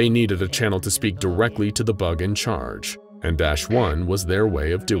 they needed a channel to speak directly to the bug in charge, and -1 was their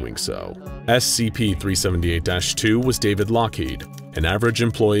way of doing so. SCP-378-2 was David Lockheed, an average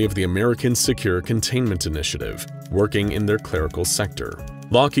employee of the American Secure Containment Initiative, working in their clerical sector.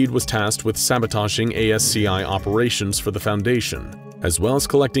 Lockheed was tasked with sabotaging ASCI operations for the Foundation, as well as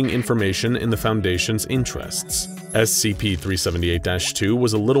collecting information in the Foundation's interests. SCP-378-2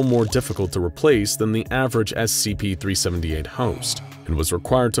 was a little more difficult to replace than the average SCP-378 host, and was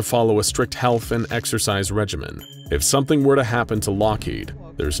required to follow a strict health and exercise regimen. If something were to happen to Lockheed,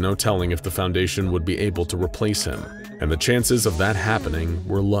 there's no telling if the Foundation would be able to replace him, and the chances of that happening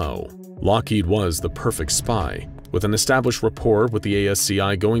were low. Lockheed was the perfect spy, with an established rapport with the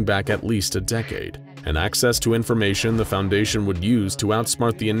ASCI going back at least a decade, and access to information the Foundation would use to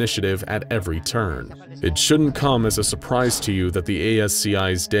outsmart the initiative at every turn. It shouldn't come as a surprise to you that the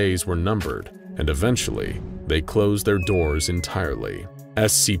ASCI's days were numbered, and eventually, they closed their doors entirely.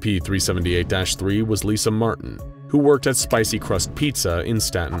 SCP-378-3 was Lisa Martin, who worked at Spicy Crust Pizza in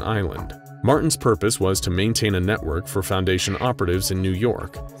Staten Island. Martin's purpose was to maintain a network for Foundation operatives in New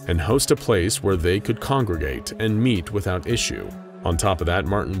York and host a place where they could congregate and meet without issue. On top of that,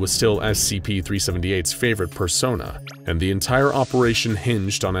 Martin was still SCP-378's favorite persona, and the entire operation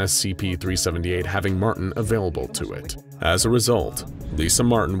hinged on SCP-378 having Martin available to it. As a result, Lisa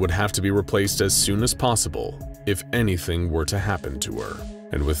Martin would have to be replaced as soon as possible if anything were to happen to her.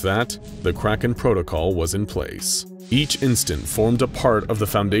 And with that, the Kraken Protocol was in place. Each instant formed a part of the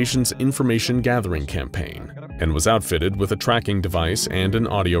Foundation's information gathering campaign, and was outfitted with a tracking device and an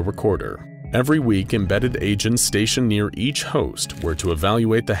audio recorder. Every week, embedded agents stationed near each host were to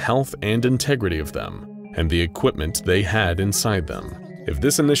evaluate the health and integrity of them, and the equipment they had inside them. If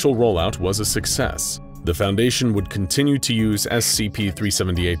this initial rollout was a success, the Foundation would continue to use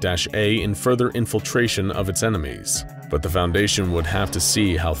SCP-378-A in further infiltration of its enemies, but the Foundation would have to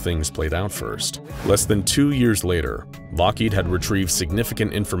see how things played out first. Less than 2 years later, Lockheed had retrieved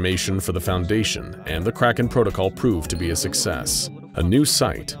significant information for the Foundation, and the Kraken Protocol proved to be a success. A new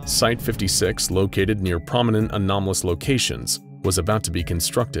site, Site 56, located near prominent anomalous locations, was about to be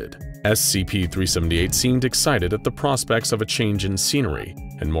constructed. SCP-378 seemed excited at the prospects of a change in scenery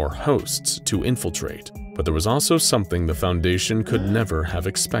and more hosts to infiltrate, but there was also something the Foundation could never have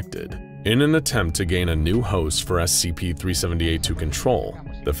expected. In an attempt to gain a new host for SCP-378 to control,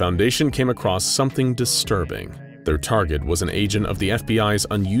 the Foundation came across something disturbing. Their target was an agent of the FBI's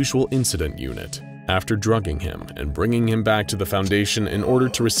Unusual Incident Unit. After drugging him and bringing him back to the Foundation in order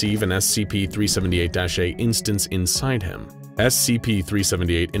to receive an SCP-378-A instance inside him,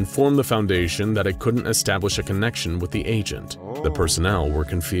 SCP-378 informed the Foundation that it couldn't establish a connection with the agent. The personnel were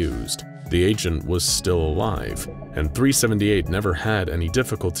confused. The agent was still alive, and 378 never had any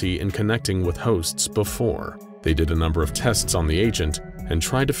difficulty in connecting with hosts before. They did a number of tests on the agent and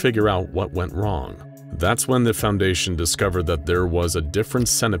tried to figure out what went wrong. That's when the Foundation discovered that there was a different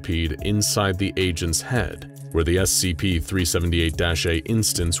centipede inside the agent's head, where the SCP-378-A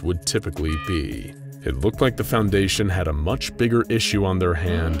instance would typically be. It looked like the Foundation had a much bigger issue on their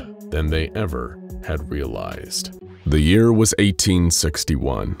hand than they ever had realized. The year was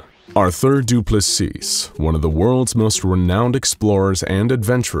 1861. Arthur Duplessis, one of the world's most renowned explorers and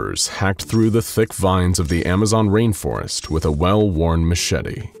adventurers, hacked through the thick vines of the Amazon rainforest with a well-worn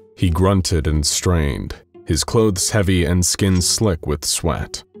machete. He grunted and strained, his clothes heavy and skin slick with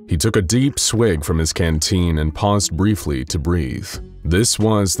sweat. He took a deep swig from his canteen and paused briefly to breathe. This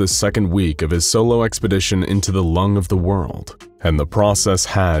was the second week of his solo expedition into the lung of the world, and the process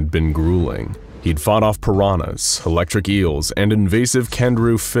had been grueling. He'd fought off piranhas, electric eels, and invasive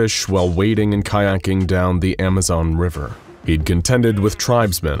kangaroo fish while wading and kayaking down the Amazon River. He'd contended with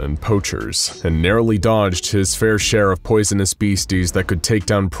tribesmen and poachers, and narrowly dodged his fair share of poisonous beasties that could take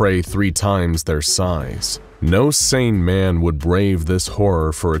down prey 3 times their size. No sane man would brave this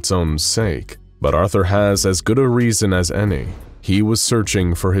horror for its own sake, but Arthur has as good a reason as any. He was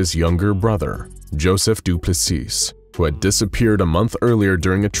searching for his younger brother, Joseph Duplessis, who had disappeared a month earlier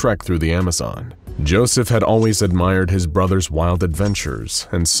during a trek through the Amazon. Joseph had always admired his brother's wild adventures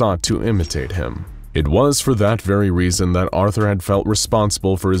and sought to imitate him. It was for that very reason that Arthur had felt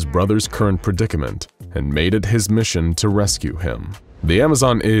responsible for his brother's current predicament and made it his mission to rescue him. The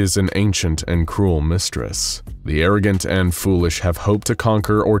Amazon is an ancient and cruel mistress. The arrogant and foolish have hoped to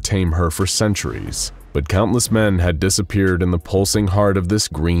conquer or tame her for centuries, but countless men had disappeared in the pulsing heart of this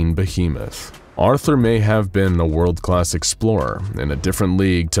green behemoth. Arthur may have been a world-class explorer in a different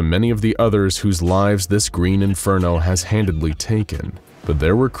league to many of the others whose lives this green inferno has handedly taken, but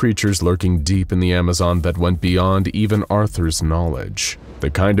there were creatures lurking deep in the Amazon that went beyond even Arthur's knowledge.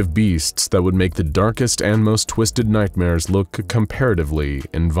 The kind of beasts that would make the darkest and most twisted nightmares look comparatively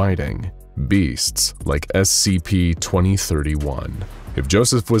inviting. Beasts like SCP-2031. If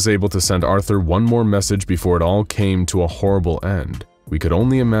Joseph was able to send Arthur one more message before it all came to a horrible end, we could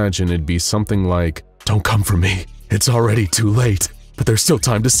only imagine it'd be something like, "Don't come for me. It's already too late. But there's still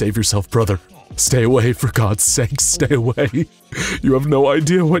time to save yourself, brother. Stay away, for God's sake, stay away. You have no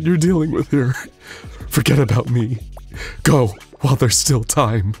idea what you're dealing with here. Forget about me. Go while there's still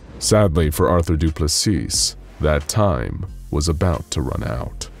time." Sadly for Arthur Duplessis, that time was about to run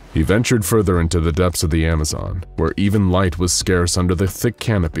out. He ventured further into the depths of the Amazon, where even light was scarce under the thick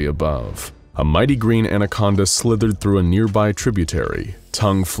canopy above. A mighty green anaconda slithered through a nearby tributary,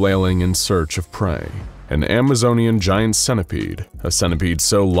 tongue flailing in search of prey. An Amazonian giant centipede, a centipede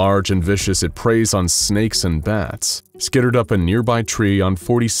so large and vicious it preys on snakes and bats, skittered up a nearby tree on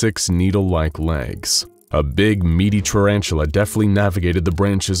 46 needle-like legs. A big, meaty tarantula deftly navigated the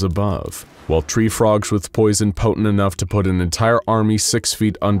branches above, while tree frogs with poison potent enough to put an entire army 6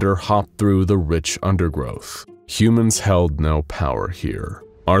 feet under hopped through the rich undergrowth. Humans held no power here.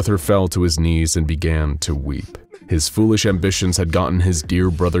 Arthur fell to his knees and began to weep. His foolish ambitions had gotten his dear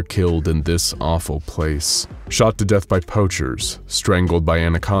brother killed in this awful place, shot to death by poachers, strangled by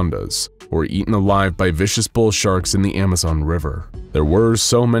anacondas, or eaten alive by vicious bull sharks in the Amazon River. There were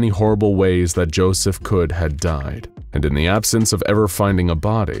so many horrible ways that Joseph could have died, and in the absence of ever finding a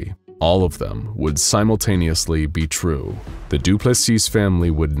body, all of them would simultaneously be true. The Duplessis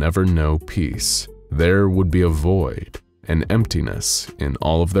family would never know peace. There would be a void, an emptiness in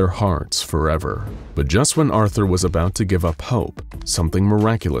all of their hearts forever. But just when Arthur was about to give up hope, something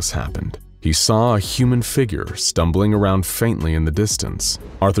miraculous happened. He saw a human figure stumbling around faintly in the distance.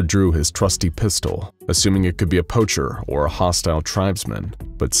 Arthur drew his trusty pistol, assuming it could be a poacher or a hostile tribesman,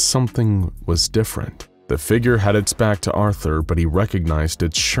 but something was different. The figure had its back to Arthur, but he recognized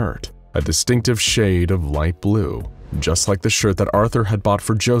its shirt, a distinctive shade of light blue, just like the shirt that Arthur had bought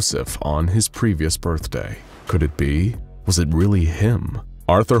for Joseph on his previous birthday. Could it be? Was it really him?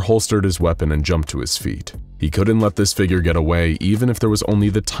 Arthur holstered his weapon and jumped to his feet. He couldn't let this figure get away, even if there was only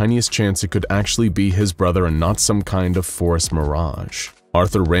the tiniest chance it could actually be his brother and not some kind of forest mirage.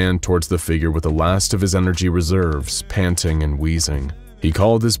 Arthur ran towards the figure with the last of his energy reserves, panting and wheezing. He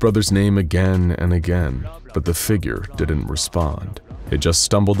called his brother's name again and again, but the figure didn't respond. It just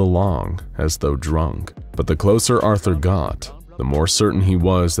stumbled along, as though drunk. But the closer Arthur got, the more certain he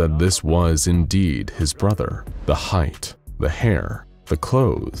was that this was indeed his brother. The height, the hair, the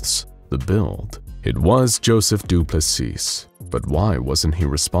clothes, the build. It was Joseph Duplessis, but why wasn't he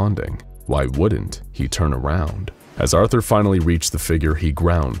responding? Why wouldn't he turn around? As Arthur finally reached the figure, he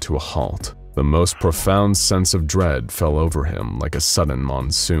ground to a halt. The most profound sense of dread fell over him like a sudden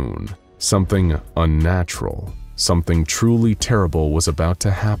monsoon. Something unnatural, something truly terrible was about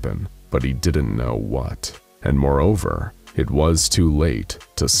to happen, but he didn't know what. And moreover, it was too late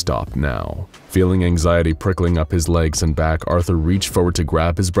to stop now. Feeling anxiety prickling up his legs and back, Arthur reached forward to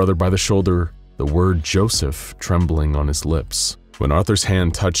grab his brother by the shoulder, the word Joseph trembling on his lips. When Arthur's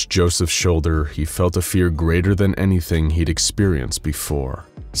hand touched Joseph's shoulder, he felt a fear greater than anything he'd experienced before.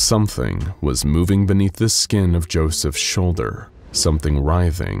 Something was moving beneath the skin of Joseph's shoulder, something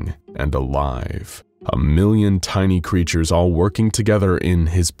writhing and alive. A million tiny creatures all working together in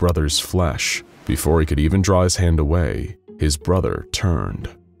his brother's flesh. Before he could even draw his hand away, his brother turned.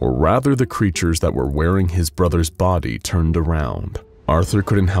 Or rather, the creatures that were wearing his brother's body turned around. Arthur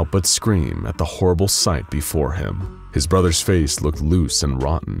couldn't help but scream at the horrible sight before him. His brother's face looked loose and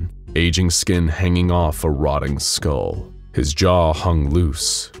rotten, aging skin hanging off a rotting skull. His jaw hung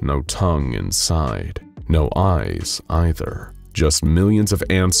loose, no tongue inside, no eyes either. Just millions of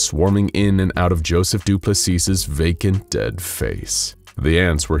ants swarming in and out of Joseph Duplessis's vacant dead face. The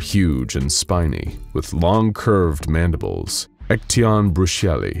ants were huge and spiny, with long curved mandibles. Ection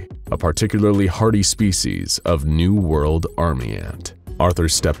bruxelli, a particularly hardy species of New World army ant. Arthur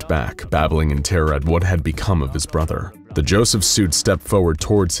stepped back, babbling in terror at what had become of his brother. The Joseph suit stepped forward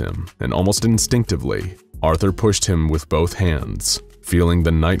towards him, and almost instinctively, Arthur pushed him with both hands, feeling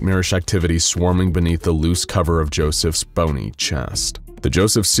the nightmarish activity swarming beneath the loose cover of Joseph's bony chest. The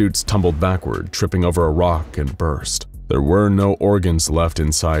Joseph suits tumbled backward, tripping over a rock and burst. There were no organs left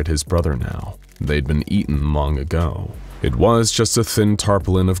inside his brother now. They'd been eaten long ago. It was just a thin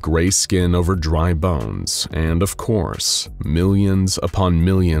tarpaulin of gray skin over dry bones, and of course, millions upon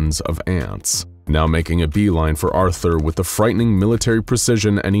millions of ants, now making a beeline for Arthur with the frightening military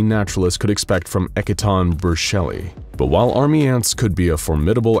precision any naturalist could expect from Eketon Burcheli. But while army ants could be a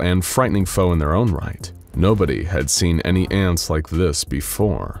formidable and frightening foe in their own right, nobody had seen any ants like this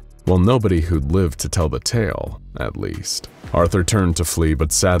before. Well, nobody who'd lived to tell the tale, at least. Arthur turned to flee,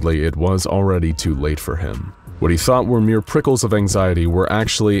 but sadly it was already too late for him. What he thought were mere prickles of anxiety were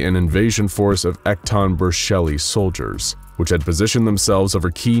actually an invasion force of Eketon Burcheli soldiers, which had positioned themselves over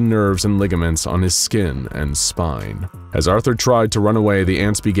key nerves and ligaments on his skin and spine. As Arthur tried to run away, the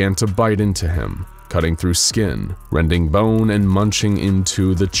ants began to bite into him, cutting through skin, rending bone and munching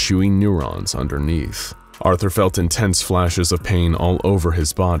into the chewy neurons underneath. Arthur felt intense flashes of pain all over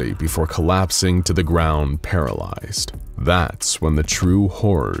his body before collapsing to the ground paralyzed. That's when the true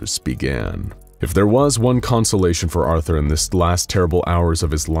horrors began. If there was one consolation for Arthur in this last terrible hours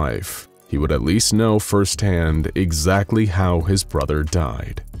of his life, he would at least know firsthand exactly how his brother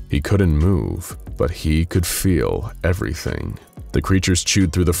died. He couldn't move, but he could feel everything. The creatures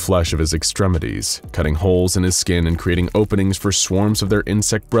chewed through the flesh of his extremities, cutting holes in his skin and creating openings for swarms of their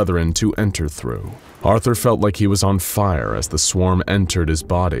insect brethren to enter through. Arthur felt like he was on fire as the swarm entered his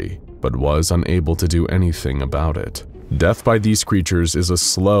body, but was unable to do anything about it. Death by these creatures is a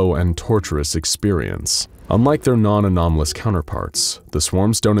slow and torturous experience. Unlike their non-anomalous counterparts, the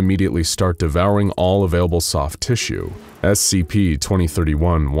swarms don't immediately start devouring all available soft tissue.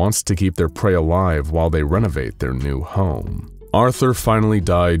 SCP-2031 wants to keep their prey alive while they renovate their new home. Arthur finally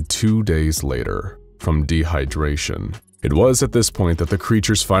died 2 days later, from dehydration. It was at this point that the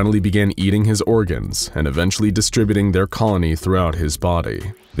creatures finally began eating his organs and eventually distributing their colony throughout his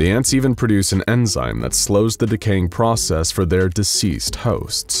body. The ants even produce an enzyme that slows the decaying process for their deceased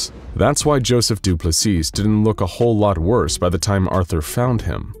hosts. That's why Joseph Duplessis didn't look a whole lot worse by the time Arthur found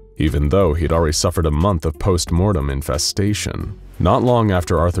him, even though he'd already suffered a month of post-mortem infestation. Not long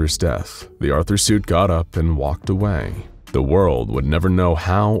after Arthur's death, the Arthur suit got up and walked away. The world would never know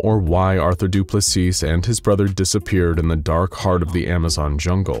how or why Arthur Duplessis and his brother disappeared in the dark heart of the Amazon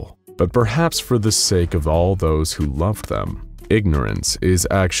jungle, but perhaps for the sake of all those who loved them, ignorance is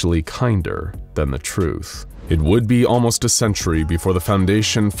actually kinder than the truth. It would be almost a century before the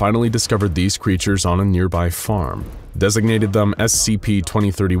Foundation finally discovered these creatures on a nearby farm, designated them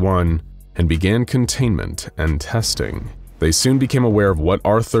SCP-2031, and began containment and testing. They soon became aware of what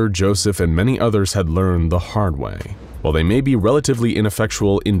Arthur, Joseph, and many others had learned the hard way. While they may be relatively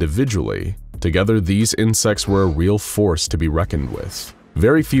ineffectual individually, together these insects were a real force to be reckoned with.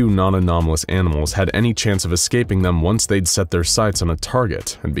 Very few non-anomalous animals had any chance of escaping them once they'd set their sights on a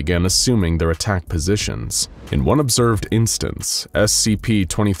target and began assuming their attack positions. In one observed instance,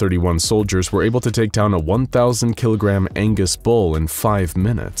 SCP-2031 soldiers were able to take down a 1,000-kilogram Angus bull in 5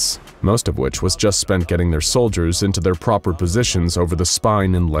 minutes, most of which was just spent getting their soldiers into their proper positions over the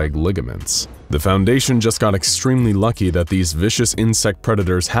spine and leg ligaments. The Foundation just got extremely lucky that these vicious insect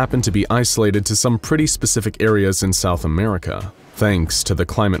predators happened to be isolated to some pretty specific areas in South America, thanks to the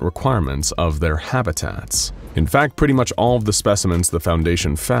climate requirements of their habitats. In fact, pretty much all of the specimens the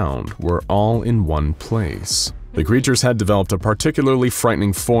Foundation found were all in one place. The creatures had developed a particularly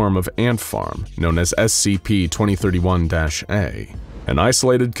frightening form of ant farm known as SCP-2031-A, an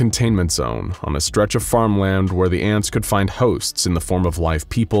isolated containment zone on a stretch of farmland where the ants could find hosts in the form of live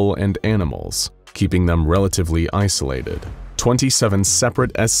people and animals, keeping them relatively isolated. 27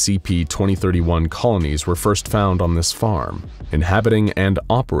 separate SCP-2031 colonies were first found on this farm, inhabiting and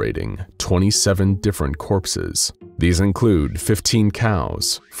operating 27 different corpses. These include 15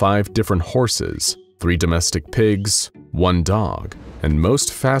 cows, 5 different horses, 3 domestic pigs, 1 dog, and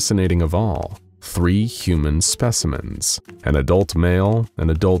most fascinating of all, 3 human specimens, an adult male,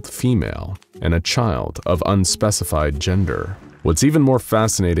 an adult female, and a child of unspecified gender. What's even more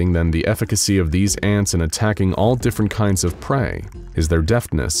fascinating than the efficacy of these ants in attacking all different kinds of prey is their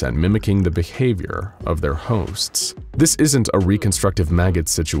deftness at mimicking the behavior of their hosts. This isn't a reconstructive maggot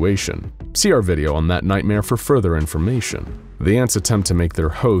situation. See our video on that nightmare for further information. The ants attempt to make their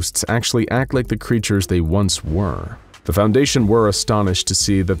hosts actually act like the creatures they once were. The Foundation were astonished to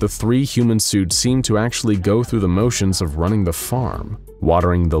see that the 3 human suits seemed to actually go through the motions of running the farm,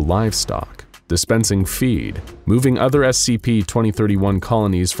 watering the livestock, dispensing feed, moving other SCP-2031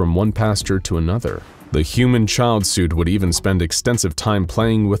 colonies from one pasture to another, The human child suit would even spend extensive time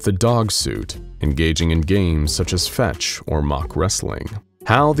playing with the dog suit, engaging in games such as fetch or mock wrestling.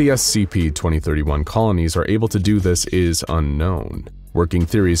 How the SCP-2031 colonies are able to do this is unknown. Working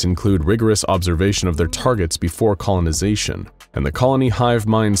theories include rigorous observation of their targets before colonization, and the colony hive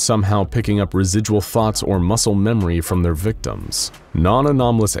mind somehow picking up residual thoughts or muscle memory from their victims.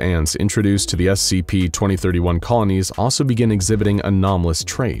 Non-anomalous ants introduced to the SCP-2031 colonies also begin exhibiting anomalous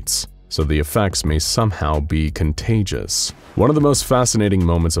traits, so the effects may somehow be contagious. One of the most fascinating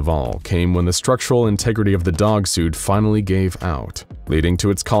moments of all came when the structural integrity of the dog suit finally gave out, leading to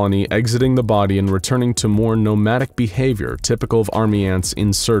its colony exiting the body and returning to more nomadic behavior typical of army ants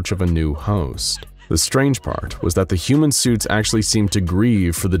in search of a new host. The strange part was that the human suits actually seemed to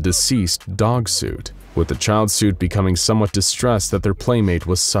grieve for the deceased dog suit, with the child suit becoming somewhat distressed that their playmate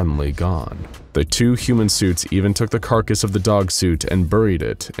was suddenly gone. The two human suits even took the carcass of the dog suit and buried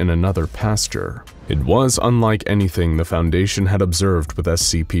it in another pasture. It was unlike anything the Foundation had observed with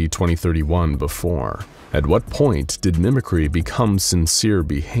SCP-2031 before. At what point did mimicry become sincere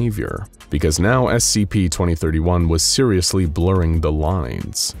behavior? Because now SCP-2031 was seriously blurring the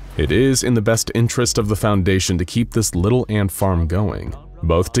lines. It is in the best interest of the Foundation to keep this little ant farm going,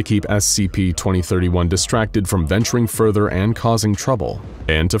 both to keep SCP-2031 distracted from venturing further and causing trouble,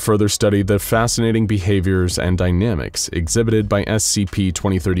 and to further study the fascinating behaviors and dynamics exhibited by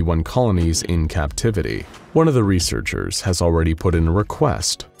SCP-2031 colonies in captivity. One of the researchers has already put in a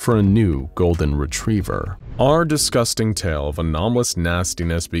request for a new golden retriever. Our disgusting tale of anomalous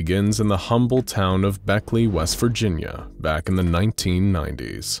nastiness begins in the humble town of Beckley, West Virginia, back in the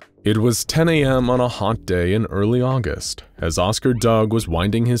 1990s. It was 10 a.m. on a hot day in early August, as Oscar Doug was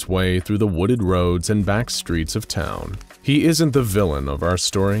winding his way through the wooded roads and back streets of town. He isn't the villain of our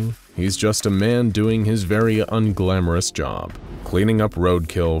story, he's just a man doing his very unglamorous job, cleaning up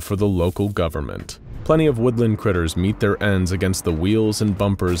roadkill for the local government. Plenty of woodland critters meet their ends against the wheels and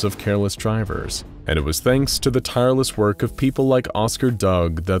bumpers of careless drivers, and it was thanks to the tireless work of people like Oscar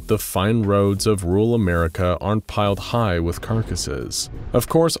Doug that the fine roads of rural America aren't piled high with carcasses. Of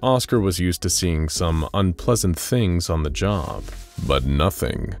course, Oscar was used to seeing some unpleasant things on the job, but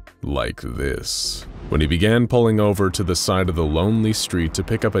nothing like this. When he began pulling over to the side of the lonely street to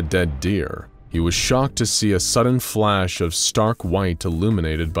pick up a dead deer, he was shocked to see a sudden flash of stark white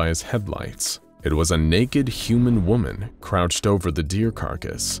illuminated by his headlights. It was a naked human woman crouched over the deer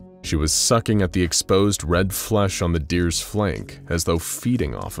carcass. She was sucking at the exposed red flesh on the deer's flank, as though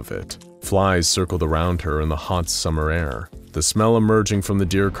feeding off of it. Flies circled around her in the hot summer air. The smell emerging from the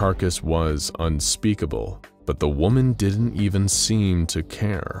deer carcass was unspeakable, but the woman didn't even seem to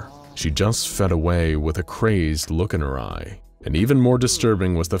care. She just fed away with a crazed look in her eye. And even more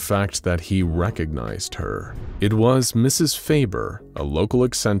disturbing was the fact that he recognized her. It was Mrs. Faber, a local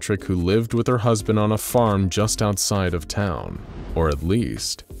eccentric who lived with her husband on a farm just outside of town. Or at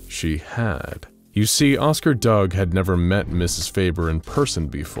least, she had. You see, Oscar Doug had never met Mrs. Faber in person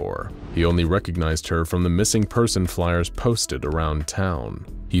before. He only recognized her from the missing person flyers posted around town.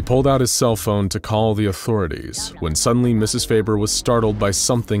 He pulled out his cell phone to call the authorities, when suddenly Mrs. Faber was startled by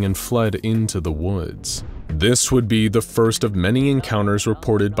something and fled into the woods. This would be the first of many encounters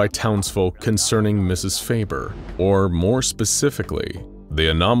reported by townsfolk concerning Mrs. Faber, or more specifically, the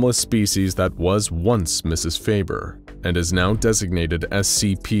anomalous species that was once Mrs. Faber, and is now designated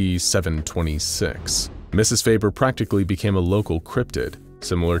SCP-1006. Mrs. Faber practically became a local cryptid,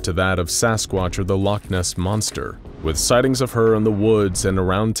 similar to that of Sasquatch or the Loch Ness Monster, with sightings of her in the woods and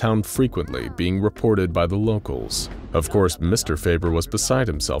around town frequently being reported by the locals. Of course, Mr. Faber was beside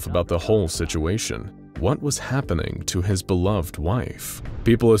himself about the whole situation. What was happening to his beloved wife?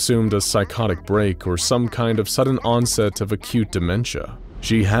 People assumed a psychotic break or some kind of sudden onset of acute dementia.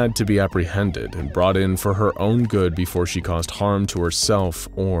 She had to be apprehended and brought in for her own good before she caused harm to herself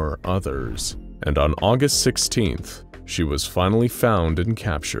or others. And on August 16th, she was finally found and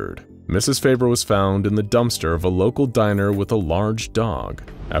captured. Mrs. Faber was found in the dumpster of a local diner with a large dog.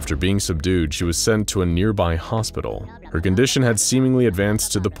 After being subdued, she was sent to a nearby hospital. Her condition had seemingly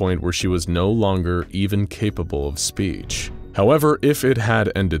advanced to the point where she was no longer even capable of speech. However, if it had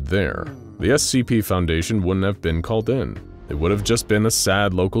ended there, the SCP Foundation wouldn't have been called in. It would have just been a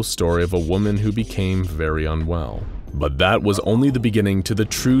sad local story of a woman who became very unwell. But that was only the beginning to the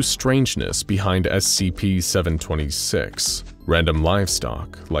true strangeness behind SCP-726. Random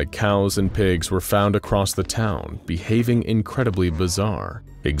livestock, like cows and pigs, were found across the town, behaving incredibly bizarre,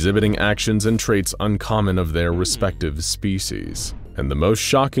 exhibiting actions and traits uncommon of their respective species. And the most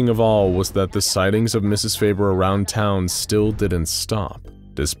shocking of all was that the sightings of Mrs. Faber around town still didn't stop,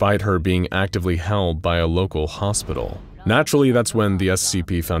 despite her being actively held by a local hospital. Naturally, that's when the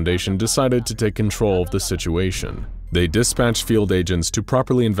SCP Foundation decided to take control of the situation. They dispatched field agents to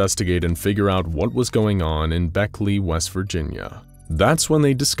properly investigate and figure out what was going on in Beckley, West Virginia. That's when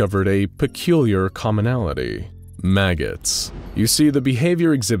they discovered a peculiar commonality: maggots. You see, the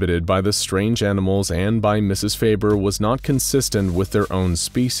behavior exhibited by the strange animals and by Mrs. Faber was not consistent with their own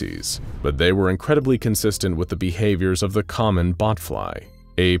species, but they were incredibly consistent with the behaviors of the common botfly,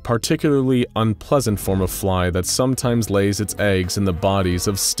 a particularly unpleasant form of fly that sometimes lays its eggs in the bodies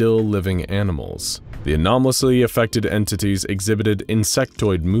of still living animals. The anomalously affected entities exhibited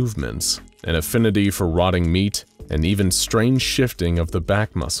insectoid movements, an affinity for rotting meat, and even strange shifting of the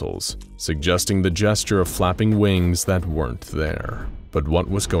back muscles, suggesting the gesture of flapping wings that weren't there. But what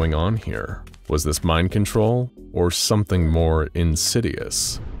was going on here? Was this mind control, or something more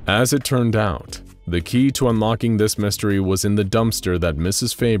insidious? As it turned out, the key to unlocking this mystery was in the dumpster that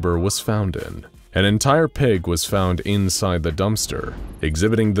Mrs. Faber was found in. An entire pig was found inside the dumpster,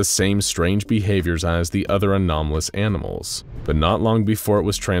 exhibiting the same strange behaviors as the other anomalous animals. But not long before it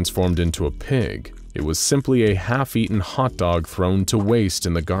was transformed into a pig, it was simply a half-eaten hot dog thrown to waste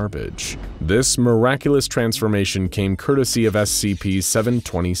in the garbage. This miraculous transformation came courtesy of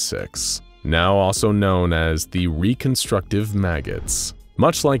SCP-1006, now also known as the Reconstructive Maggots.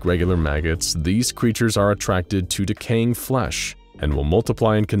 Much like regular maggots, these creatures are attracted to decaying flesh and will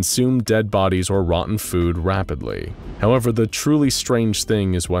multiply and consume dead bodies or rotten food rapidly. However, the truly strange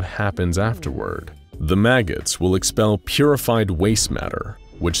thing is what happens afterward. The maggots will expel purified waste matter,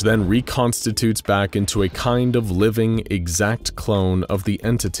 which then reconstitutes back into a kind of living, exact clone of the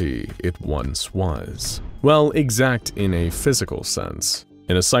entity it once was. Well, exact in a physical sense.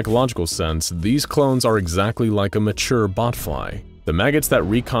 In a psychological sense, these clones are exactly like a mature botfly. The maggots that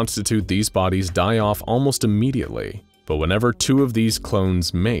reconstitute these bodies die off almost immediately, but whenever two of these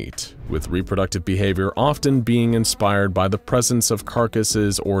clones mate, with reproductive behavior often being inspired by the presence of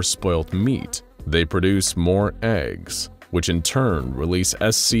carcasses or spoiled meat, they produce more eggs, which in turn release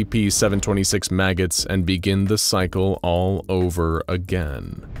SCP-726 maggots and begin the cycle all over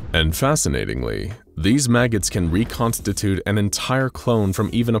again. And fascinatingly, these maggots can reconstitute an entire clone from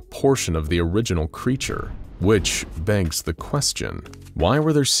even a portion of the original creature. Which begs the question, why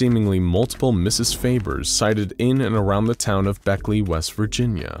were there seemingly multiple Mrs. Fabers sighted in and around the town of Beckley, West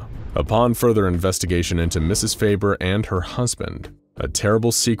Virginia? Upon further investigation into Mrs. Faber and her husband, a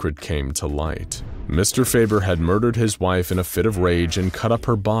terrible secret came to light. Mr. Faber had murdered his wife in a fit of rage and cut up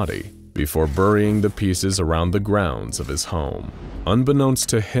her body before burying the pieces around the grounds of his home. Unbeknownst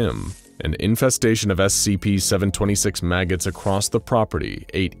to him, an infestation of SCP-726 maggots across the property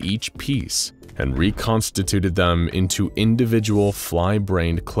ate each piece and reconstituted them into individual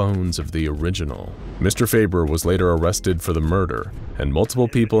fly-brained clones of the original. Mr. Faber was later arrested for the murder, and multiple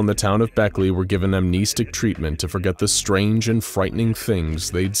people in the town of Beckley were given amnestic treatment to forget the strange and frightening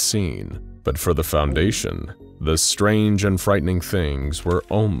things they'd seen. But for the Foundation, the strange and frightening things were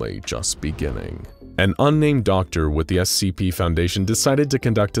only just beginning. An unnamed doctor with the SCP Foundation decided to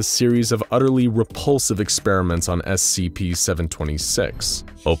conduct a series of utterly repulsive experiments on SCP-726,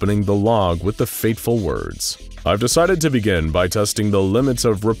 opening the log with the fateful words, "I've decided to begin by testing the limits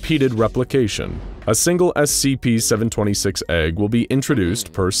of repeated replication. A single SCP-726 egg will be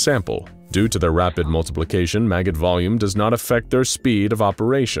introduced per sample. Due to their rapid multiplication, maggot volume does not affect their speed of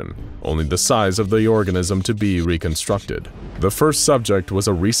operation, only the size of the organism to be reconstructed." The first subject was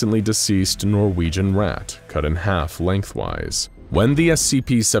a recently deceased Norwegian rat, cut in half lengthwise. When the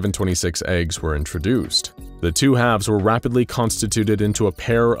SCP-726 eggs were introduced, the two halves were rapidly constituted into a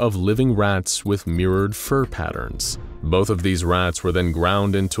pair of living rats with mirrored fur patterns. Both of these rats were then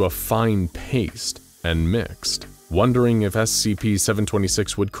ground into a fine paste and mixed. Wondering if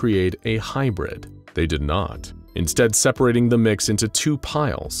SCP-726 would create a hybrid, they did not, instead separating the mix into two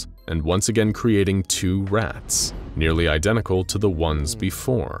piles and once again creating two rats, nearly identical to the ones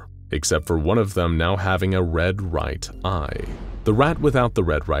before, except for one of them now having a red right eye. The rat without the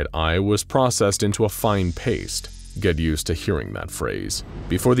red right eye was processed into a fine paste, get used to hearing that phrase,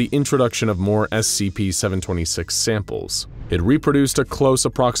 before the introduction of more SCP-726 samples. It reproduced a close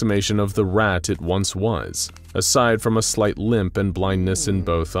approximation of the rat it once was, aside from a slight limp and blindness in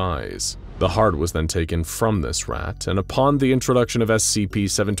both eyes. The heart was then taken from this rat, and upon the introduction of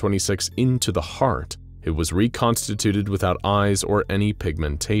SCP-726 into the heart, it was reconstituted without eyes or any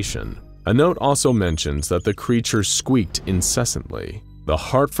pigmentation. A note also mentions that the creature squeaked incessantly. The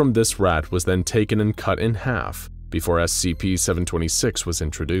heart from this rat was then taken and cut in half before SCP-726 was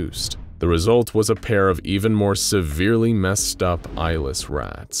introduced. The result was a pair of even more severely messed up eyeless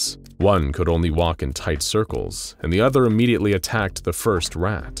rats. One could only walk in tight circles, and the other immediately attacked the first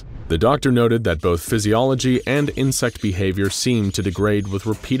rat. The doctor noted that both physiology and insect behavior seemed to degrade with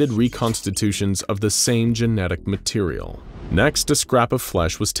repeated reconstitutions of the same genetic material. Next, a scrap of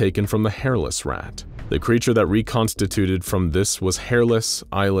flesh was taken from the hairless rat. The creature that reconstituted from this was hairless,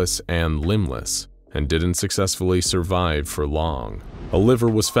 eyeless, and limbless, and didn't successfully survive for long. A liver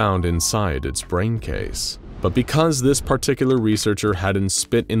was found inside its brain case. But because this particular researcher hadn't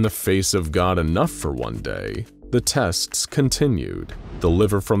spit in the face of God enough for one day, the tests continued. The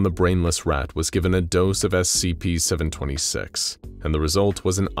liver from the brainless rat was given a dose of SCP-726, and the result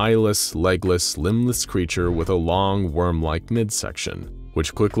was an eyeless, legless, limbless creature with a long, worm-like midsection,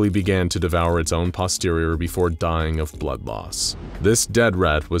 which quickly began to devour its own posterior before dying of blood loss. This dead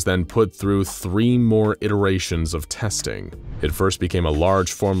rat was then put through 3 more iterations of testing. It first became a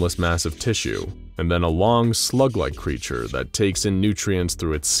large, formless mass of tissue, and then a long, slug-like creature that takes in nutrients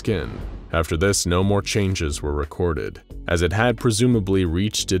through its skin. After this, no more changes were recorded, as it had presumably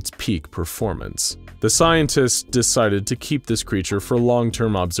reached its peak performance. The scientists decided to keep this creature for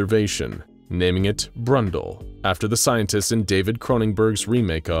long-term observation, naming it Brundle, after the scientists in David Cronenberg's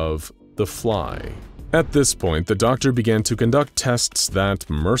remake of The Fly. At this point, the doctor began to conduct tests that,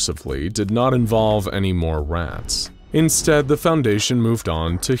 mercifully, did not involve any more rats. Instead, the Foundation moved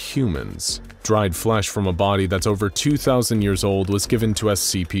on to humans. Dried flesh from a body that's over 2,000 years old was given to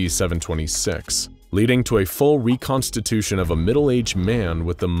SCP-726, leading to a full reconstitution of a middle-aged man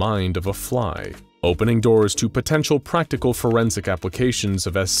with the mind of a fly, opening doors to potential practical forensic applications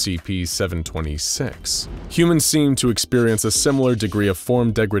of SCP-726. Humans seem to experience a similar degree of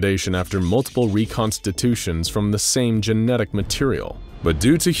form degradation after multiple reconstitutions from the same genetic material. But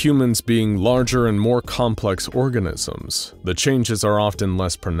due to humans being larger and more complex organisms, the changes are often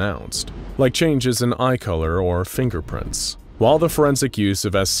less pronounced, like changes in eye color or fingerprints. While the forensic use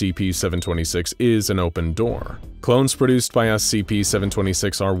of SCP-726 is an open door, clones produced by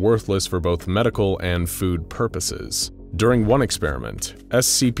SCP-726 are worthless for both medical and food purposes. During one experiment,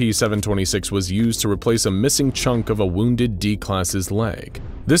 SCP-726 was used to replace a missing chunk of a wounded D-Class's leg.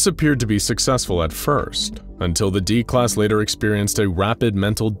 This appeared to be successful at first, until the D-Class later experienced a rapid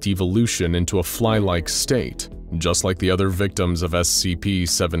mental devolution into a fly-like state, just like the other victims of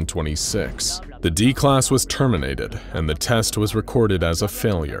SCP-726. The D-Class was terminated, and the test was recorded as a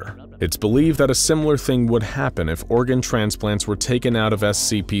failure. It's believed that a similar thing would happen if organ transplants were taken out of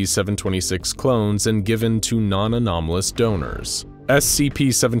SCP-726 clones and given to non-anomalous donors.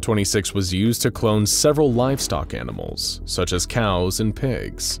 SCP-726 was used to clone several livestock animals, such as cows and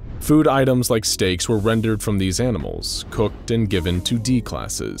pigs. Food items like steaks were rendered from these animals, cooked and given to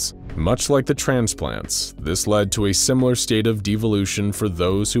D-Classes. Much like the transplants, this led to a similar state of devolution for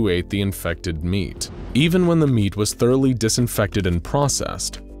those who ate the infected meat. Even when the meat was thoroughly disinfected and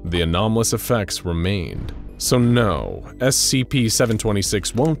processed, the anomalous effects remained. So no,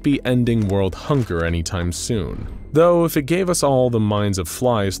 SCP-726 won't be ending world hunger anytime soon. Though if it gave us all the minds of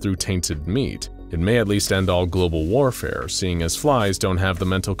flies through tainted meat, it may at least end all global warfare, seeing as flies don't have the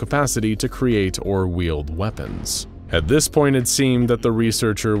mental capacity to create or wield weapons. At this point, it seemed that the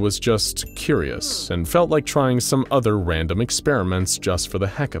researcher was just curious and felt like trying some other random experiments just for the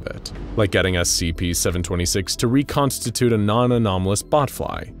heck of it, like getting SCP-726 to reconstitute a non-anomalous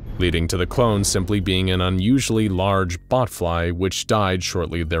botfly, leading to the clone simply being an unusually large botfly which died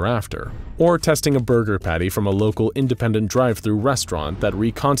shortly thereafter, or testing a burger patty from a local independent drive-thru restaurant that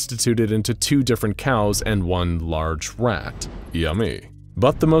reconstituted into 2 different cows and 1 large rat. Yummy.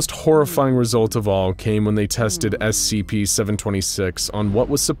 But the most horrifying result of all came when they tested SCP-726 on what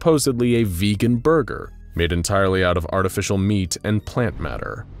was supposedly a vegan burger, made entirely out of artificial meat and plant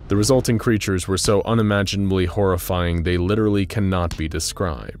matter. The resulting creatures were so unimaginably horrifying they literally cannot be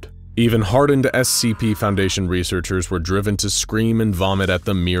described. Even hardened SCP Foundation researchers were driven to scream and vomit at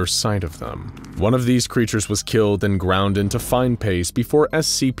the mere sight of them. One of these creatures was killed and ground into fine paste before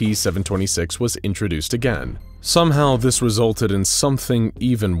SCP-726 was introduced again. Somehow this resulted in something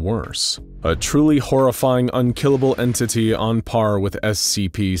even worse. A truly horrifying, unkillable entity on par with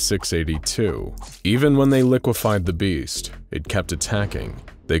SCP-682. Even when they liquefied the beast, it kept attacking.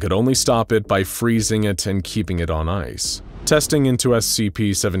 They could only stop it by freezing it and keeping it on ice. Testing into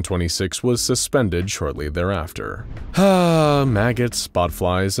SCP-726 was suspended shortly thereafter. Maggots,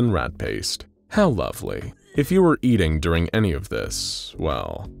 botflies, and rat paste. How lovely. If you were eating during any of this,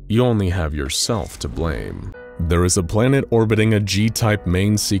 well, you only have yourself to blame. There is a planet orbiting a G-type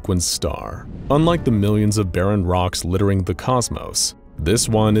main sequence star. Unlike the millions of barren rocks littering the cosmos, this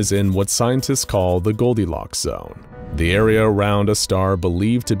one is in what scientists call the Goldilocks zone, the area around a star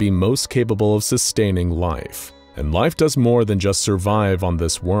believed to be most capable of sustaining life. and life does more than just survive on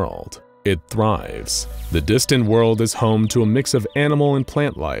this world. It thrives. The distant world is home to a mix of animal and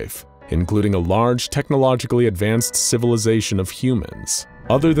plant life, including a large, technologically advanced civilization of humans.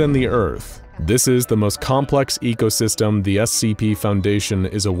 Other than the Earth, this is the most complex ecosystem the SCP Foundation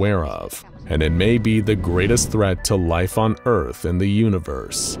is aware of, and it may be the greatest threat to life on Earth in the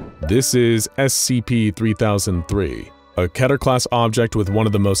universe. This is SCP-3003, a Keter-class object with one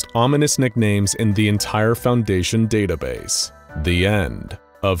of the most ominous nicknames in the entire Foundation database: the End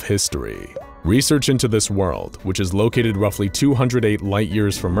of History. Research into this world, which is located roughly 208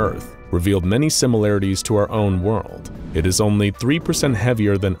 light-years from Earth, revealed many similarities to our own world. It is only 3%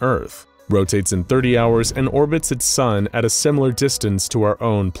 heavier than Earth, rotates in 30 hours, and orbits its sun at a similar distance to our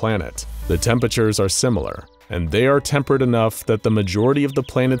own planet. The temperatures are similar, and they are temperate enough that the majority of the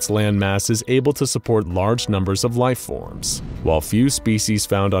planet's landmass is able to support large numbers of life forms. While few species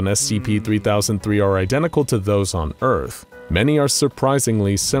found on SCP-3003 are identical to those on Earth, many are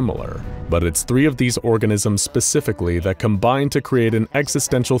surprisingly similar, but it's 3 of these organisms specifically that combine to create an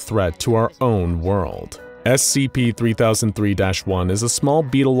existential threat to our own world. SCP-3003-1 is a small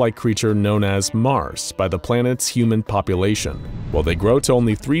beetle-like creature known as Mars by the planet's human population. While they grow to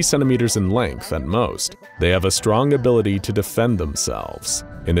only 3 centimeters in length at most, they have a strong ability to defend themselves.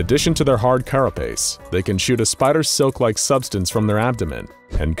 In addition to their hard carapace, they can shoot a spider silk-like substance from their abdomen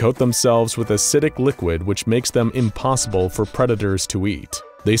and coat themselves with acidic liquid which makes them impossible for predators to eat.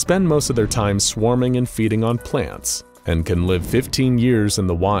 They spend most of their time swarming and feeding on plants, and can live 15 years in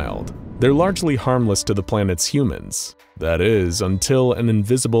the wild. They're largely harmless to the planet's humans. That is, until an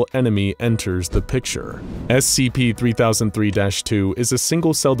invisible enemy enters the picture. SCP-3003-2 is a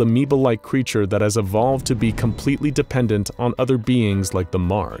single-celled amoeba-like creature that has evolved to be completely dependent on other beings like the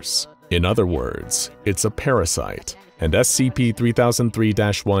Mars. In other words, it's a parasite, and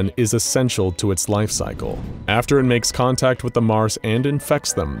SCP-3003-1 is essential to its life cycle. After it makes contact with the Mars and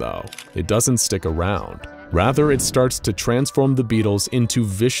infects them, though, it doesn't stick around. Rather, it starts to transform the beetles into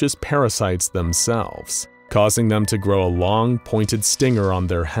vicious parasites themselves, causing them to grow a long, pointed stinger on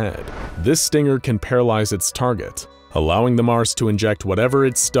their head. This stinger can paralyze its target, allowing the Mars to inject whatever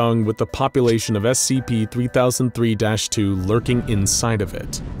it stung with the population of SCP-3003-2 lurking inside of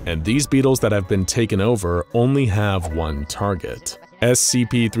it. And these beetles that have been taken over only have one target.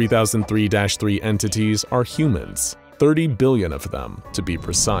 SCP-3003-3 entities are humans, 30 billion of them, to be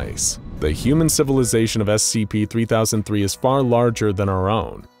precise. The human civilization of SCP-3003 is far larger than our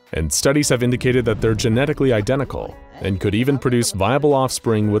own, and studies have indicated that they're genetically identical and could even produce viable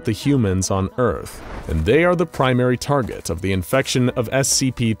offspring with the humans on Earth. And they are the primary target of the infection of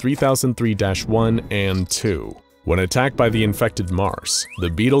SCP-3003-1 and 2. When attacked by the infected Mars,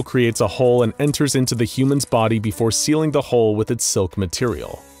 the beetle creates a hole and enters into the human's body before sealing the hole with its silk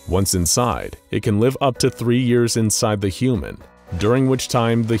material. Once inside, it can live up to 3 years inside the human, during which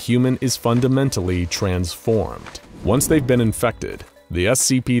time the human is fundamentally transformed. Once they've been infected, the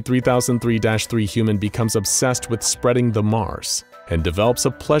SCP-3003-3 human becomes obsessed with spreading the Mars and develops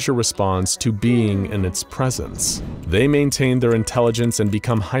a pleasure response to being in its presence. They maintain their intelligence and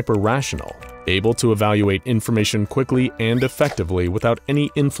become hyper-rational, able to evaluate information quickly and effectively without any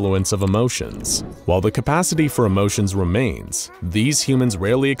influence of emotions. While the capacity for emotions remains, these humans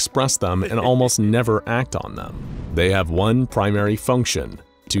rarely express them and almost never act on them. They have one primary function: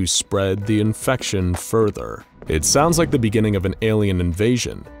 to spread the infection further. It sounds like the beginning of an alien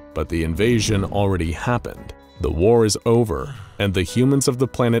invasion, but the invasion already happened. The war is over, and the humans of the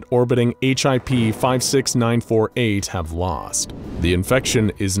planet orbiting HIP 56948 have lost. The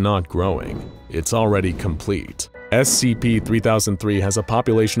infection is not growing, it's already complete. SCP-3003 has a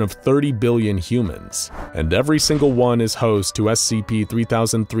population of 30 billion humans, and every single one is host to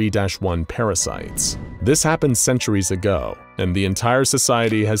SCP-3003-1 parasites. This happened centuries ago, and the entire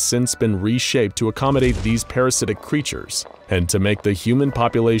society has since been reshaped to accommodate these parasitic creatures, and to make the human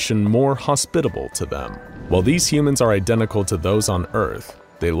population more hospitable to them. While these humans are identical to those on Earth,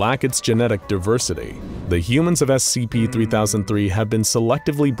 they lack its genetic diversity. The humans of SCP-3003 have been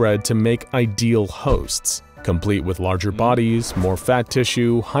selectively bred to make ideal hosts, complete with larger bodies, more fat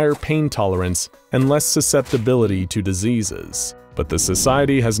tissue, higher pain tolerance, and less susceptibility to diseases. But the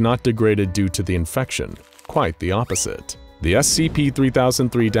society has not degraded due to the infection, quite the opposite. The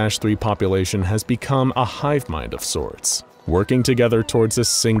SCP-3003-3 population has become a hive mind of sorts, working together towards a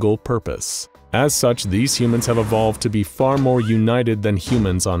single purpose. As such, these humans have evolved to be far more united than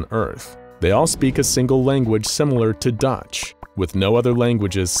humans on Earth. They all speak a single language similar to Dutch, with no other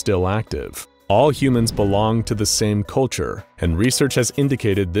languages still active. All humans belong to the same culture, and research has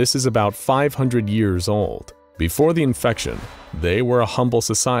indicated this is about 500 years old. Before the infection, they were a humble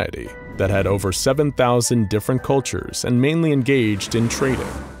society that had over 7,000 different cultures and mainly engaged in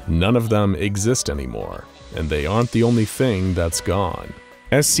trading. None of them exist anymore, and they aren't the only thing that's gone.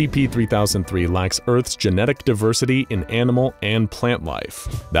 SCP-3003 lacks Earth's genetic diversity in animal and plant life.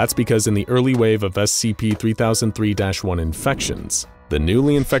 That's because in the early wave of SCP-3003-1 infections, the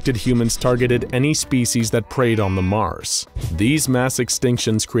newly infected humans targeted any species that preyed on the Mars. These mass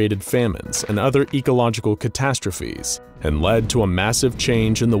extinctions created famines and other ecological catastrophes, and led to a massive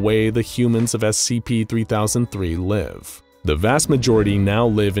change in the way the humans of SCP-3003 live. The vast majority now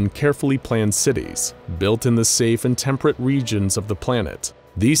live in carefully planned cities, built in the safe and temperate regions of the planet.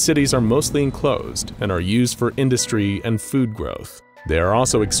 These cities are mostly enclosed and are used for industry and food growth. They are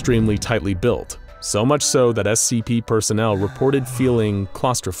also extremely tightly built, so much so that SCP personnel reported feeling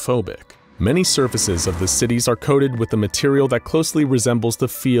claustrophobic. Many surfaces of the cities are coated with a material that closely resembles the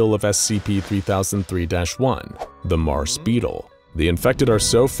feel of SCP-3003-1, the Mars beetle. The infected are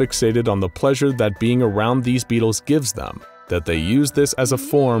so fixated on the pleasure that being around these beetles gives them that they use this as a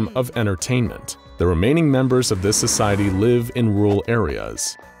form of entertainment. The remaining members of this society live in rural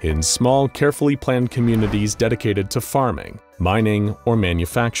areas, in small, carefully planned communities dedicated to farming, mining, or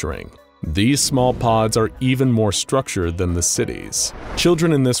manufacturing. These small pods are even more structured than the cities.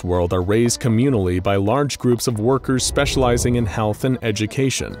 Children in this world are raised communally by large groups of workers specializing in health and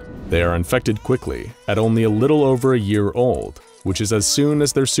education. They are infected quickly, at only a little over a year old, which is as soon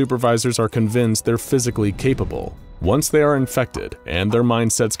as their supervisors are convinced they're physically capable. Once they are infected and their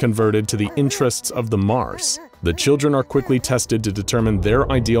mindsets converted to the interests of the Mars, the children are quickly tested to determine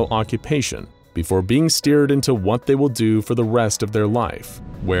their ideal occupation before being steered into what they will do for the rest of their life,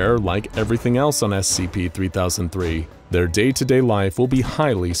 where, like everything else on SCP-3003, their day-to-day life will be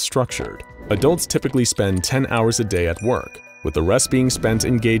highly structured. Adults typically spend 10 hours a day at work, with the rest being spent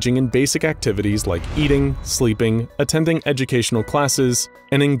engaging in basic activities like eating, sleeping, attending educational classes,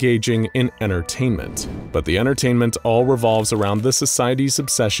 and engaging in entertainment. But the entertainment all revolves around the Society's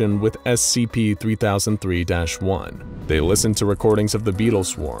obsession with SCP-3003-1. They listen to recordings of the beetle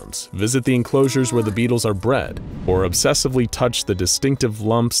swarms, visit the enclosures where the beetles are bred, or obsessively touch the distinctive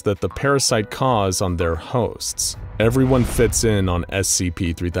lumps that the parasite cause on their hosts. Everyone fits in on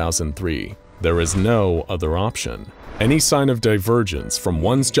SCP-3003. There is no other option. Any sign of divergence from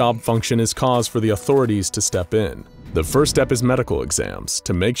one's job function is cause for the authorities to step in. The first step is medical exams,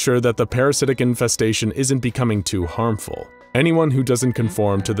 to make sure that the parasitic infestation isn't becoming too harmful. Anyone who doesn't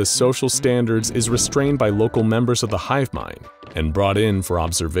conform to the social standards is restrained by local members of the Hive mind and brought in for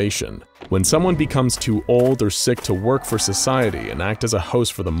observation. When someone becomes too old or sick to work for society and act as a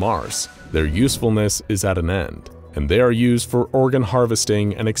host for the Mars, their usefulness is at an end, and they are used for organ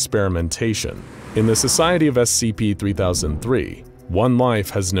harvesting and experimentation. In the Society of SCP-3003, one life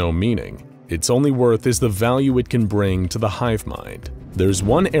has no meaning. Its only worth is the value it can bring to the Hive mind. There's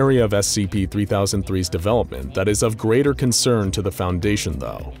one area of SCP-3003's development that is of greater concern to the Foundation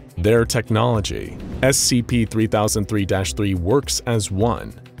though: their technology. SCP-3003-3 works as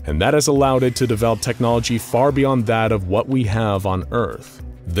one, and that has allowed it to develop technology far beyond that of what we have on Earth.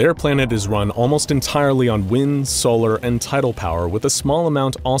 Their planet is run almost entirely on wind, solar, and tidal power, with a small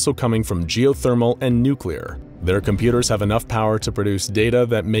amount also coming from geothermal and nuclear. Their computers have enough power to produce data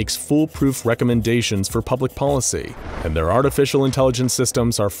that makes foolproof recommendations for public policy, and their artificial intelligence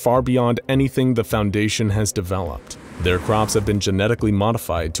systems are far beyond anything the Foundation has developed. Their crops have been genetically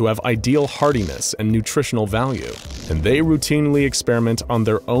modified to have ideal hardiness and nutritional value, and they routinely experiment on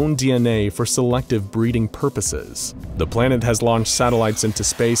their own DNA for selective breeding purposes. The planet has launched satellites into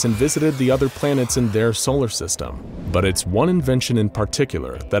space and visited the other planets in their solar system. But it's one invention in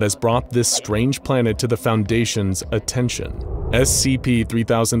particular that has brought this strange planet to the Foundation's attention.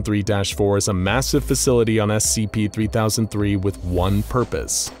 SCP-3003-4 is a massive facility on SCP-3003 with one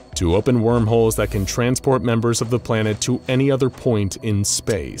purpose: to open wormholes that can transport members of the planet to any other point in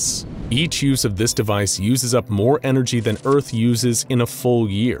space. Each use of this device uses up more energy than Earth uses in a full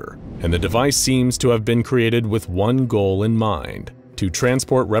year, and the device seems to have been created with one goal in mind: to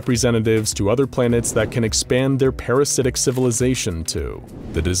transport representatives to other planets that can expand their parasitic civilization to.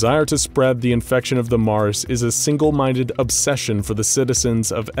 The desire to spread the infection of the Mars is a single-minded obsession for the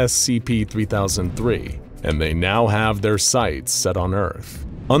citizens of SCP-3003, and they now have their sights set on Earth.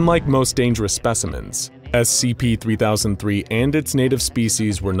 Unlike most dangerous specimens, SCP-3003 and its native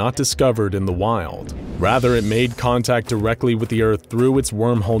species were not discovered in the wild. Rather, it made contact directly with the Earth through its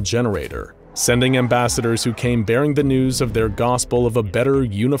wormhole generator, sending ambassadors who came bearing the news of their gospel of a better,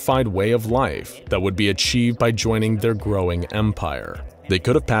 unified way of life that would be achieved by joining their growing empire. They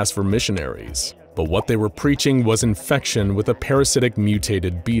could have passed for missionaries, but what they were preaching was infection with a parasitic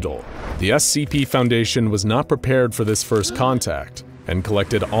mutated beetle. The SCP Foundation was not prepared for this first contact, and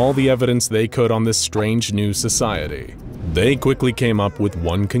collected all the evidence they could on this strange new society. They quickly came up with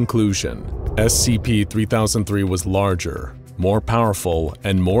one conclusion: SCP-3003 was larger, more powerful,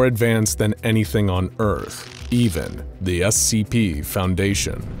 and more advanced than anything on Earth, even the SCP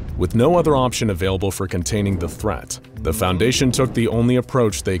Foundation. With no other option available for containing the threat, the Foundation took the only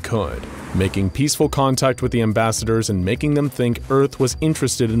approach they could, making peaceful contact with the ambassadors and making them think Earth was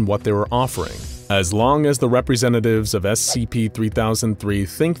interested in what they were offering. As long as the representatives of SCP-3003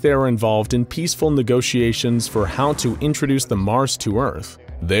 think they are involved in peaceful negotiations for how to introduce the Mars to Earth,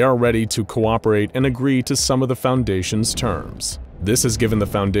 they are ready to cooperate and agree to some of the Foundation's terms. This has given the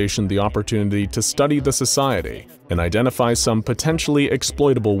Foundation the opportunity to study the society and identify some potentially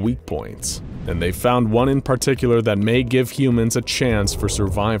exploitable weak points, and they found one in particular that may give humans a chance for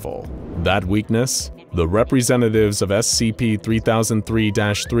survival. That weakness? The representatives of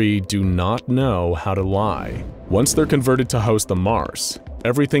SCP-3003-3 do not know how to lie. Once they're converted to host the Mars,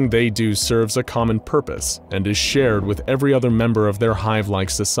 everything they do serves a common purpose and is shared with every other member of their Hive-like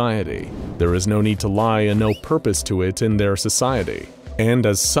society. There is no need to lie and no purpose to it in their society. And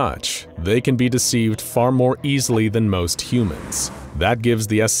as such, they can be deceived far more easily than most humans. That gives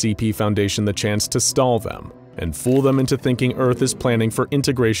the SCP Foundation the chance to stall them and fool them into thinking Earth is planning for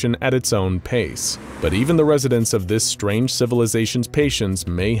integration at its own pace. But even the residents of this strange civilization's patience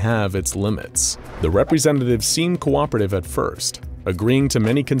may have its limits. The representatives seemed cooperative at first, agreeing to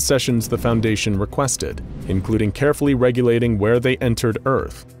many concessions the Foundation requested, including carefully regulating where they entered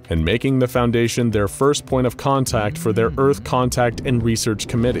Earth, and making the Foundation their first point of contact for their Earth Contact and Research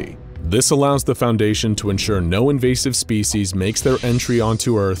Committee. This allows the Foundation to ensure no invasive species makes their entry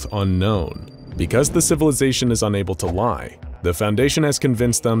onto Earth unknown. Because the civilization is unable to lie, the Foundation has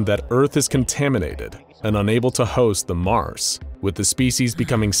convinced them that Earth is contaminated and unable to host the Mars, with the species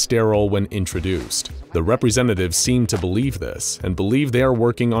becoming sterile when introduced. The representatives seem to believe this and believe they are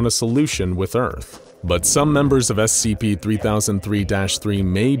working on a solution with Earth. But some members of SCP-3003-3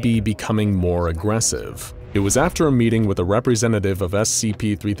 may be becoming more aggressive. It was after a meeting with a representative of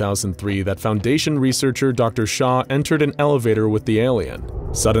SCP-3003 that Foundation researcher Dr. CHOO entered an elevator with the alien.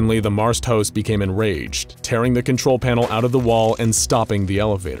 Suddenly, the Mars host became enraged, tearing the control panel out of the wall and stopping the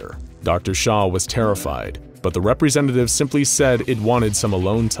elevator. Dr. CHOO was terrified, but the representative simply said it wanted some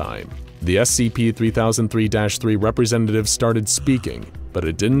alone time. The SCP-3003-3 representative started speaking, but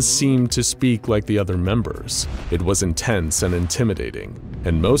it didn't seem to speak like the other members. It was intense and intimidating,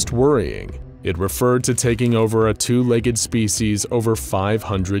 and most worrying, it referred to taking over a two-legged species over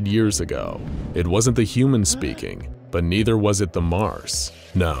 500 years ago. It wasn't the human speaking, but neither was it the Mars.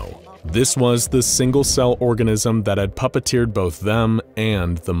 No, this was the single-cell organism that had puppeteered both them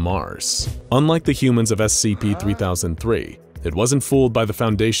and the Mars. Unlike the humans of SCP-3003, it wasn't fooled by the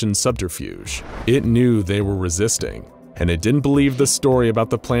Foundation's subterfuge. It knew they were resisting, and it didn't believe the story about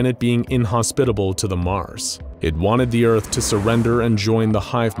the planet being inhospitable to the Mars. It wanted the Earth to surrender and join the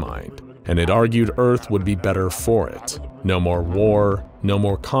Hive mind, and it argued Earth would be better for it. No more war, no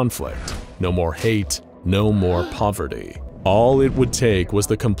more conflict, no more hate, no more poverty. All it would take was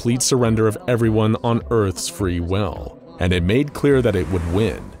the complete surrender of everyone on Earth's free will, and it made clear that it would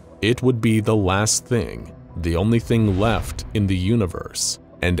win. It would be the last thing, the only thing left in the universe,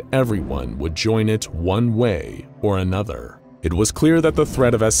 and everyone would join it one way or another. It was clear that the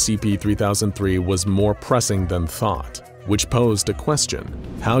threat of SCP-3003 was more pressing than thought, which posed a question: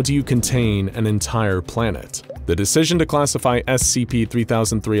 how do you contain an entire planet? The decision to classify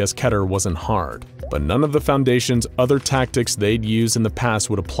SCP-3003 as Keter wasn't hard, but none of the Foundation's other tactics they'd used in the past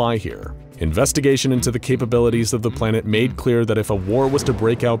would apply here. Investigation into the capabilities of the planet made clear that if a war was to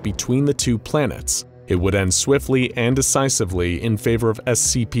break out between the two planets, it would end swiftly and decisively in favor of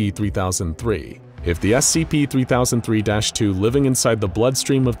SCP-3003. If the SCP-3003-2 living inside the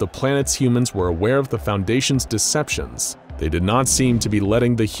bloodstream of the planet's humans were aware of the Foundation's deceptions, they did not seem to be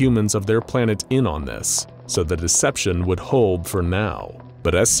letting the humans of their planet in on this, so the deception would hold for now.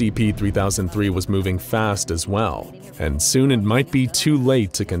 But SCP-3003 was moving fast as well, and soon it might be too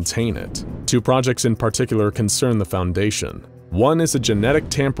late to contain it. Two projects in particular concern the Foundation. One is a genetic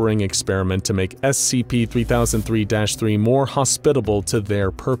tampering experiment to make SCP-3003-3 more hospitable to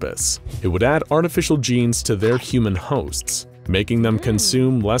their purpose. It would add artificial genes to their human hosts, making them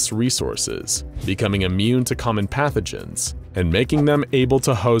consume less resources, becoming immune to common pathogens, and making them able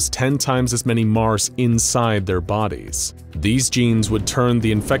to host 10 times as many Mars inside their bodies. These genes would turn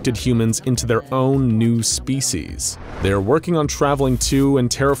the infected humans into their own new species. They are working on traveling to and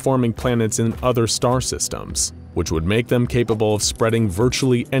terraforming planets in other star systems, which would make them capable of spreading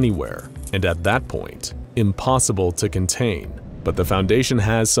virtually anywhere, and at that point, impossible to contain. But the Foundation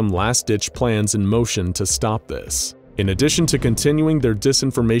has some last-ditch plans in motion to stop this. In addition to continuing their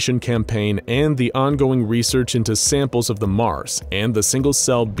disinformation campaign and the ongoing research into samples of the Mars and the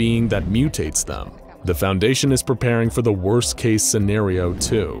single-cell being that mutates them, the Foundation is preparing for the worst-case scenario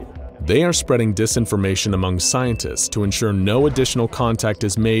too. They are spreading disinformation among scientists to ensure no additional contact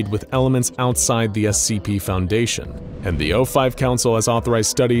is made with elements outside the SCP Foundation, and the O5 Council has authorized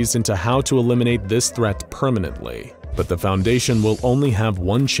studies into how to eliminate this threat permanently. But the Foundation will only have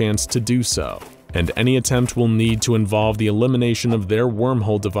one chance to do so, and any attempt will need to involve the elimination of their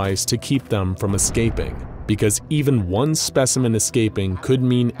wormhole device to keep them from escaping, because even one specimen escaping could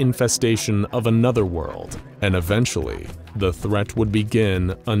mean infestation of another world, and eventually, the threat would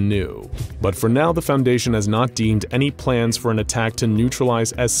begin anew. But for now, the Foundation has not deemed any plans for an attack to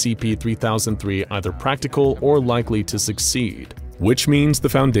neutralize SCP-3003 either practical or likely to succeed, which means the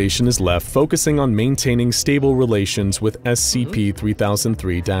Foundation is left focusing on maintaining stable relations with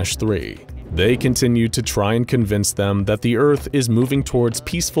SCP-3003-3. They continue to try and convince them that the Earth is moving towards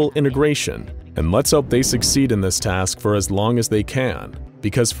peaceful integration, and let's hope they succeed in this task for as long as they can,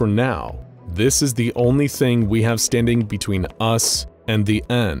 because for now, this is the only thing we have standing between us and the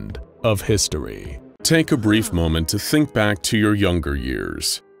end of history. Take a brief moment to think back to your younger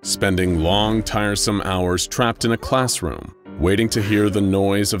years, spending long, tiresome hours trapped in a classroom, waiting to hear the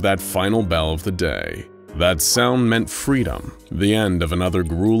noise of that final bell of the day. That sound meant freedom, the end of another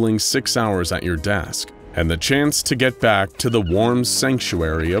grueling 6 hours at your desk, and the chance to get back to the warm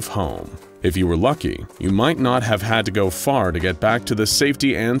sanctuary of home. If you were lucky, you might not have had to go far to get back to the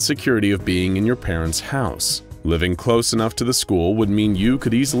safety and security of being in your parents' house. Living close enough to the school would mean you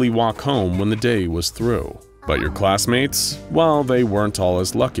could easily walk home when the day was through. But your classmates? Well, they weren't all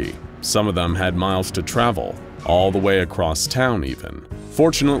as lucky. Some of them had miles to travel, all the way across town even.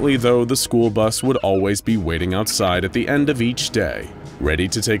 Fortunately though, the school bus would always be waiting outside at the end of each day, ready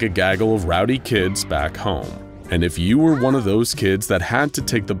to take a gaggle of rowdy kids back home. And if you were one of those kids that had to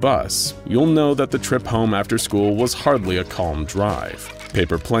take the bus, you'll know that the trip home after school was hardly a calm drive.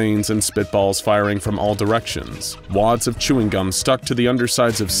 Paper planes and spitballs firing from all directions, wads of chewing gum stuck to the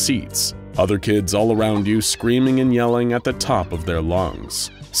undersides of seats, other kids all around you screaming and yelling at the top of their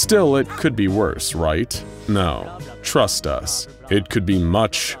lungs. Still, it could be worse, right? No, trust us, it could be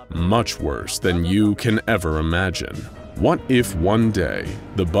much, much worse than you can ever imagine. What if one day,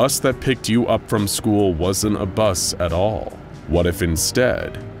 the bus that picked you up from school wasn't a bus at all? What if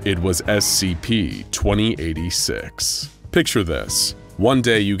instead, it was SCP-2086? Picture this. One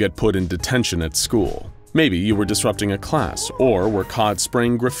day you get put in detention at school. Maybe you were disrupting a class, or were caught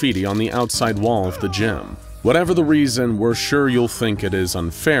spraying graffiti on the outside wall of the gym. Whatever the reason, we're sure you'll think it is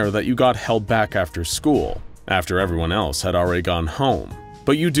unfair that you got held back after school, after everyone else had already gone home.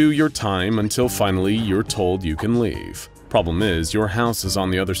 But you do your time until finally you're told you can leave. Problem is, your house is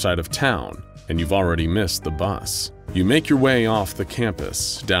on the other side of town, and you've already missed the bus. You make your way off the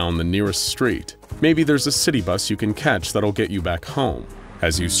campus, down the nearest street. Maybe there's a city bus you can catch that'll get you back home.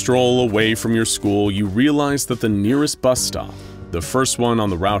 As you stroll away from your school, you realize that the nearest bus stop, the first one on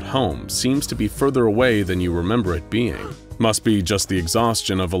the route home, seems to be further away than you remember it being. Must be just the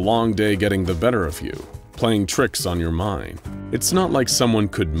exhaustion of a long day getting the better of you, playing tricks on your mind. It's not like someone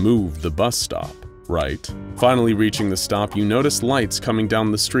could move the bus stop, right? Finally reaching the stop, you notice lights coming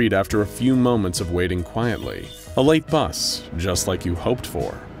down the street after a few moments of waiting quietly. A late bus, just like you hoped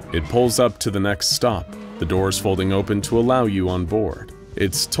for. It pulls up to the next stop, the doors folding open to allow you on board.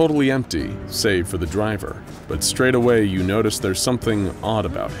 It's totally empty, save for the driver, but straight away you notice there's something odd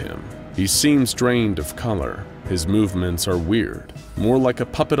about him. He seems drained of color. His movements are weird, more like a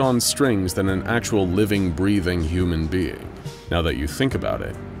puppet on strings than an actual living, breathing human being. Now that you think about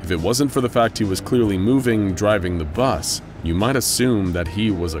it, if it wasn't for the fact he was clearly moving, driving the bus, you might assume that he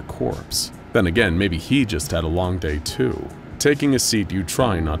was a corpse. Then again, maybe he just had a long day too. Taking a seat, you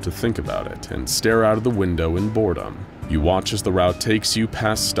try not to think about it and stare out of the window in boredom. You watch as the route takes you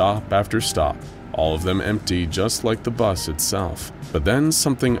past stop after stop, all of them empty just like the bus itself. But then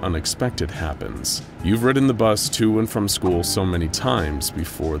something unexpected happens. You've ridden the bus to and from school so many times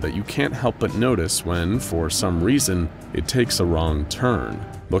before that you can't help but notice when, for some reason, it takes a wrong turn.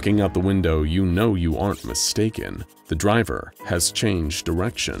 Looking out the window, you know you aren't mistaken. The driver has changed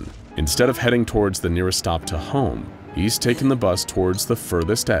direction. Instead of heading towards the nearest stop to home, he's taken the bus towards the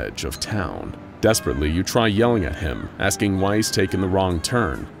furthest edge of town. Desperately, you try yelling at him, asking why he's taken the wrong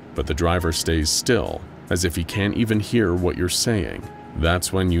turn, but the driver stays still, as if he can't even hear what you're saying.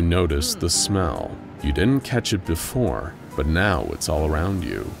 That's when you notice the smell. You didn't catch it before, but now it's all around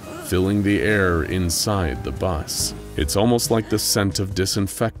you, filling the air inside the bus. It's almost like the scent of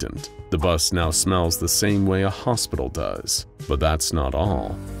disinfectant. The bus now smells the same way a hospital does. But that's not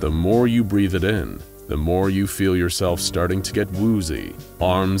all. The more you breathe it in, the more you feel yourself starting to get woozy,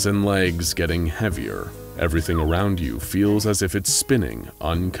 arms and legs getting heavier. Everything around you feels as if it's spinning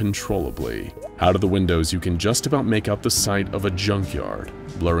uncontrollably. Out of the windows, you can just about make out the sight of a junkyard,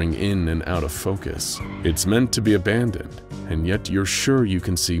 blurring in and out of focus. It's meant to be abandoned, and yet you're sure you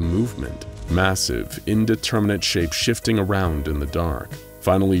can see movement. Massive, indeterminate shapes shifting around in the dark.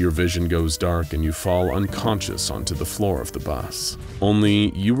 Finally, your vision goes dark and you fall unconscious onto the floor of the bus.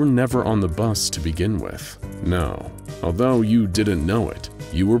 Only, you were never on the bus to begin with. No. Although you didn't know it,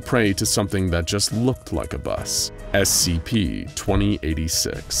 you were prey to something that just looked like a bus.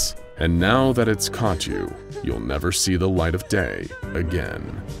 SCP-2086. And now that it's caught you, you'll never see the light of day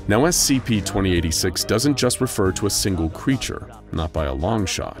again. Now, SCP-2086 doesn't just refer to a single creature, not by a long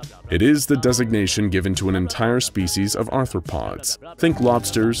shot. It is the designation given to an entire species of arthropods. Think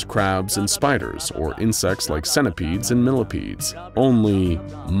lobsters, crabs, and spiders, or insects like centipedes and millipedes, only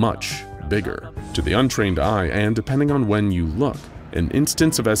much bigger. To the untrained eye, and depending on when you look, an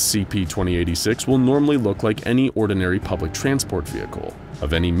instance of SCP-2086 will normally look like any ordinary public transport vehicle,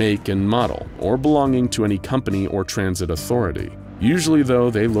 of any make and model, or belonging to any company or transit authority. Usually, though,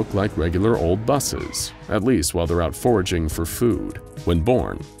 they look like regular old buses, at least while they're out foraging for food. When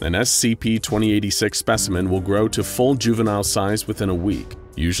born, an SCP-2086 specimen will grow to full juvenile size within a week,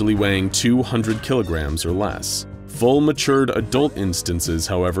 usually weighing 200 kilograms or less. Full matured adult instances,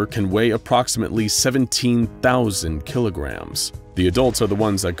 however, can weigh approximately 17,000 kilograms. The adults are the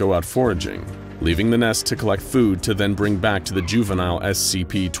ones that go out foraging, leaving the nest to collect food to then bring back to the juvenile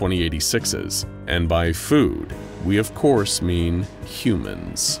SCP-2086s. And by food, we of course mean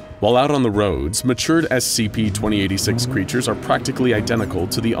humans. While out on the roads, matured SCP-2086 creatures are practically identical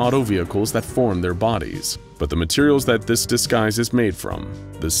to the auto vehicles that form their bodies. But the materials that this disguise is made from,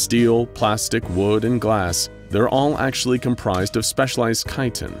 the steel, plastic, wood, and glass, they're all actually comprised of specialized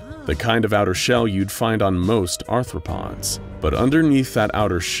chitin, the kind of outer shell you'd find on most arthropods. But underneath that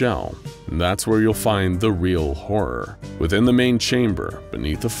outer shell, that's where you'll find the real horror. Within the main chamber,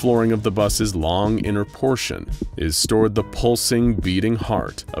 beneath the flooring of the bus's long inner portion, is stored the pulsing, beating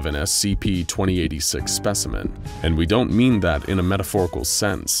heart of an SCP-2086 specimen. And we don't mean that in a metaphorical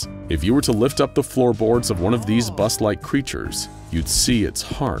sense. If you were to lift up the floorboards of one of these bus-like creatures, you'd see its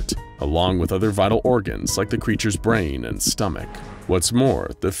heart, along with other vital organs like the creature's brain and stomach. What's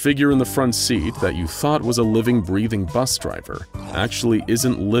more, the figure in the front seat that you thought was a living, breathing bus driver actually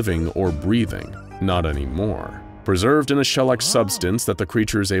isn't living or breathing, not anymore. Preserved in a shell-like substance that the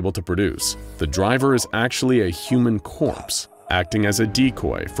creature is able to produce, the driver is actually a human corpse, acting as a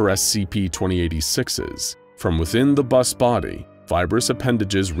decoy for SCP-2086s. From within the bus body, fibrous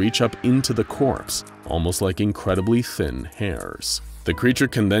appendages reach up into the corpse, almost like incredibly thin hairs. The creature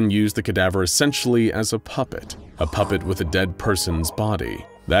can then use the cadaver essentially as a puppet with a dead person's body.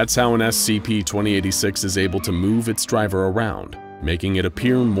 That's how an SCP-2086 is able to move its driver around, making it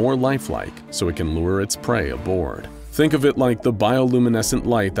appear more lifelike so it can lure its prey aboard. Think of it like the bioluminescent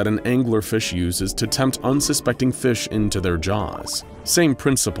light that an anglerfish uses to tempt unsuspecting fish into their jaws. Same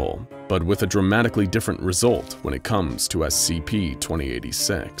principle, but with a dramatically different result when it comes to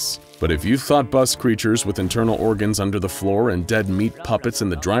SCP-2086. But if you thought bus creatures with internal organs under the floor and dead meat puppets in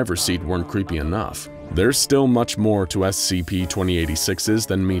the driver's seat weren't creepy enough, there's still much more to SCP-2086s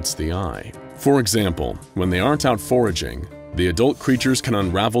than meets the eye. For example, when they aren't out foraging, the adult creatures can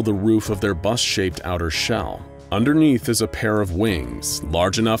unravel the roof of their bus-shaped outer shell. Underneath is a pair of wings,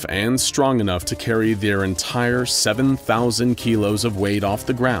 large enough and strong enough to carry their entire 7,000 kilos of weight off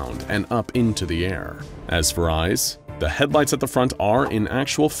the ground and up into the air. As for eyes, the headlights at the front are, in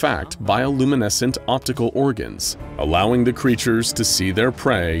actual fact, bioluminescent optical organs, allowing the creatures to see their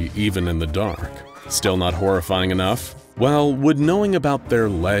prey even in the dark. Still not horrifying enough? Well, would knowing about their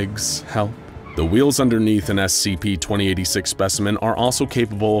legs help? The wheels underneath an SCP-2086 specimen are also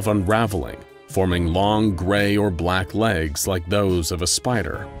capable of unraveling, forming long gray or black legs like those of a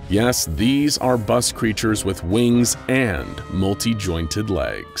spider. Yes, these are bus creatures with wings and multi-jointed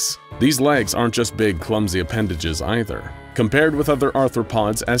legs. These legs aren't just big, clumsy appendages either. Compared with other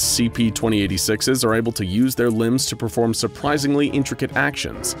arthropods, SCP-2086s are able to use their limbs to perform surprisingly intricate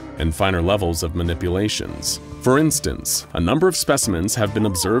actions and finer levels of manipulations. For instance, a number of specimens have been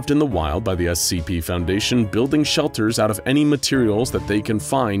observed in the wild by the SCP Foundation building shelters out of any materials that they can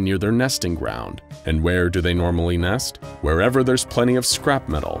find near their nesting ground. And where do they normally nest? Wherever there's plenty of scrap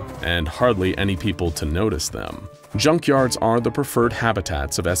metal and hardly any people to notice them. junkyards are the preferred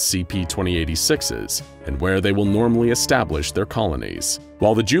habitats of SCP-2086s and where they will normally establish their colonies.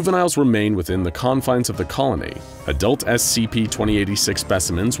 While the juveniles remain within the confines of the colony, adult SCP-2086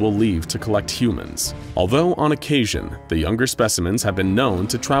 specimens will leave to collect humans. Although on occasion, the younger specimens have been known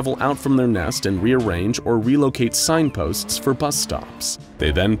to travel out from their nest and rearrange or relocate signposts for bus stops.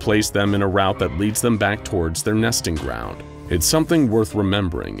 They then place them in a route that leads them back towards their nesting ground. It's something worth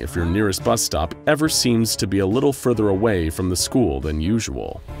remembering if your nearest bus stop ever seems to be a little further away from the school than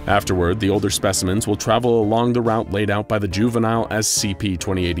usual. Afterward, the older specimens will travel along the route laid out by the juvenile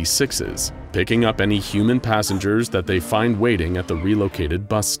SCP-2086s, picking up any human passengers that they find waiting at the relocated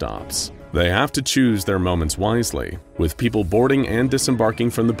bus stops. They have to choose their moments wisely, with people boarding and disembarking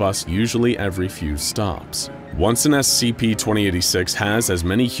from the bus usually every few stops. Once an SCP-2086 has as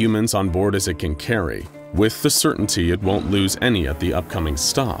many humans on board as it can carry, with the certainty it won't lose any at the upcoming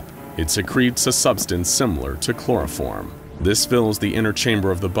stop, it secretes a substance similar to chloroform. This fills the inner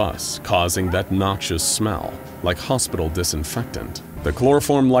chamber of the bus, causing that noxious smell, like hospital disinfectant. The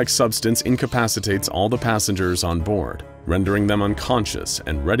chloroform-like substance incapacitates all the passengers on board, rendering them unconscious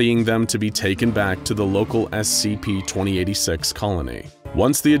and readying them to be taken back to the local SCP-2086 colony.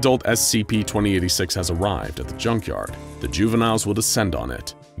 Once the adult SCP-2086 has arrived at the junkyard, the juveniles will descend on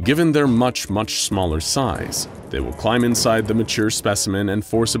it. Given their much smaller size, they will climb inside the mature specimen and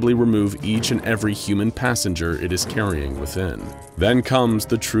forcibly remove each and every human passenger it is carrying within. Then comes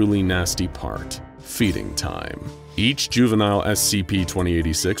the truly nasty part: feeding time. Each juvenile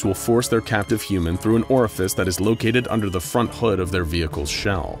SCP-2086 will force their captive human through an orifice that is located under the front hood of their vehicle's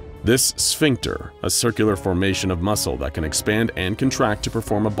shell. This sphincter, a circular formation of muscle that can expand and contract to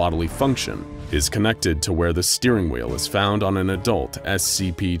perform a bodily function, is connected to where the steering wheel is found on an adult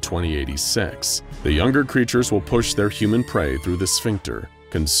SCP-2086. The younger creatures will push their human prey through the sphincter,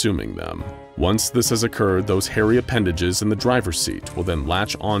 consuming them. Once this has occurred, those hairy appendages in the driver's seat will then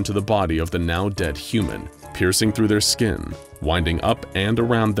latch onto the body of the now dead human, piercing through their skin, winding up and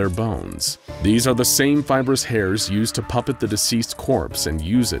around their bones. These are the same fibrous hairs used to puppet the deceased corpse and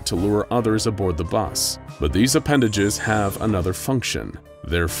use it to lure others aboard the bus. But these appendages have another function: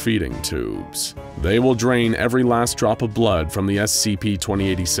 they're feeding tubes. They will drain every last drop of blood from the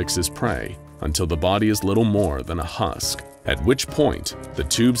SCP-2086's prey until the body is little more than a husk, at which point the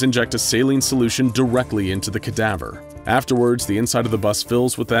tubes inject a saline solution directly into the cadaver. Afterwards, the inside of the bus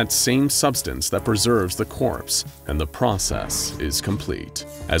fills with that same substance that preserves the corpse, and the process is complete.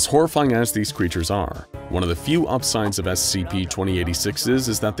 As horrifying as these creatures are, one of the few upsides of SCP-2086s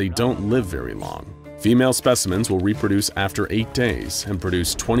is that they don't live very long. Female specimens will reproduce after 8 days and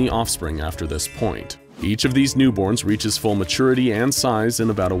produce 20 offspring after this point. Each of these newborns reaches full maturity and size in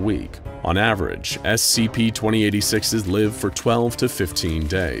about a week. On average, SCP-2086s live for 12 to 15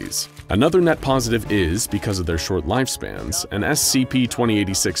 days. Another net positive is, because of their short lifespans, an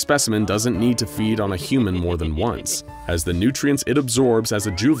SCP-2086 specimen doesn't need to feed on a human more than once, as the nutrients it absorbs as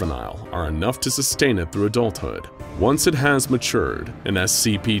a juvenile are enough to sustain it through adulthood. Once it has matured, an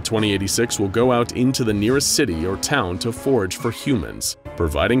SCP-2086 will go out into the nearest city or town to forage for humans,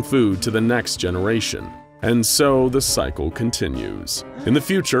 providing food to the next generation. And so the cycle continues. In the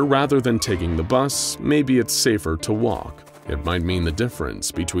future, rather than taking the bus, maybe it's safer to walk. It might mean the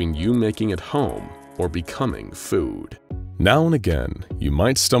difference between you making it home or becoming food. Now and again, you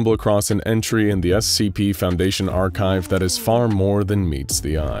might stumble across an entry in the SCP Foundation archive that is far more than meets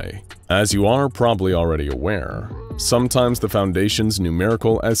the eye. As you are probably already aware, sometimes the Foundation's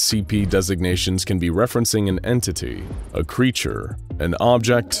numerical SCP designations can be referencing an entity, a creature, an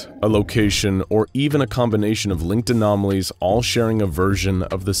object, a location, or even a combination of linked anomalies all sharing a version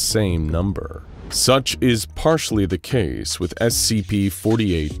of the same number. Such is partially the case with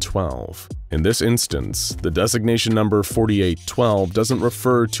SCP-4812. In this instance, the designation number 4812 doesn't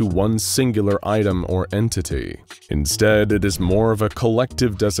refer to one singular item or entity. Instead, it is more of a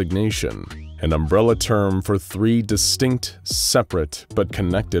collective designation, an umbrella term for 3 distinct, separate, but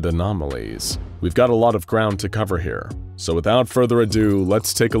connected anomalies. We've got a lot of ground to cover here, so without further ado,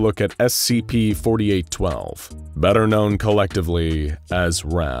 let's take a look at SCP-4812, better known collectively as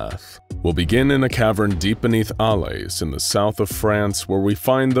Wrath. We'll begin in a cavern deep beneath Alais in the south of France, where we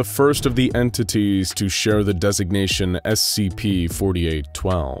find the first of the entities to share the designation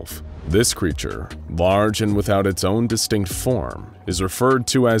SCP-4812. This creature, large and without its own distinct form, is referred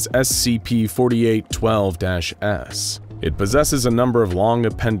to as SCP-4812-S. It possesses a number of long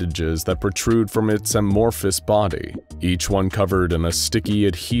appendages that protrude from its amorphous body, each one covered in a sticky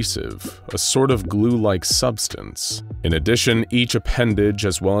adhesive, a sort of glue-like substance. In addition, each appendage,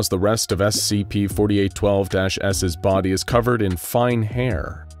 as well as the rest of SCP-4812-S's body, is covered in fine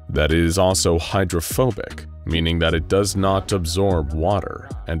hair. that is also hydrophobic, meaning that it does not absorb water,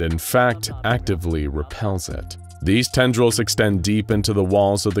 and in fact actively repels it. These tendrils extend deep into the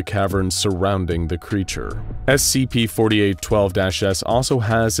walls of the caverns surrounding the creature. SCP-4812-S also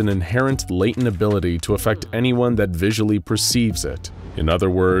has an inherent latent ability to affect anyone that visually perceives it. In other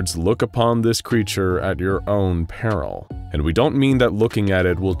words, look upon this creature at your own peril. And we don't mean that looking at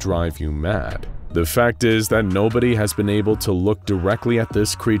it will drive you mad. The fact is that nobody has been able to look directly at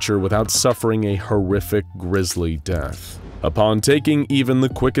this creature without suffering a horrific, grisly death. Upon taking even the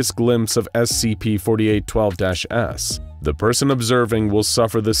quickest glimpse of SCP-4812-S, the person observing will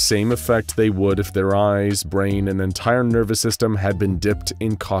suffer the same effect they would if their eyes, brain, and entire nervous system had been dipped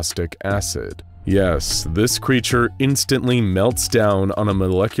in caustic acid. Yes, this creature instantly melts down on a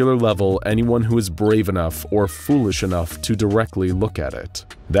molecular level anyone who is brave enough or foolish enough to directly look at it.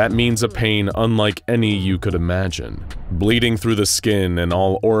 That means a pain unlike any you could imagine. Bleeding through the skin and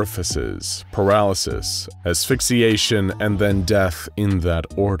all orifices, paralysis, asphyxiation, and then death in that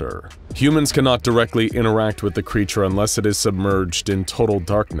order. Humans cannot directly interact with the creature unless it is submerged in total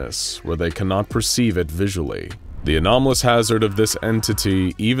darkness, where they cannot perceive it visually. The anomalous hazard of this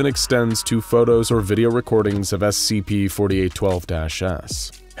entity even extends to photos or video recordings of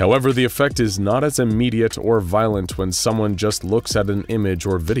SCP-4812-S. However, the effect is not as immediate or violent when someone just looks at an image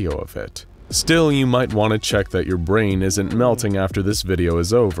or video of it. Still, you might want to check that your brain isn't melting after this video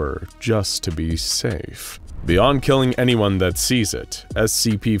is over, just to be safe. Beyond killing anyone that sees it,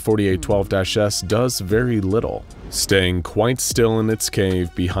 SCP-4812-S does very little, staying quite still in its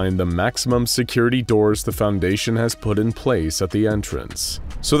cave behind the maximum security doors the Foundation has put in place at the entrance.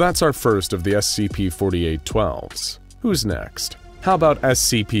 So that's our first of the SCP-4812s. Who's next? How about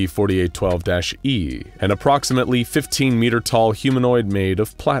SCP-4812-E, an approximately 15-meter-tall humanoid made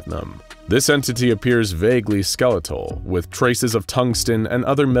of platinum? This entity appears vaguely skeletal, with traces of tungsten and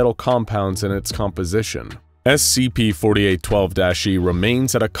other metal compounds in its composition. SCP-4812-E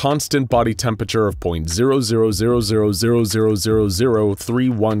remains at a constant body temperature of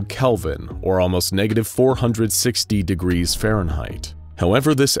 0.0000000031 Kelvin, or almost -460 degrees Fahrenheit.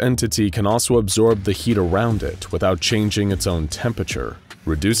 However, this entity can also absorb the heat around it without changing its own temperature,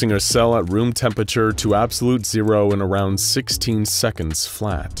 reducing a cell at room temperature to absolute zero in around 16 seconds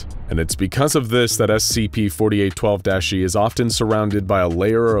flat. And it's because of this that SCP-4812-E is often surrounded by a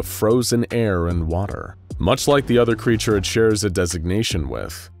layer of frozen air and water. Much like the other creature it shares a designation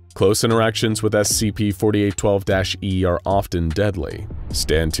with, close interactions with SCP-4812-E are often deadly.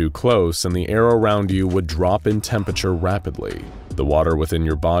 Stand too close and the air around you would drop in temperature rapidly. The water within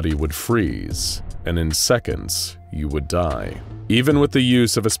your body would freeze, and in seconds, you would die. Even with the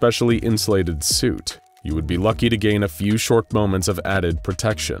use of a specially insulated suit, you would be lucky to gain a few short moments of added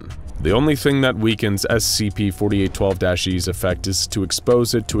protection. The only thing that weakens SCP-4812-E's effect is to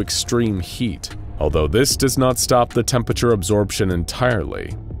expose it to extreme heat, although this does not stop the temperature absorption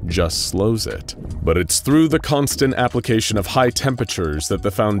entirely, just slows it. But it's through the constant application of high temperatures that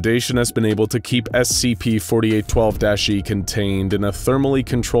the Foundation has been able to keep SCP-4812-E contained in a thermally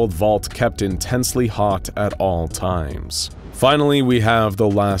controlled vault kept intensely hot at all times. Finally, we have the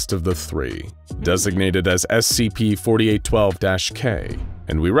last of the three, designated as SCP-4812-K,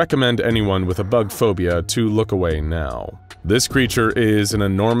 and we recommend anyone with a bug phobia to look away now. This creature is an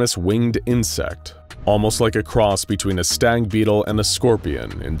enormous winged insect, almost like a cross between a stag beetle and a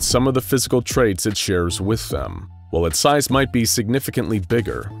scorpion in some of the physical traits it shares with them, while its size might be significantly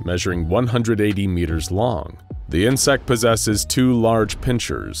bigger, measuring 180 meters long. The insect possesses 2 large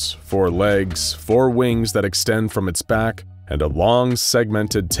pinchers, 4 legs, 4 wings that extend from its back, and a long,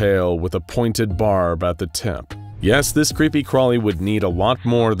 segmented tail with a pointed barb at the tip. Yes, this creepy crawly would need a lot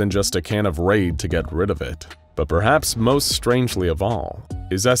more than just a can of Raid to get rid of it. But perhaps most strangely of all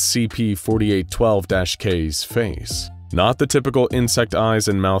is SCP-4812-K's face. Not the typical insect eyes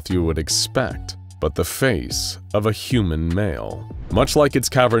and mouth you would expect, but the face of a human male. Much like its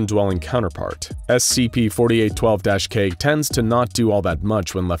cavern-dwelling counterpart, SCP-4812-K tends to not do all that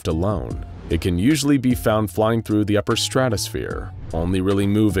much when left alone. It can usually be found flying through the upper stratosphere, only really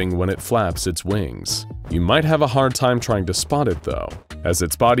moving when it flaps its wings. You might have a hard time trying to spot it though, as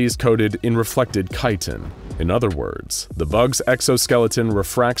its body is coated in reflected chitin. In other words, the bug's exoskeleton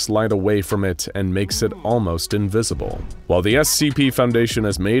refracts light away from it and makes it almost invisible. While the SCP Foundation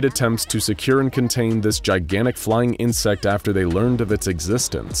has made attempts to secure and contain this gigantic flying insect after they learned of its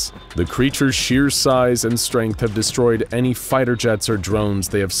existence, the creature's sheer size and strength have destroyed any fighter jets or drones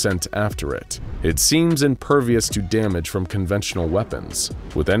they have sent after it. It seems impervious to damage from conventional weapons,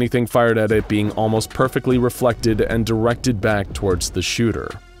 with anything fired at it being almost perfectly reflected and directed back towards the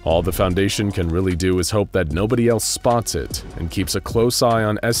shooter. All the Foundation can really do is hope that nobody else spots it and keeps a close eye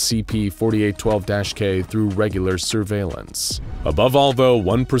on SCP-4812-K through regular surveillance. Above all though,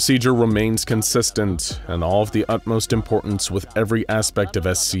 one procedure remains consistent and all of the utmost importance with every aspect of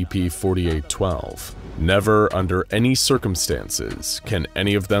SCP-4812. Never, under any circumstances, can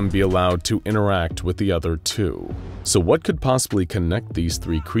any of them be allowed to interact with the other two. So what could possibly connect these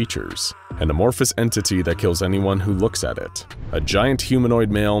three creatures? An amorphous entity that kills anyone who looks at it. A giant humanoid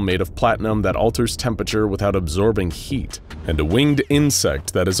male made of platinum that alters temperature without absorbing heat. And a winged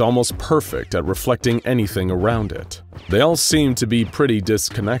insect that is almost perfect at reflecting anything around it. They all seem to be pretty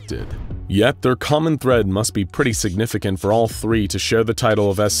disconnected. Yet their common thread must be pretty significant for all three to share the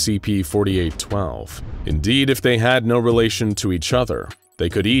title of SCP-4812. Indeed, if they had no relation to each other, they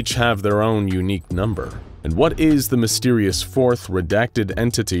could each have their own unique number. And what is the mysterious fourth redacted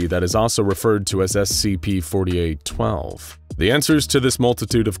entity that is also referred to as SCP-4812? The answers to this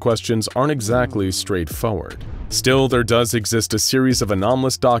multitude of questions aren't exactly straightforward. Still, there does exist a series of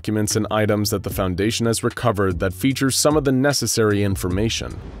anomalous documents and items that the Foundation has recovered that feature some of the necessary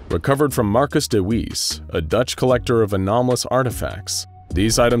information. Recovered from Marcus de Wees, a Dutch collector of anomalous artifacts.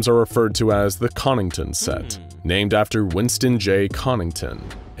 These items are referred to as the Connington set, named after Winston J. Connington,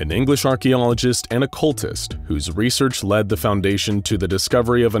 an English archaeologist and occultist whose research led the Foundation to the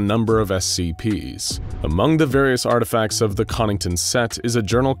discovery of a number of SCPs. Among the various artifacts of the Connington set is a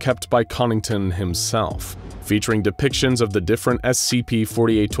journal kept by Connington himself, featuring depictions of the different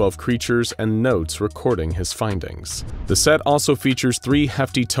SCP-4812 creatures and notes recording his findings. The set also features 3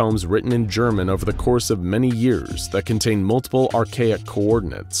 hefty tomes written in German over the course of many years that contain multiple archaic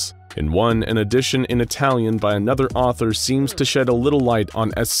coordinates. In one, an edition in Italian by another author seems to shed a little light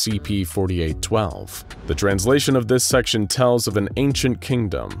on SCP-4812. The translation of this section tells of an ancient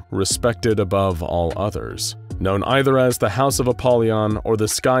kingdom, respected above all others, known either as the House of Apollyon or the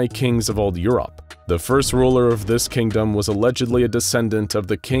Sky Kings of Old Europe. The first ruler of this kingdom was allegedly a descendant of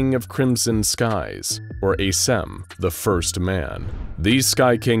the King of Crimson Skies, or Asem, the First Man. These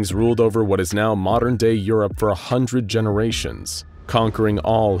Sky Kings ruled over what is now modern-day Europe for 100 generations, conquering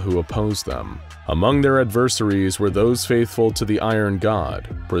all who opposed them. Among their adversaries were those faithful to the Iron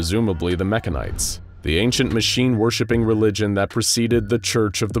God, presumably the Mechanites, the ancient machine-worshipping religion that preceded the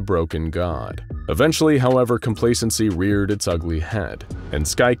Church of the Broken God. Eventually, however, complacency reared its ugly head, and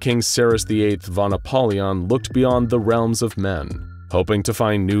Sky King Ceres VIII von Apollyon looked beyond the realms of men, hoping to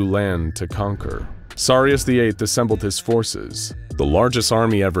find new land to conquer. Ceres VIII assembled his forces, the largest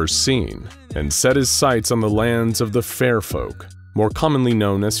army ever seen, and set his sights on the lands of the Fair Folk, more commonly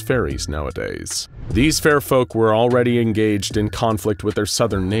known as fairies nowadays. These fair folk were already engaged in conflict with their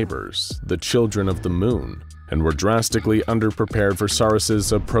southern neighbors, the Children of the Moon, and were drastically underprepared for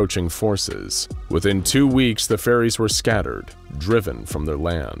Ceres's approaching forces. Within 2 weeks, the fairies were scattered, driven from their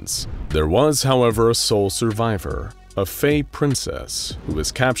lands. There was, however, a sole survivor, a Fey princess, who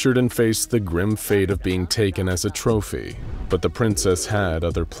was captured and faced the grim fate of being taken as a trophy. But the princess had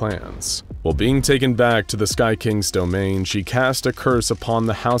other plans. While being taken back to the Sky King's domain, she cast a curse upon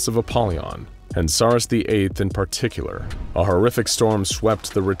the House of Apollyon, and Ceres VIII in particular. A horrific storm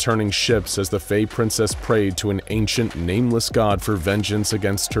swept the returning ships as the Fey princess prayed to an ancient, nameless god for vengeance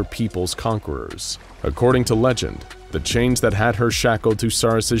against her people's conquerors. According to legend, the chains that had her shackled to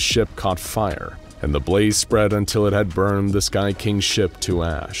Ceres's ship caught fire, and the blaze spread until it had burned the Sky King's ship to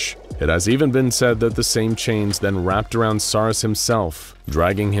ash. It has even been said that the same chains then wrapped around Ceres himself,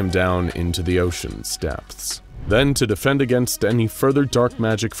 dragging him down into the ocean's depths. Then, to defend against any further dark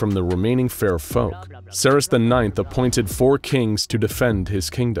magic from the remaining fair folk, Ceres IX appointed 4 kings to defend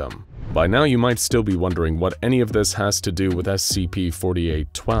his kingdom. By now you might still be wondering what any of this has to do with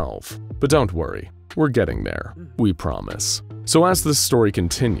SCP-4812, but don't worry, we're getting there, we promise. So as the story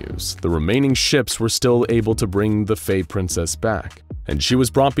continues, the remaining ships were still able to bring the Fey princess back, and she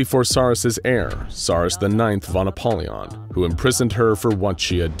was brought before Ceres's heir, Ceres IX von Apollyon, who imprisoned her for what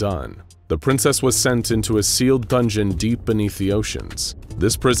she had done. The princess was sent into a sealed dungeon deep beneath the oceans.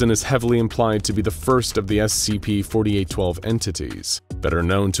 This prison is heavily implied to be the first of the SCP-4812 entities, better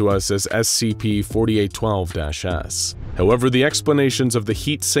known to us as SCP-4812-S. However, the explanations of the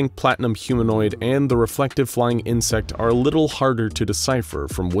heat-sink platinum humanoid and the reflective flying insect are a little harder to decipher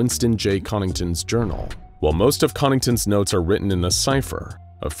from Winston J. Connington's journal. While most of Connington's notes are written in a cipher,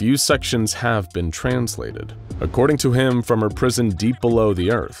 a few sections have been translated. According to him, from her prison deep below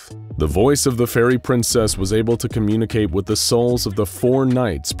the earth, the voice of the fairy princess was able to communicate with the souls of the 4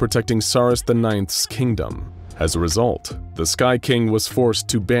 knights protecting Ceres IX's kingdom. As a result, the Sky King was forced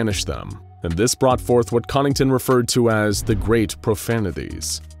to banish them, and this brought forth what Connington referred to as the Great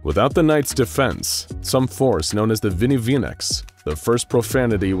Profanities. Without the Knight's defense, some force known as the Vinivinex, the first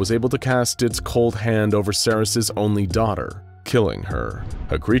profanity was able to cast its cold hand over Ceres's only daughter, killing her.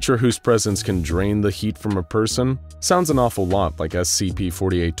 A creature whose presence can drain the heat from a person? Sounds an awful lot like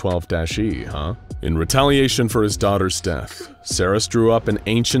SCP-4812-E, huh? In retaliation for his daughter's death, Ceres drew up an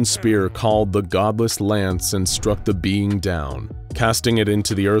ancient spear called the Godless Lance and struck the being down, casting it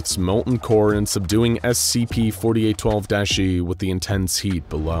into the Earth's molten core and subduing SCP-4812-E with the intense heat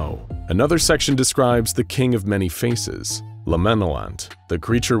below. Another section describes the King of Many Faces, Lamenolant, the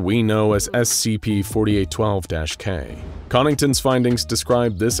creature we know as SCP-4812-K. Connington's findings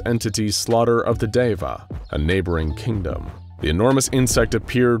describe this entity's slaughter of the Deva, a neighboring kingdom. The enormous insect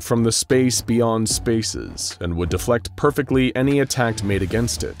appeared from the space beyond spaces and would deflect perfectly any attack made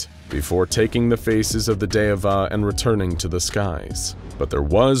against it, before taking the faces of the Deva and returning to the skies. But there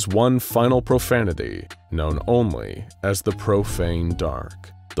was one final profanity, known only as the Profane Dark.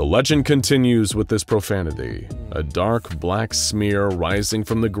 The legend continues with this profanity, a dark black smear rising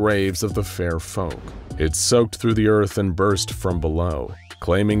from the graves of the fair folk. It soaked through the earth and burst from below,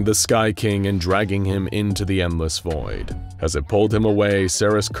 claiming the Sky King and dragging him into the endless void. As it pulled him away,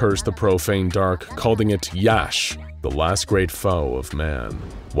 Ceres cursed the Profane Dark, calling it Yash, the last great foe of man.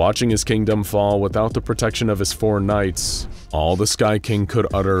 Watching his kingdom fall without the protection of his 4 knights, all the Sky King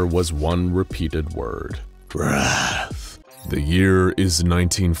could utter was one repeated word: wrath. The year is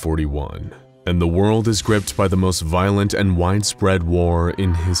 1941, and the world is gripped by the most violent and widespread war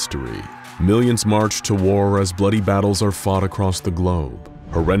in history. Millions march to war as bloody battles are fought across the globe.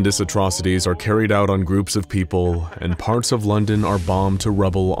 Horrendous atrocities are carried out on groups of people, and parts of London are bombed to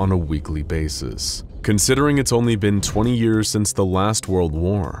rubble on a weekly basis. Considering it's only been 20 years since the last World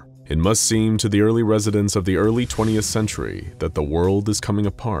War, it must seem to the early residents of the early 20th century that the world is coming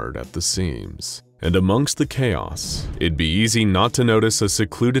apart at the seams. And amongst the chaos, it'd be easy not to notice a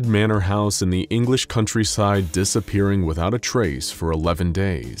secluded manor house in the English countryside disappearing without a trace for 11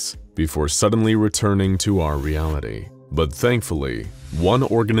 days, before suddenly returning to our reality. But thankfully, one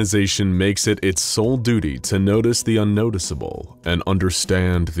organization makes it its sole duty to notice the unnoticeable and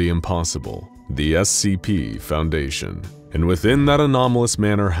understand the impossible: the SCP Foundation. And within that anomalous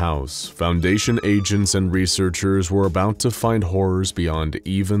manor house, Foundation agents and researchers were about to find horrors beyond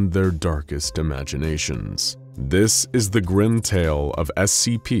even their darkest imaginations. This is the grim tale of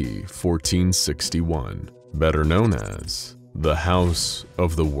SCP-1461, better known as the House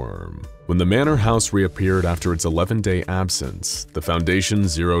of the Worm. When the manor house reappeared after its 11-day absence, the Foundation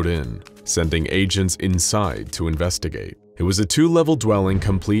zeroed in, sending agents inside to investigate. It was a 2-level dwelling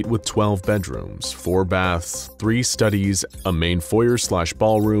complete with 12 bedrooms, 4 baths, 3 studies, a main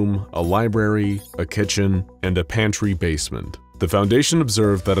foyer/ballroom, a library, a kitchen, and a pantry basement. The Foundation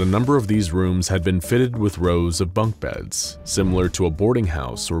observed that a number of these rooms had been fitted with rows of bunk beds, similar to a boarding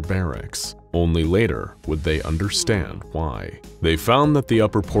house or barracks. Only later would they understand why. They found that the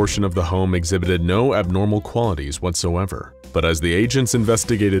upper portion of the home exhibited no abnormal qualities whatsoever, but as the agents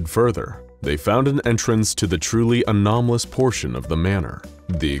investigated further, they found an entrance to the truly anomalous portion of the manor,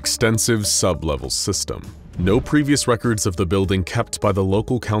 the extensive sub-level system. No previous records of the building kept by the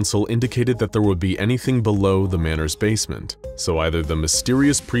local council indicated that there would be anything below the manor's basement, so either the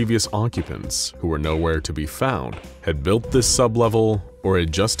mysterious previous occupants, who were nowhere to be found, had built this sub-level, or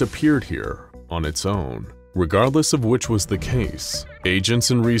had just appeared here on its own. Regardless of which was the case, agents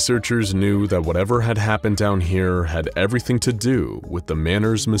and researchers knew that whatever had happened down here had everything to do with the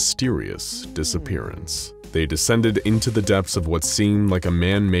manor's mysterious disappearance. They descended into the depths of what seemed like a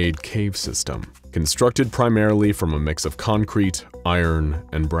man-made cave system, constructed primarily from a mix of concrete, iron,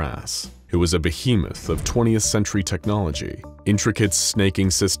 and brass. It was a behemoth of 20th century technology, intricate snaking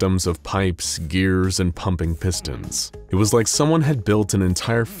systems of pipes, gears, and pumping pistons. It was like someone had built an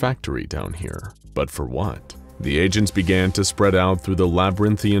entire factory down here. But for what? The agents began to spread out through the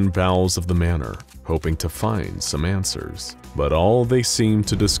labyrinthian bowels of the manor, hoping to find some answers. But all they seemed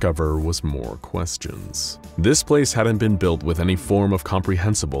to discover was more questions. This place hadn't been built with any form of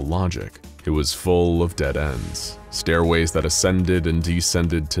comprehensible logic. It was full of dead ends, stairways that ascended and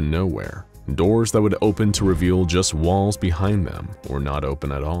descended to nowhere, doors that would open to reveal just walls behind them or not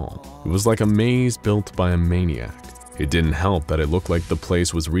open at all. It was like a maze built by a maniac. It didn't help that it looked like the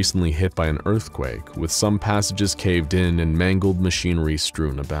place was recently hit by an earthquake, with some passages caved in and mangled machinery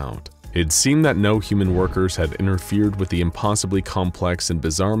strewn about. It seemed that no human workers had interfered with the impossibly complex and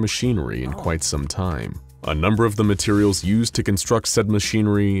bizarre machinery in quite some time. A number of the materials used to construct said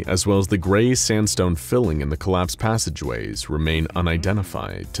machinery, as well as the gray sandstone filling in the collapsed passageways, remain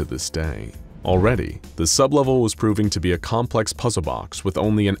unidentified to this day. Already, the sublevel was proving to be a complex puzzle box with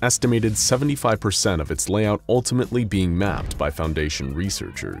only an estimated 75% of its layout ultimately being mapped by Foundation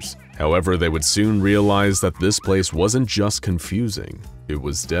researchers. However, they would soon realize that this place wasn't just confusing, it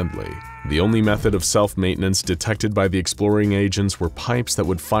was deadly. The only method of self-maintenance detected by the exploring agents were pipes that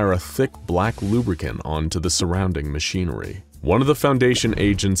would fire a thick black lubricant onto the surrounding machinery. One of the Foundation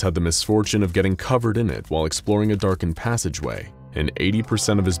agents had the misfortune of getting covered in it while exploring a darkened passageway, and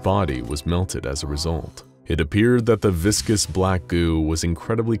 80% of his body was melted as a result. It appeared that the viscous black goo was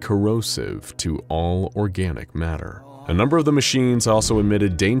incredibly corrosive to all organic matter. A number of the machines also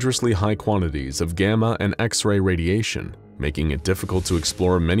emitted dangerously high quantities of gamma and X-ray radiation, making it difficult to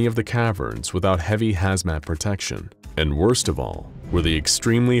explore many of the caverns without heavy hazmat protection. And worst of all, were the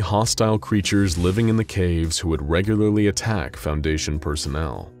extremely hostile creatures living in the caves who would regularly attack Foundation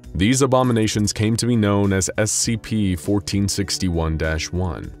personnel. These abominations came to be known as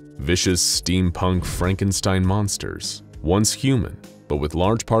SCP-1461-1, vicious steampunk Frankenstein monsters, once human, but with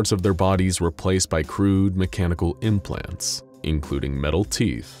large parts of their bodies replaced by crude mechanical implants, including metal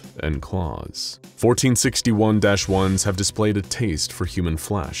teeth and claws. 1461-1s have displayed a taste for human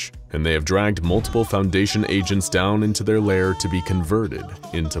flesh, and they have dragged multiple Foundation agents down into their lair to be converted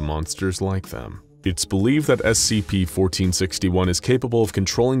into monsters like them. It's believed that SCP-1461 is capable of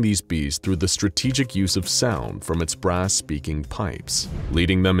controlling these beasts through the strategic use of sound from its brass-speaking pipes,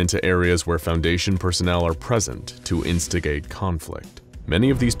 leading them into areas where Foundation personnel are present to instigate conflict. Many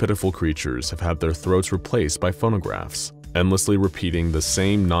of these pitiful creatures have had their throats replaced by phonographs, endlessly repeating the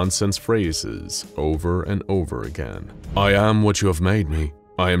same nonsense phrases over and over again. I am what you have made me.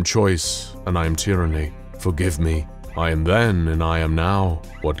 I am choice, and I am tyranny. Forgive me. I am then, and I am now.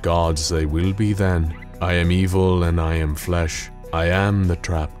 What gods they will be then. I am evil, and I am flesh. I am the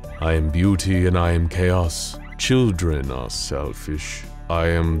trap. I am beauty, and I am chaos. Children are selfish. I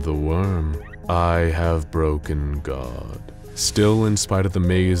am the worm. I have broken God. Still, in spite of the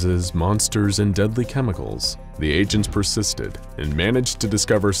mazes, monsters, and deadly chemicals, the agents persisted and managed to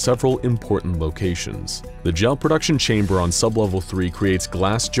discover several important locations. The gel production chamber on sublevel 3 creates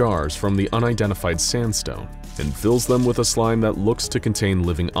glass jars from the unidentified sandstone and fills them with a slime that looks to contain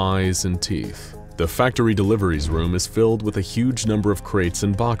living eyes and teeth. The factory deliveries room is filled with a huge number of crates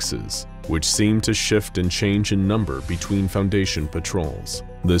and boxes, which seem to shift and change in number between Foundation patrols.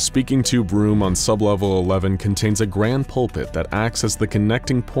 The speaking tube room on sublevel 11 contains a grand pulpit that acts as the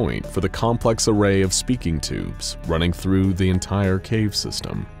connecting point for the complex array of speaking tubes running through the entire cave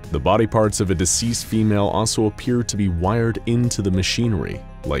system. The body parts of a deceased female also appear to be wired into the machinery,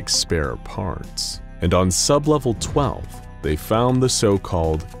 like spare parts. And on sublevel 12, they found the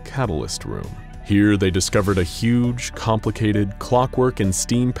so-called catalyst room. Here they discovered a huge, complicated, clockwork and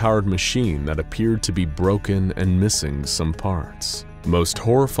steam-powered machine that appeared to be broken and missing some parts. Most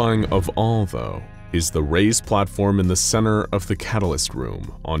horrifying of all, though, is the raised platform in the center of the catalyst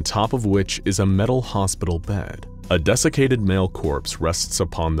room, on top of which is a metal hospital bed. A desiccated male corpse rests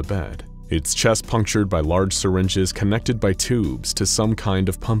upon the bed, its chest punctured by large syringes connected by tubes to some kind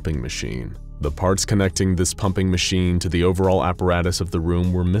of pumping machine. The parts connecting this pumping machine to the overall apparatus of the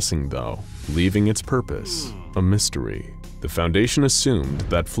room were missing though, leaving its purpose a mystery. The Foundation assumed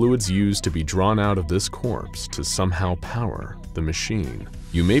that fluids used to be drawn out of this corpse to somehow power the machine.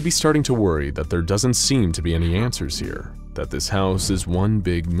 You may be starting to worry that there doesn't seem to be any answers here, that this house is one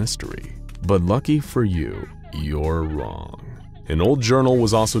big mystery. But lucky for you, you're wrong. An old journal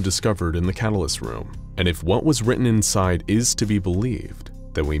was also discovered in the catalyst room, and if what was written inside is to be believed,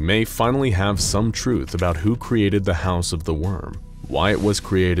 then we may finally have some truth about who created the House of the Worm, why it was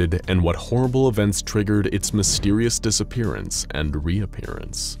created, and what horrible events triggered its mysterious disappearance and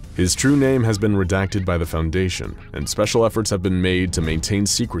reappearance. His true name has been redacted by the Foundation, and special efforts have been made to maintain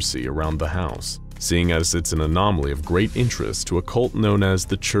secrecy around the house, seeing as it's an anomaly of great interest to a cult known as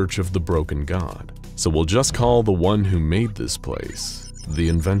the Church of the Broken God. So we'll just call the one who made this place the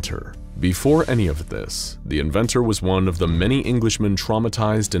Inventor. Before any of this, the Inventor was one of the many Englishmen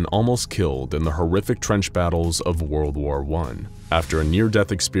traumatized and almost killed in the horrific trench battles of World War I. After a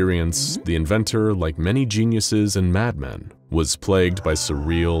near-death experience, the Inventor, like many geniuses and madmen, was plagued by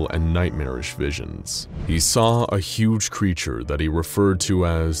surreal and nightmarish visions. He saw a huge creature that he referred to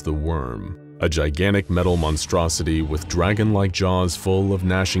as the Worm, a gigantic metal monstrosity with dragon-like jaws full of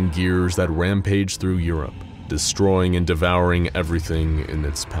gnashing gears that rampaged through Europe, destroying and devouring everything in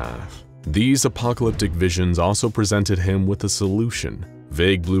its path. These apocalyptic visions also presented him with a solution,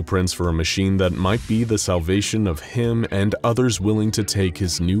 vague blueprints for a machine that might be the salvation of him and others willing to take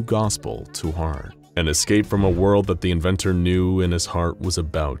his new gospel to heart. an escape from a world that the inventor knew in his heart was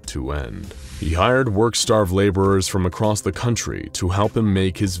about to end. He hired work-starved laborers from across the country to help him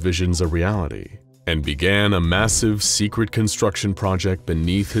make his visions a reality, and began a massive secret construction project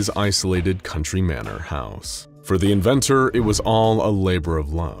beneath his isolated country manor house. For the inventor, it was all a labor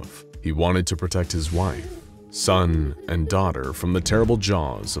of love. He wanted to protect his wife, son, and daughter from the terrible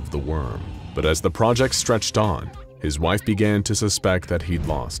jaws of the worm. But as the project stretched on, his wife began to suspect that he'd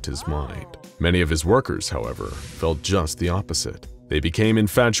lost his mind. Many of his workers, however, felt just the opposite. They became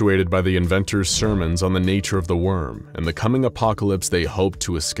infatuated by the inventor's sermons on the nature of the worm and the coming apocalypse they hoped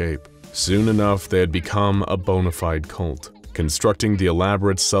to escape. Soon enough, they had become a bona fide cult, constructing the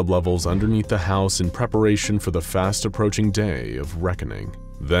elaborate sublevels underneath the house in preparation for the fast-approaching day of reckoning.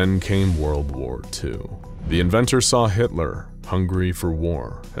 Then came World War II. The inventor saw Hitler, hungry for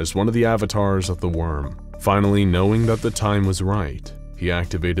war, as one of the avatars of the worm. Finally, knowing that the time was right, he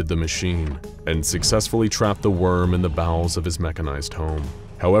activated the machine and successfully trapped the worm in the bowels of his mechanized home.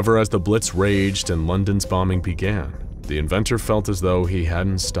 However, as the Blitz raged and London's bombing began, the inventor felt as though he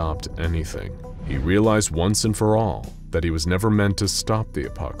hadn't stopped anything. He realized once and for all that he was never meant to stop the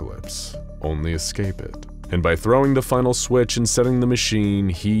apocalypse, only escape it. And by throwing the final switch and setting the machine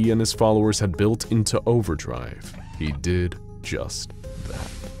he and his followers had built into overdrive, he did just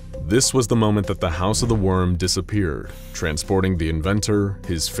that. This was the moment that the House of the Worm disappeared, transporting the inventor,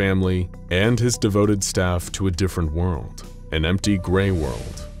 his family, and his devoted staff to a different world. An empty gray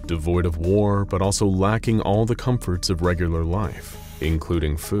world, devoid of war but also lacking all the comforts of regular life,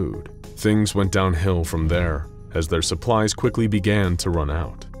 including food. Things went downhill from there, as their supplies quickly began to run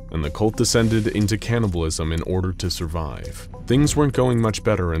out, and the cult descended into cannibalism in order to survive. Things weren't going much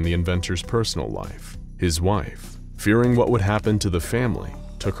better in the inventor's personal life. His wife, fearing what would happen to the family,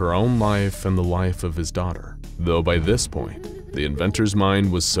 took her own life and the life of his daughter. Though by this point, the inventor's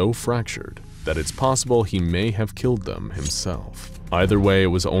mind was so fractured that it's possible he may have killed them himself. Either way, it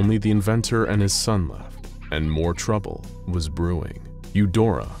was only the inventor and his son left, and more trouble was brewing.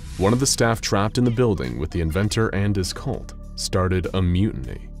 Eudora, one of the staff trapped in the building with the inventor and his cult, started a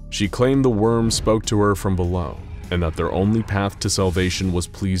mutiny. She claimed the worm spoke to her from below, and that their only path to salvation was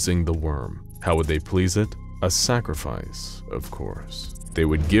pleasing the worm. How would they please it? A sacrifice, of course. They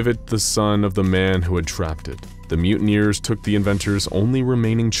would give it the son of the man who had trapped it. The mutineers took the inventor's only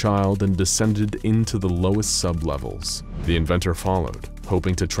remaining child and descended into the lowest sublevels. The inventor followed,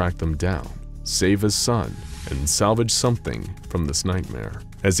 hoping to track them down, save his son, and salvage something from this nightmare.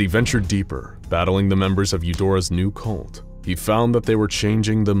 As he ventured deeper, battling the members of Eudora's new cult, he found that they were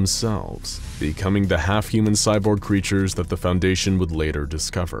changing themselves, becoming the half-human cyborg creatures that the Foundation would later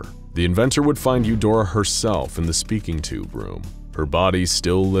discover. The inventor would find Eudora herself in the speaking tube room. Her body,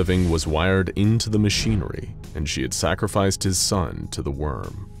 still living, was wired into the machinery, and she had sacrificed his son to the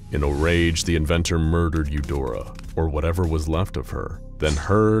worm. In a rage, the inventor murdered Eudora, or whatever was left of her, then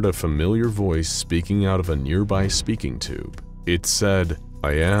heard a familiar voice speaking out of a nearby speaking tube. It said,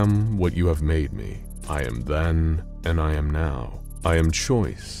 "I am what you have made me. I am then, and I am now. I am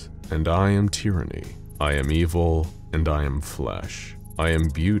choice, and I am tyranny. I am evil, and I am flesh. I am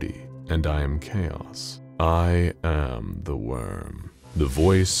beauty, and I am chaos. I am the worm." The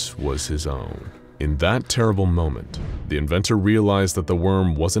voice was his own. In that terrible moment, the inventor realized that the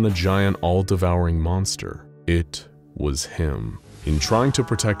worm wasn't a giant all-devouring monster. It was him. In trying to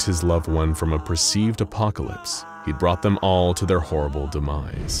protect his loved one from a perceived apocalypse, he'd brought them all to their horrible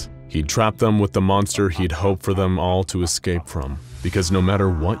demise. He'd trapped them with the monster he'd hoped for them all to escape from, because no matter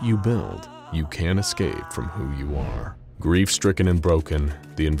what you build, you can't escape from who you are. Grief-stricken and broken,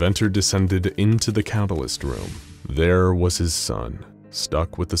 the inventor descended into the catalyst room. There was his son,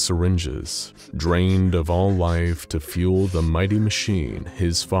 stuck with the syringes, drained of all life to fuel the mighty machine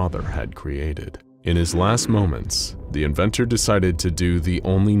his father had created. In his last moments, the inventor decided to do the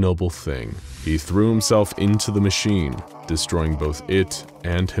only noble thing. He threw himself into the machine, destroying both it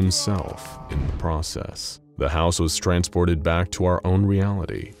and himself in the process. The house was transported back to our own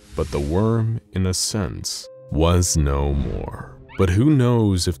reality, but the worm, in a sense, was no more. But who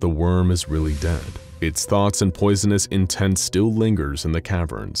knows if the worm is really dead? Its thoughts and poisonous intent still lingers in the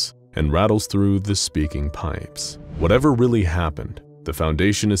caverns and rattles through the speaking pipes. Whatever really happened, the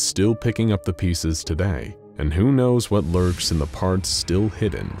Foundation is still picking up the pieces today, and who knows what lurks in the parts still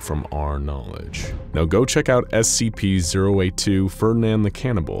hidden from our knowledge. Now go check out SCP-082 Ferdinand the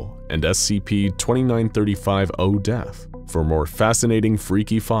Cannibal and SCP-2935 O Death for more fascinating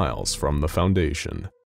freaky files from the Foundation.